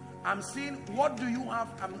 I'm seeing, what do you have?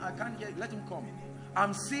 I can't hear. Let him come.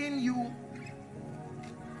 I'm seeing you.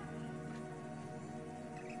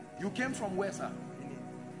 You came from where, sir?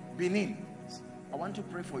 Benin. I want to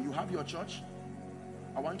pray for you. Have your church?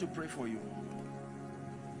 I want to pray for you.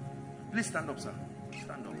 Please stand up, sir.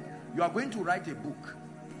 Stand up. You are going to write a book.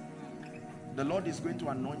 The Lord is going to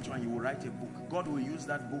anoint you and you will write a book. God will use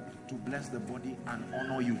that book to bless the body and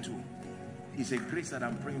honor you too. It's a grace that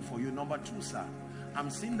I'm praying for you. Number two, sir, I'm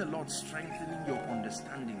seeing the Lord strengthening your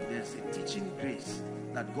understanding. There's a teaching grace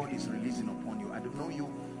that God is releasing upon you. I don't know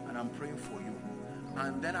you, and I'm praying for you.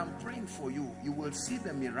 And then I'm praying for you. You will see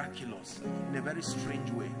the miraculous in a very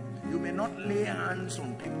strange way. You may not lay hands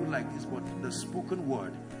on people like this, but the spoken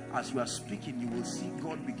word, as you are speaking, you will see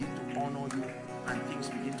God begin to honor you and things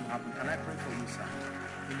begin to happen. Can I pray for you, sir?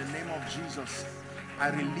 In the name of Jesus, I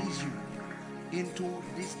release you into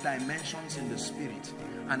these dimensions in the spirit.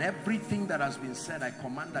 And everything that has been said, I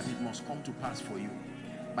command that it must come to pass for you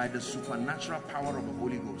by the supernatural power of the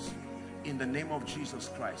Holy Ghost. In the name of Jesus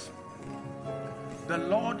Christ. The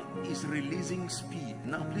Lord is releasing speed.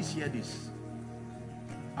 Now please hear this.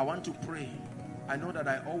 I want to pray. I know that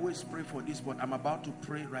I always pray for this, but I'm about to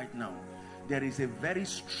pray right now. There is a very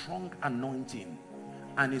strong anointing,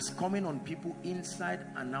 and it's coming on people inside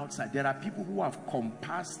and outside. There are people who have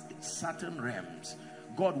compassed certain realms.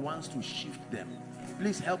 God wants to shift them.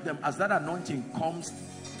 Please help them. As that anointing comes,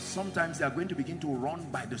 sometimes they are going to begin to run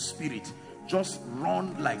by the Spirit. Just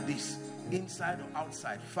run like this, inside or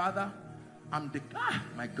outside. Father,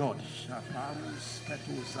 my God.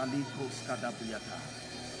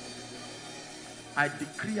 I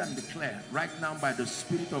decree and declare right now by the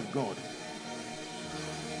Spirit of God,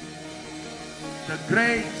 the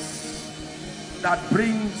grace that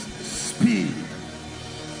brings speed.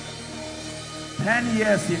 10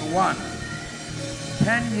 years in one.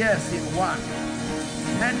 10 years in one.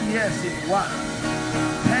 10 years in one.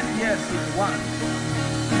 10 years in one.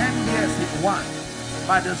 10 years in one.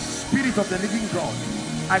 By the Spirit of the living God,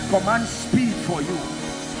 I command speed for you.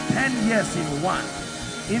 10 years in one.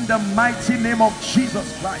 In the mighty name of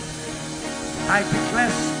Jesus Christ, I declare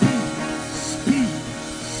speed, speed,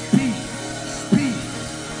 speed, speed.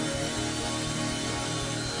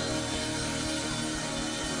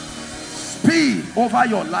 Speed over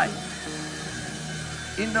your life.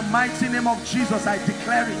 In the mighty name of Jesus, I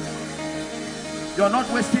declare it. You are not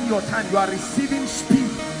wasting your time. You are receiving speed.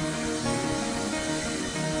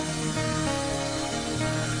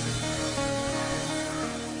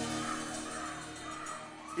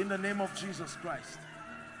 In the name of Jesus Christ.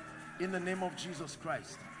 In the name of Jesus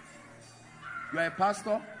Christ. You are a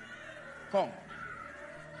pastor? Come.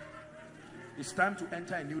 It's time to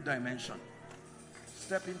enter a new dimension.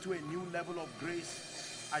 Step into a new level of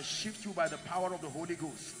grace. I shift you by the power of the Holy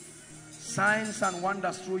Ghost. Signs and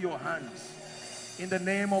wonders through your hands. In the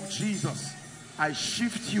name of Jesus, I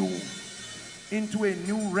shift you into a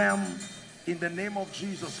new realm in the name of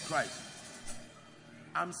Jesus Christ.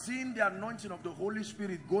 I'm seeing the anointing of the Holy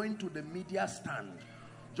Spirit going to the media stand.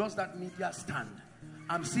 Just that media stand.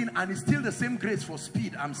 I'm seeing, and it's still the same grace for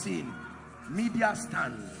speed. I'm seeing media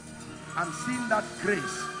stand. I'm seeing that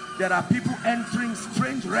grace. There are people entering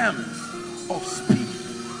strange realms of speed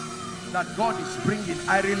that God is bringing.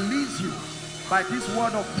 I release you by this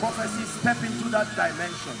word of prophecy. Step into that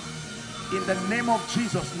dimension. In the name of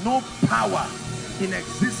Jesus, no power in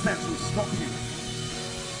existence will stop you.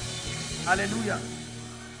 Hallelujah.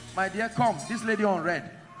 My dear, come. This lady on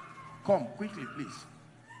red. Come, quickly, please.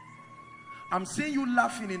 I'm seeing you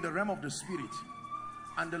laughing in the realm of the Spirit.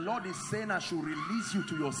 And the Lord is saying I should release you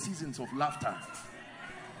to your seasons of laughter.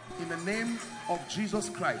 In the name of Jesus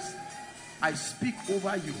Christ, I speak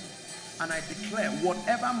over you and I declare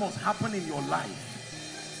whatever must happen in your life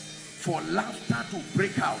for laughter to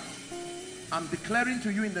break out, I'm declaring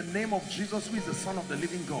to you in the name of Jesus, who is the Son of the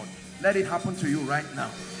living God, let it happen to you right now.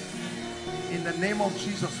 In the name of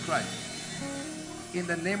Jesus Christ. In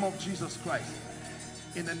the name of Jesus Christ.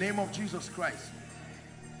 In the name of Jesus Christ.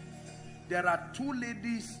 There are 2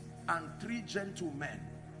 ladies and 3 gentlemen.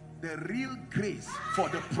 The real grace for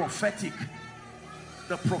the prophetic.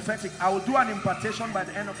 The prophetic. I will do an impartation by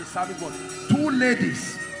the end of the service, but 2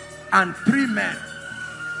 ladies and 3 men.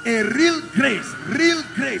 A real grace,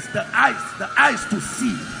 the eyes to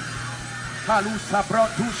see.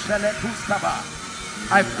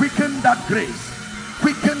 I quicken that grace,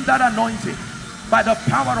 quicken that anointing by the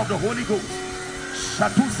power of the Holy Ghost.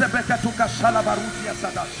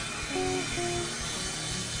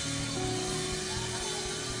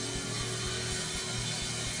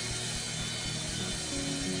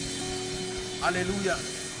 Hallelujah.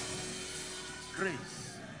 Grace.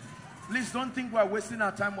 Please don't think we're wasting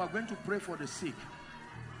our time. We're going to pray for the sick.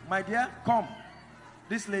 My dear, come.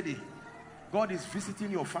 This lady, God is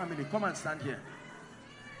visiting your family. Come and stand here.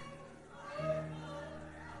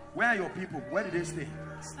 Where are your people? Where did they stay?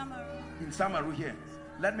 Samaru. In Samaru here.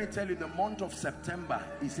 Let me tell you, the month of September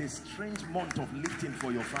is a strange month of lifting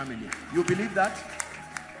for your family. You believe that?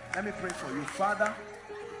 Let me pray for you. Father,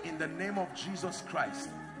 in the name of Jesus Christ.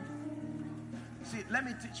 See, let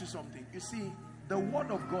me teach you something. You see, the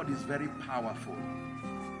word of God is very powerful.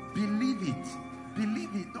 Believe it.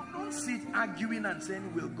 Believe it. Don't sit arguing and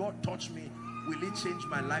saying, will God touch me? Will it change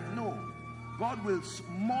my life? No. God will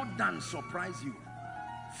more than surprise you.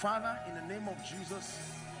 Father, in the name of Jesus,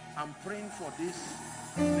 I'm praying for this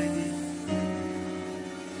lady.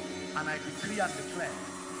 And I decree and declare.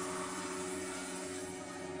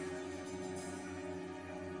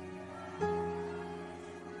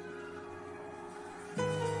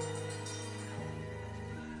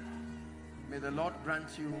 May the Lord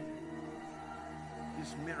grant you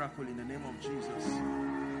this miracle in the name of Jesus.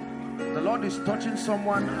 The Lord is touching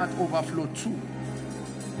someone at overflow 2.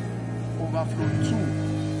 Overflow 2.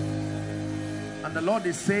 And the Lord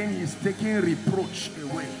is saying he's taking reproach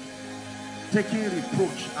away. Taking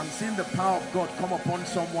reproach. I'm seeing the power of God come upon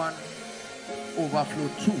someone. Overflow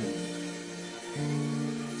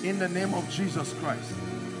 2. In the name of Jesus Christ.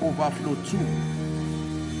 Overflow 2.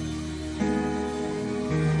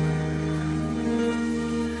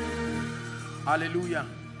 Hallelujah.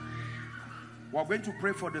 We're going to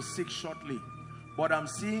pray for the sick shortly. But I'm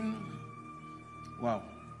seeing, wow.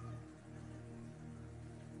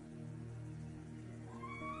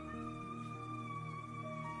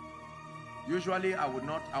 Usually I would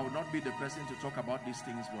not be the person to talk about these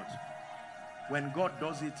things, but when God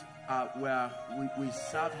does it, we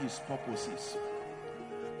serve his purposes.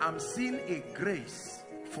 I'm seeing a grace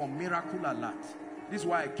for miracle alert. This is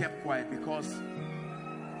why I kept quiet, because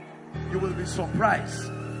you will be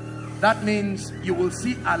surprised. That means you will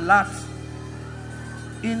see alerts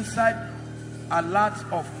inside, alerts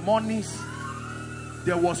of monies.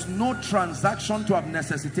 There was no transaction to have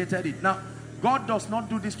necessitated it. Now, God does not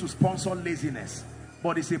do this to sponsor laziness,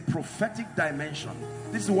 but it's a prophetic dimension.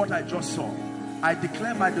 This is what I just saw. I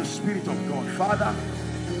declare by the Spirit of God, Father,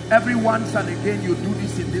 every once and again you do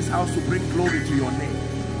this in this house to bring glory to your name.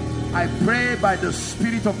 I pray by the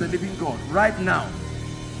Spirit of the living God right now,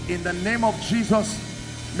 in the name of Jesus,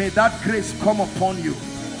 may that grace come upon you.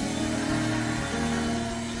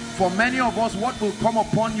 For many of us, what will come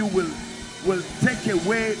upon you will take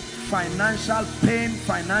away financial pain,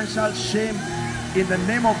 financial shame, in the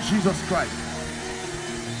name of Jesus Christ.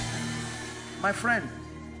 My friend,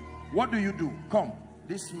 what do you do? Come,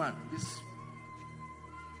 this man,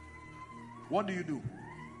 what do you do?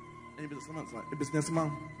 A businessman.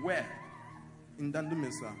 Where? In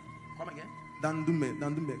Dandume, sir. Come again?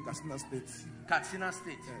 Dandume, Katsina State. Katsina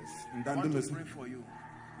State. Yes. In I want Dandume. to pray for you.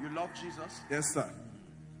 You love Jesus? Yes, sir.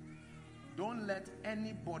 Don't let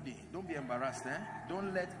anybody, don't be embarrassed,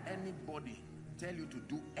 don't let anybody tell you to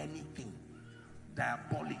do anything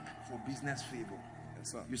diabolic for business favor.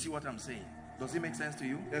 Yes, sir. You see what I'm saying? Does it make sense to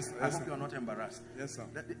you? Yes, I yes, hope sir. you're not embarrassed. Yes, sir.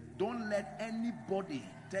 Don't let anybody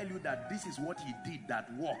tell you that this is what he did that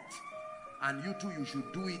worked, and you too, you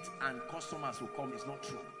should do it, and customers will come. It's not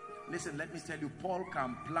true. Listen, let me tell you, Paul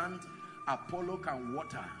can plant, Apollo can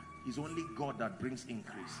water. It's only God that brings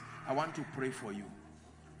increase. I want to pray for you.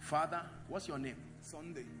 Father, what's your name?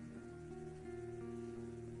 Sunday.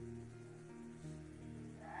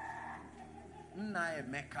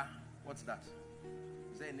 Nnaemeka. What's that?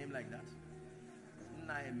 Is there a name like that?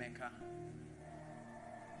 Nnaemeka.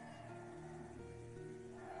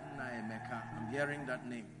 hearing that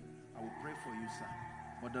name, I will pray for you, sir.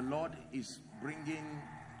 But the Lord is bringing,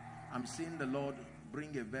 I'm seeing the Lord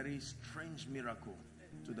bring a very strange miracle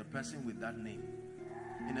to the person with that name.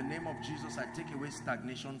 In the name of Jesus, I take away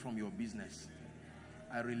stagnation from your business.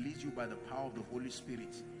 I release you by the power of the Holy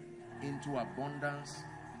Spirit into abundance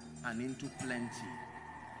and into plenty.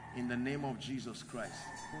 In the name of Jesus Christ.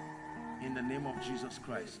 In the name of Jesus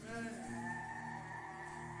Christ.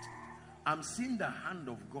 I'm seeing the hand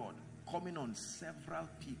of God coming on several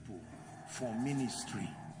people for ministry.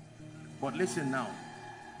 But listen now,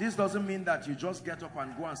 this doesn't mean that you just get up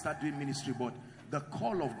and go and start doing ministry, but the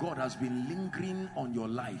call of God has been lingering on your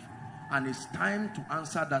life, and it's time to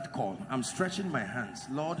answer that call. I'm stretching my hands.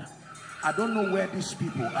 Lord, I don't know where these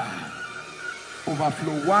people are.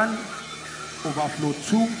 Overflow 1, overflow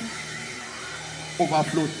 2,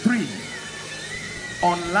 overflow 3,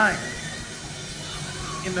 online,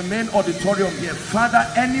 in the main auditorium here. Father,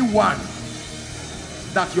 anyone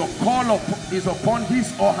that your call is upon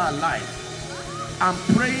his or her life, I'm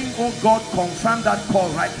praying, oh God, confirm that call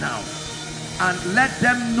right now. And let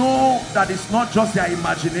them know that it's not just their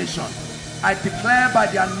imagination. I declare by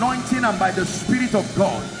the anointing and by the Spirit of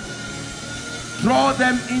God, draw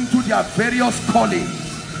them into their various callings,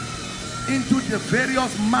 into the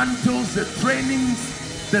various mantles, the trainings,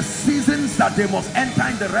 the seasons that they must enter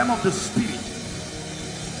in the realm of the Spirit,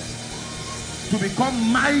 to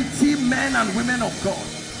become mighty men and women of God.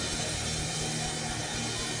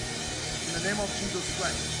 In the name of Jesus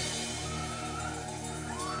Christ.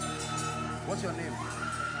 What's your name?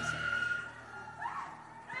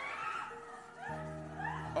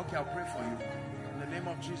 Okay, I'll pray for you. In the name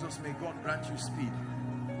of Jesus, may God grant you speed.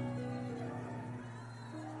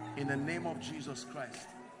 In the name of Jesus Christ,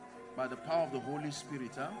 by the power of the Holy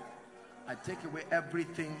Spirit, I take away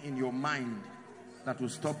everything in your mind that will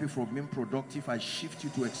stop you from being productive. I shift you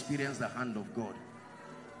to experience the hand of God.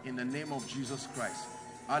 In the name of Jesus Christ.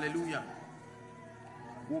 Hallelujah.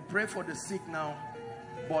 We'll pray for the sick now.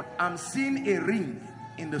 But I'm seeing a ring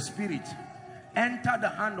in the spirit enter the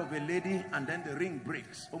hand of a lady, and then the ring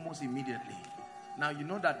breaks almost immediately. Now you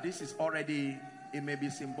know that this is already, it may be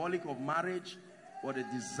symbolic of marriage, or a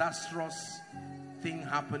disastrous thing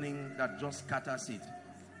happening that just scatters it.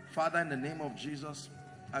 Father, in the name of Jesus,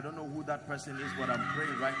 I don't know who that person is, but I'm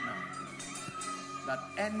praying right now that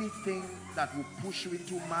anything that will push you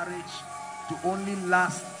into marriage to only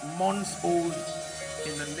last months old,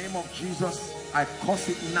 in the name of Jesus, I curse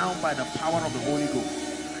it now by the power of the Holy Ghost.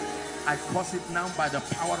 I curse it now by the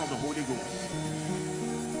power of the Holy Ghost.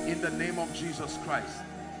 In the name of Jesus Christ.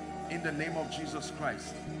 In the name of Jesus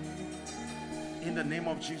Christ. In the name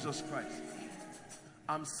of Jesus Christ.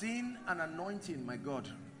 I'm seeing an anointing, my God,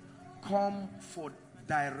 come for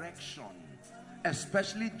direction,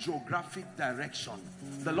 especially geographic direction.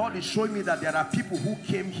 The Lord is showing me that there are people who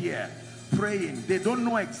came here praying. They don't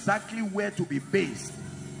know exactly where to be based.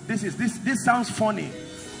 This sounds funny,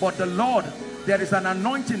 but the Lord, there is an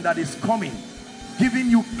anointing that is coming, giving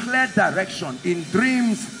you clear direction in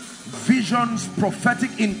dreams, visions,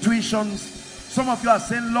 prophetic intuitions. Some of you are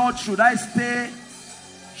saying, Lord, should I stay?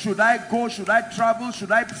 Should I go? Should I travel?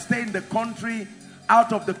 Should I stay in the country?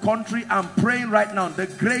 Out of the country? I'm praying right now, the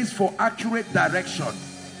grace for accurate direction.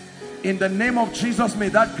 In the name of Jesus, may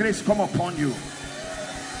that grace come upon you.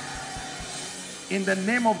 In the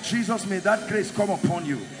name of Jesus, may that grace come upon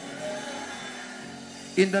you.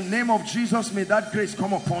 In the name of Jesus, may that grace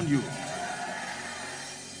come upon you.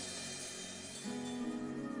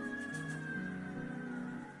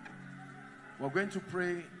 We're going to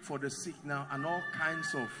pray for the sick now, and all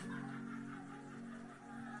kinds of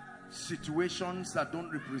situations that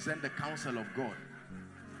don't represent the counsel of God.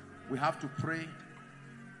 We have to pray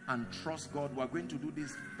and trust God. We're going to do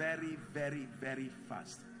this very, very, very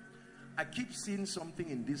fast. I keep seeing something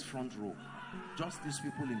in this front row. Just these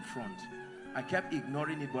people in front. I kept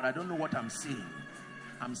ignoring it, but I don't know what I'm seeing.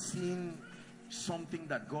 I'm seeing something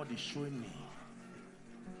that God is showing me.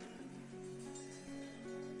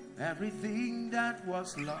 Everything that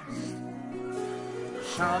was lost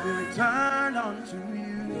shall be returned unto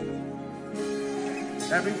you.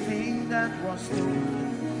 Everything that was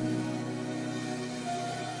stolen,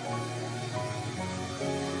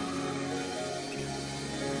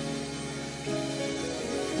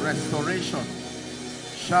 restoration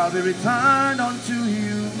shall be returned unto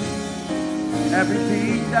you.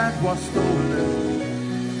 Everything that was stolen.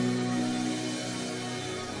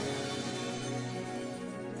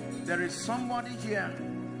 There is somebody here,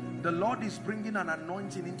 the Lord is bringing an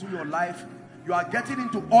anointing into your life. You are getting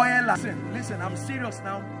into oil. Listen, I'm serious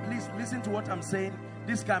now. Please listen to what I'm saying.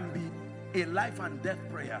 This can be a life and death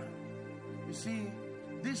prayer. You see,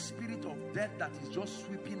 This spirit of death that is just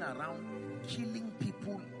sweeping around, killing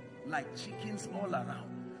people like chickens all around.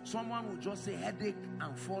 Someone will just say headache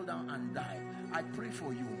and fall down and die. I pray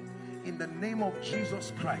for you in the name of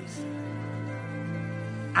Jesus Christ.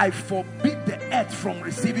 I forbid the earth from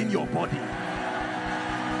receiving your body.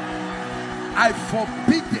 I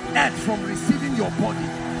forbid the earth from receiving your body.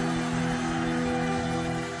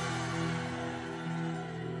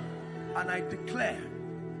 And I declare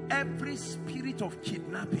every spirit of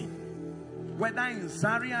kidnapping, whether in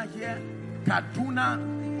Zaria here,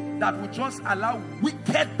 Kaduna, that will just allow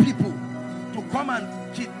wicked people to come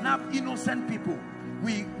and kidnap innocent people.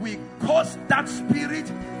 We curse that spirit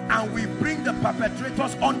and we bring the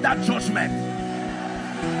perpetrators under judgment.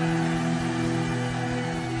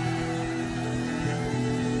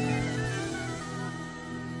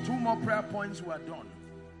 Two more prayer points, we are done.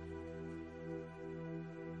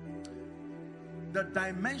 The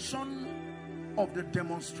dimension of the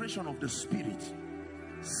demonstration of the spirit,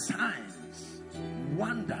 signs,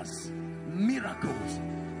 wonders, miracles,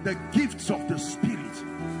 the gifts of the spirit,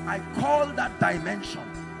 I call that dimension.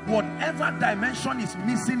 Whatever dimension is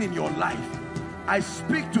missing in your life, I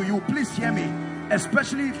speak to you. Please hear me,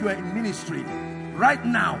 especially if you are in ministry right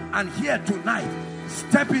now and here tonight.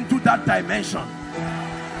 Step into that dimension.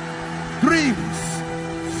 Dreams,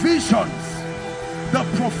 visions, the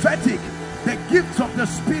prophetic, the gifts of the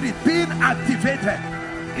spirit being activated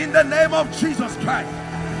in the name of Jesus Christ.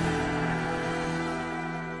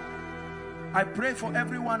 I pray for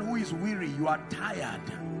everyone who is weary. You are tired.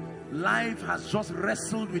 Life has just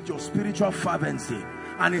wrestled with your spiritual fervency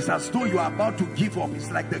and it's as though you are about to give up.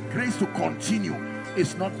 It's like the grace to continue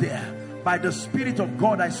is not there. By the Spirit of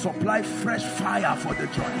God, I supply fresh fire for the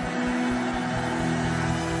journey.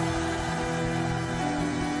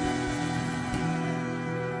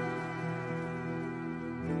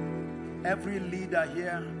 Every leader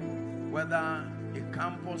here, whether a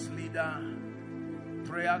campus leader,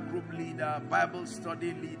 prayer group leader, Bible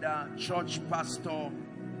study leader, church pastor,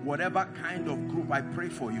 whatever kind of group, I pray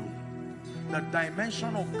for you. The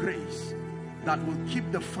dimension of grace that will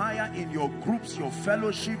keep the fire in your groups, your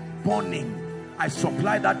fellowship burning, I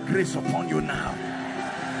supply that grace upon you now.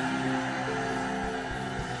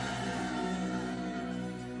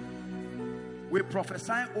 We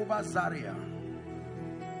prophesy over Zaria.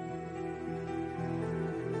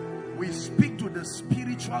 We speak to the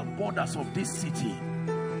spiritual borders of this city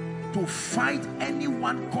to fight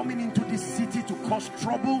anyone coming into this city to cause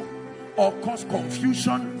trouble or cause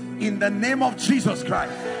confusion in the name of Jesus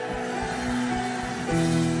Christ.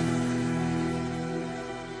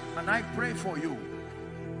 And I pray for you,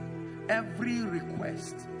 every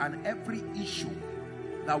request and every issue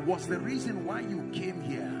that was the reason why you came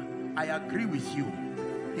here, I agree with you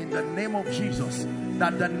in the name of Jesus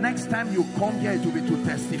that the next time you come here it will be to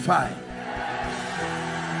testify.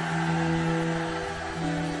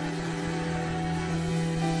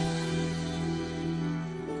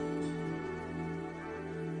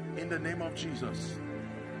 In the name of Jesus.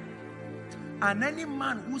 And any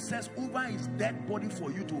man who says over his dead body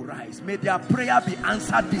for you to rise, may their prayer be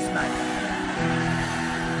answered this night.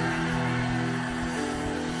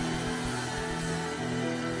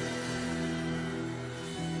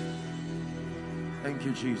 Thank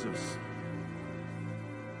you, Jesus.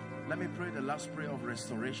 Let me pray the last prayer of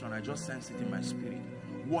restoration. I just sense it in my spirit.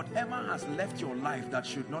 Whatever has left your life that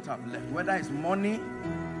should not have left, whether it's money,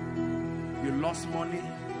 you lost money,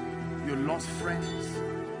 you lost friends,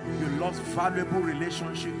 you lost valuable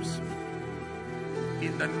relationships,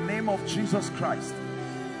 in the name of Jesus Christ,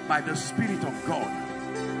 by the Spirit of God,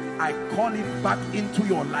 I call it back into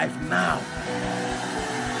your life now.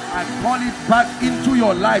 I call it back into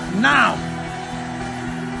your life now.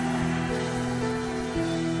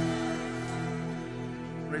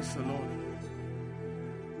 Praise the Lord.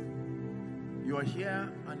 You are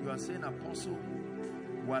here and you are saying, Apostle,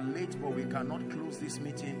 we are late, but we cannot close this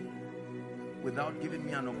meeting without giving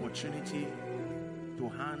me an opportunity to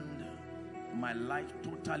hand my life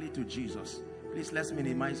totally to Jesus. Please, let's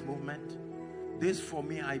minimize movement. This for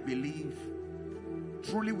me, I believe,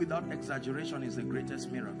 truly without exaggeration, is the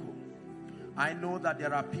greatest miracle. I know that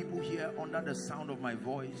there are people here under the sound of my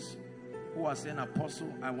voice who are saying,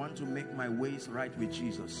 Apostle, I want to make my ways right with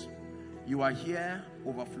Jesus. You are here,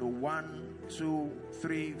 overflow 1, 2,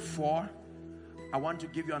 3, 4. I want to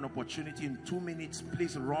give you an opportunity in 2 minutes.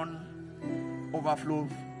 Please run overflow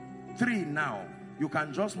 3 now. You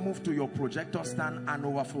can just move to your projector stand and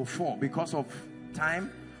overflow 4 because of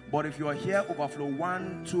time. But if you are here, overflow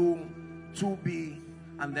 1, 2, 2B,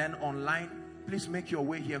 and then online, please make your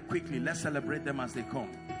way here quickly. Let's celebrate them as they come.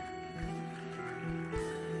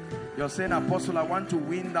 You're saying, Apostle, I want to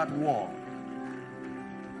win that war.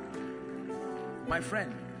 My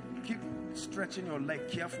friend, keep stretching your leg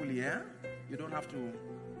carefully, eh? You don't have to.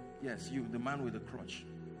 Yes, you, the man with the crutch.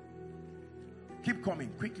 Keep coming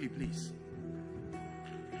quickly, please.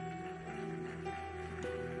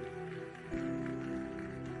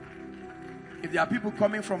 If there are people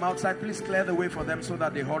coming from outside, please clear the way for them so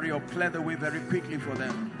that they hurry up. Clear the way very quickly for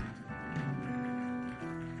them.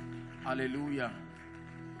 Hallelujah.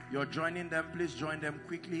 You're joining them, please join them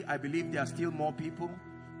quickly. I believe there are still more people.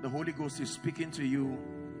 The Holy Ghost is speaking to you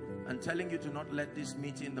and telling you to not let this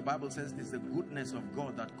meeting. The Bible says it's the goodness of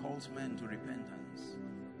God that calls men to repentance.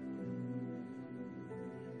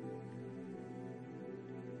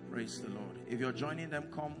 Praise the Lord. If you're joining them,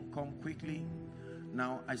 come quickly.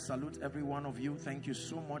 Now, I salute every one of you. Thank you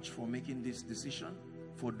so much for making this decision.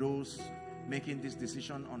 For those making this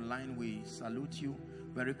decision online, we salute you.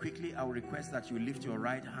 Very quickly, I will request that you lift your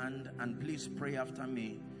right hand and please pray after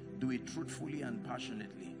me. Do it truthfully and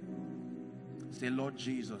passionately. Say, Lord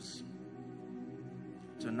Jesus,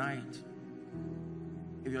 tonight,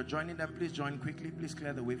 if you're joining them, please join quickly. Please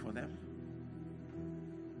clear the way for them.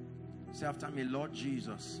 Say after me, Lord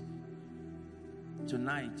Jesus,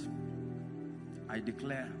 tonight, I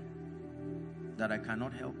declare that I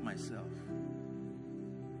cannot help myself.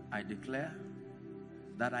 I declare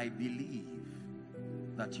that I believe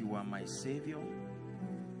that you are my Savior,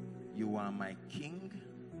 you are my King,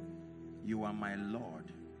 you are my Lord.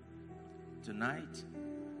 Tonight,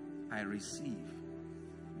 I receive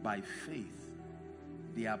by faith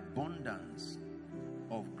the abundance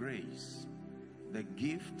of grace, the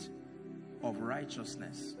gift of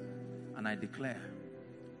righteousness, and I declare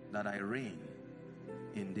that I reign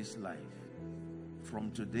in this life.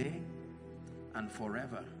 From today and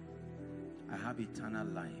forever, I have eternal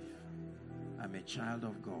life. I'm a child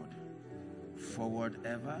of God. Forward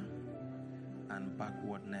ever and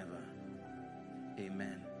backward never.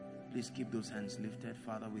 Amen. Please keep those hands lifted.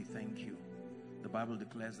 Father, we thank you. The Bible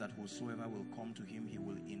declares that whosoever will come to him, he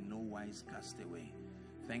will in no wise cast away.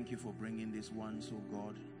 Thank you for bringing these ones, oh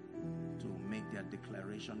God, to make their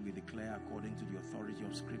declaration. We declare according to the authority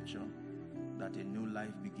of Scripture that a new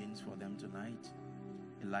life begins for them tonight,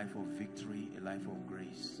 a life of victory, a life of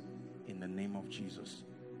grace, in the name of Jesus.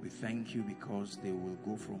 We thank you because they will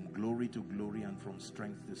go from glory to glory and from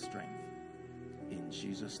strength to strength. In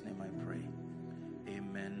Jesus' name I pray.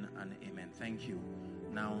 Amen and amen. Thank you.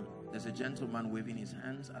 Now, there's a gentleman waving his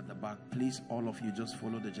hands at the back. Please, all of you, just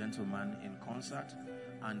follow the gentleman in concert,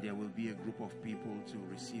 and there will be a group of people to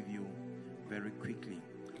receive you very quickly.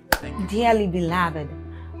 Thank you. Dearly beloved,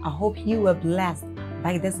 I hope you were blessed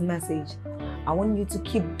by this message. I want you to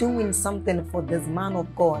keep doing something for this man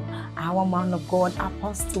of God, our man of God,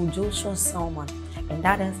 Apostle Joshua Selman. And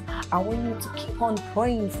that is, I want you to keep on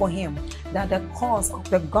praying for him, that the cause of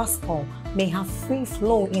the gospel may have free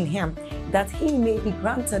flow in him, that he may be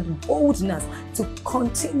granted boldness to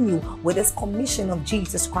continue with this commission of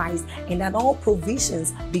Jesus Christ, and that all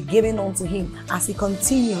provisions be given unto him as he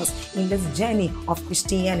continues in this journey of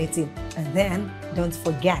Christianity. And then don't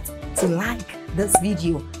forget to like this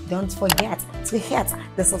video. Don't forget to hit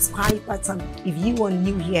the subscribe button if you are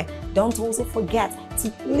new here. Don't also forget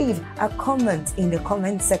to leave a comment in the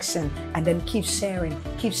comment section, and then keep sharing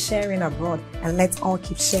abroad, and let's all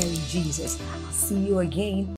keep sharing Jesus. I'll see you again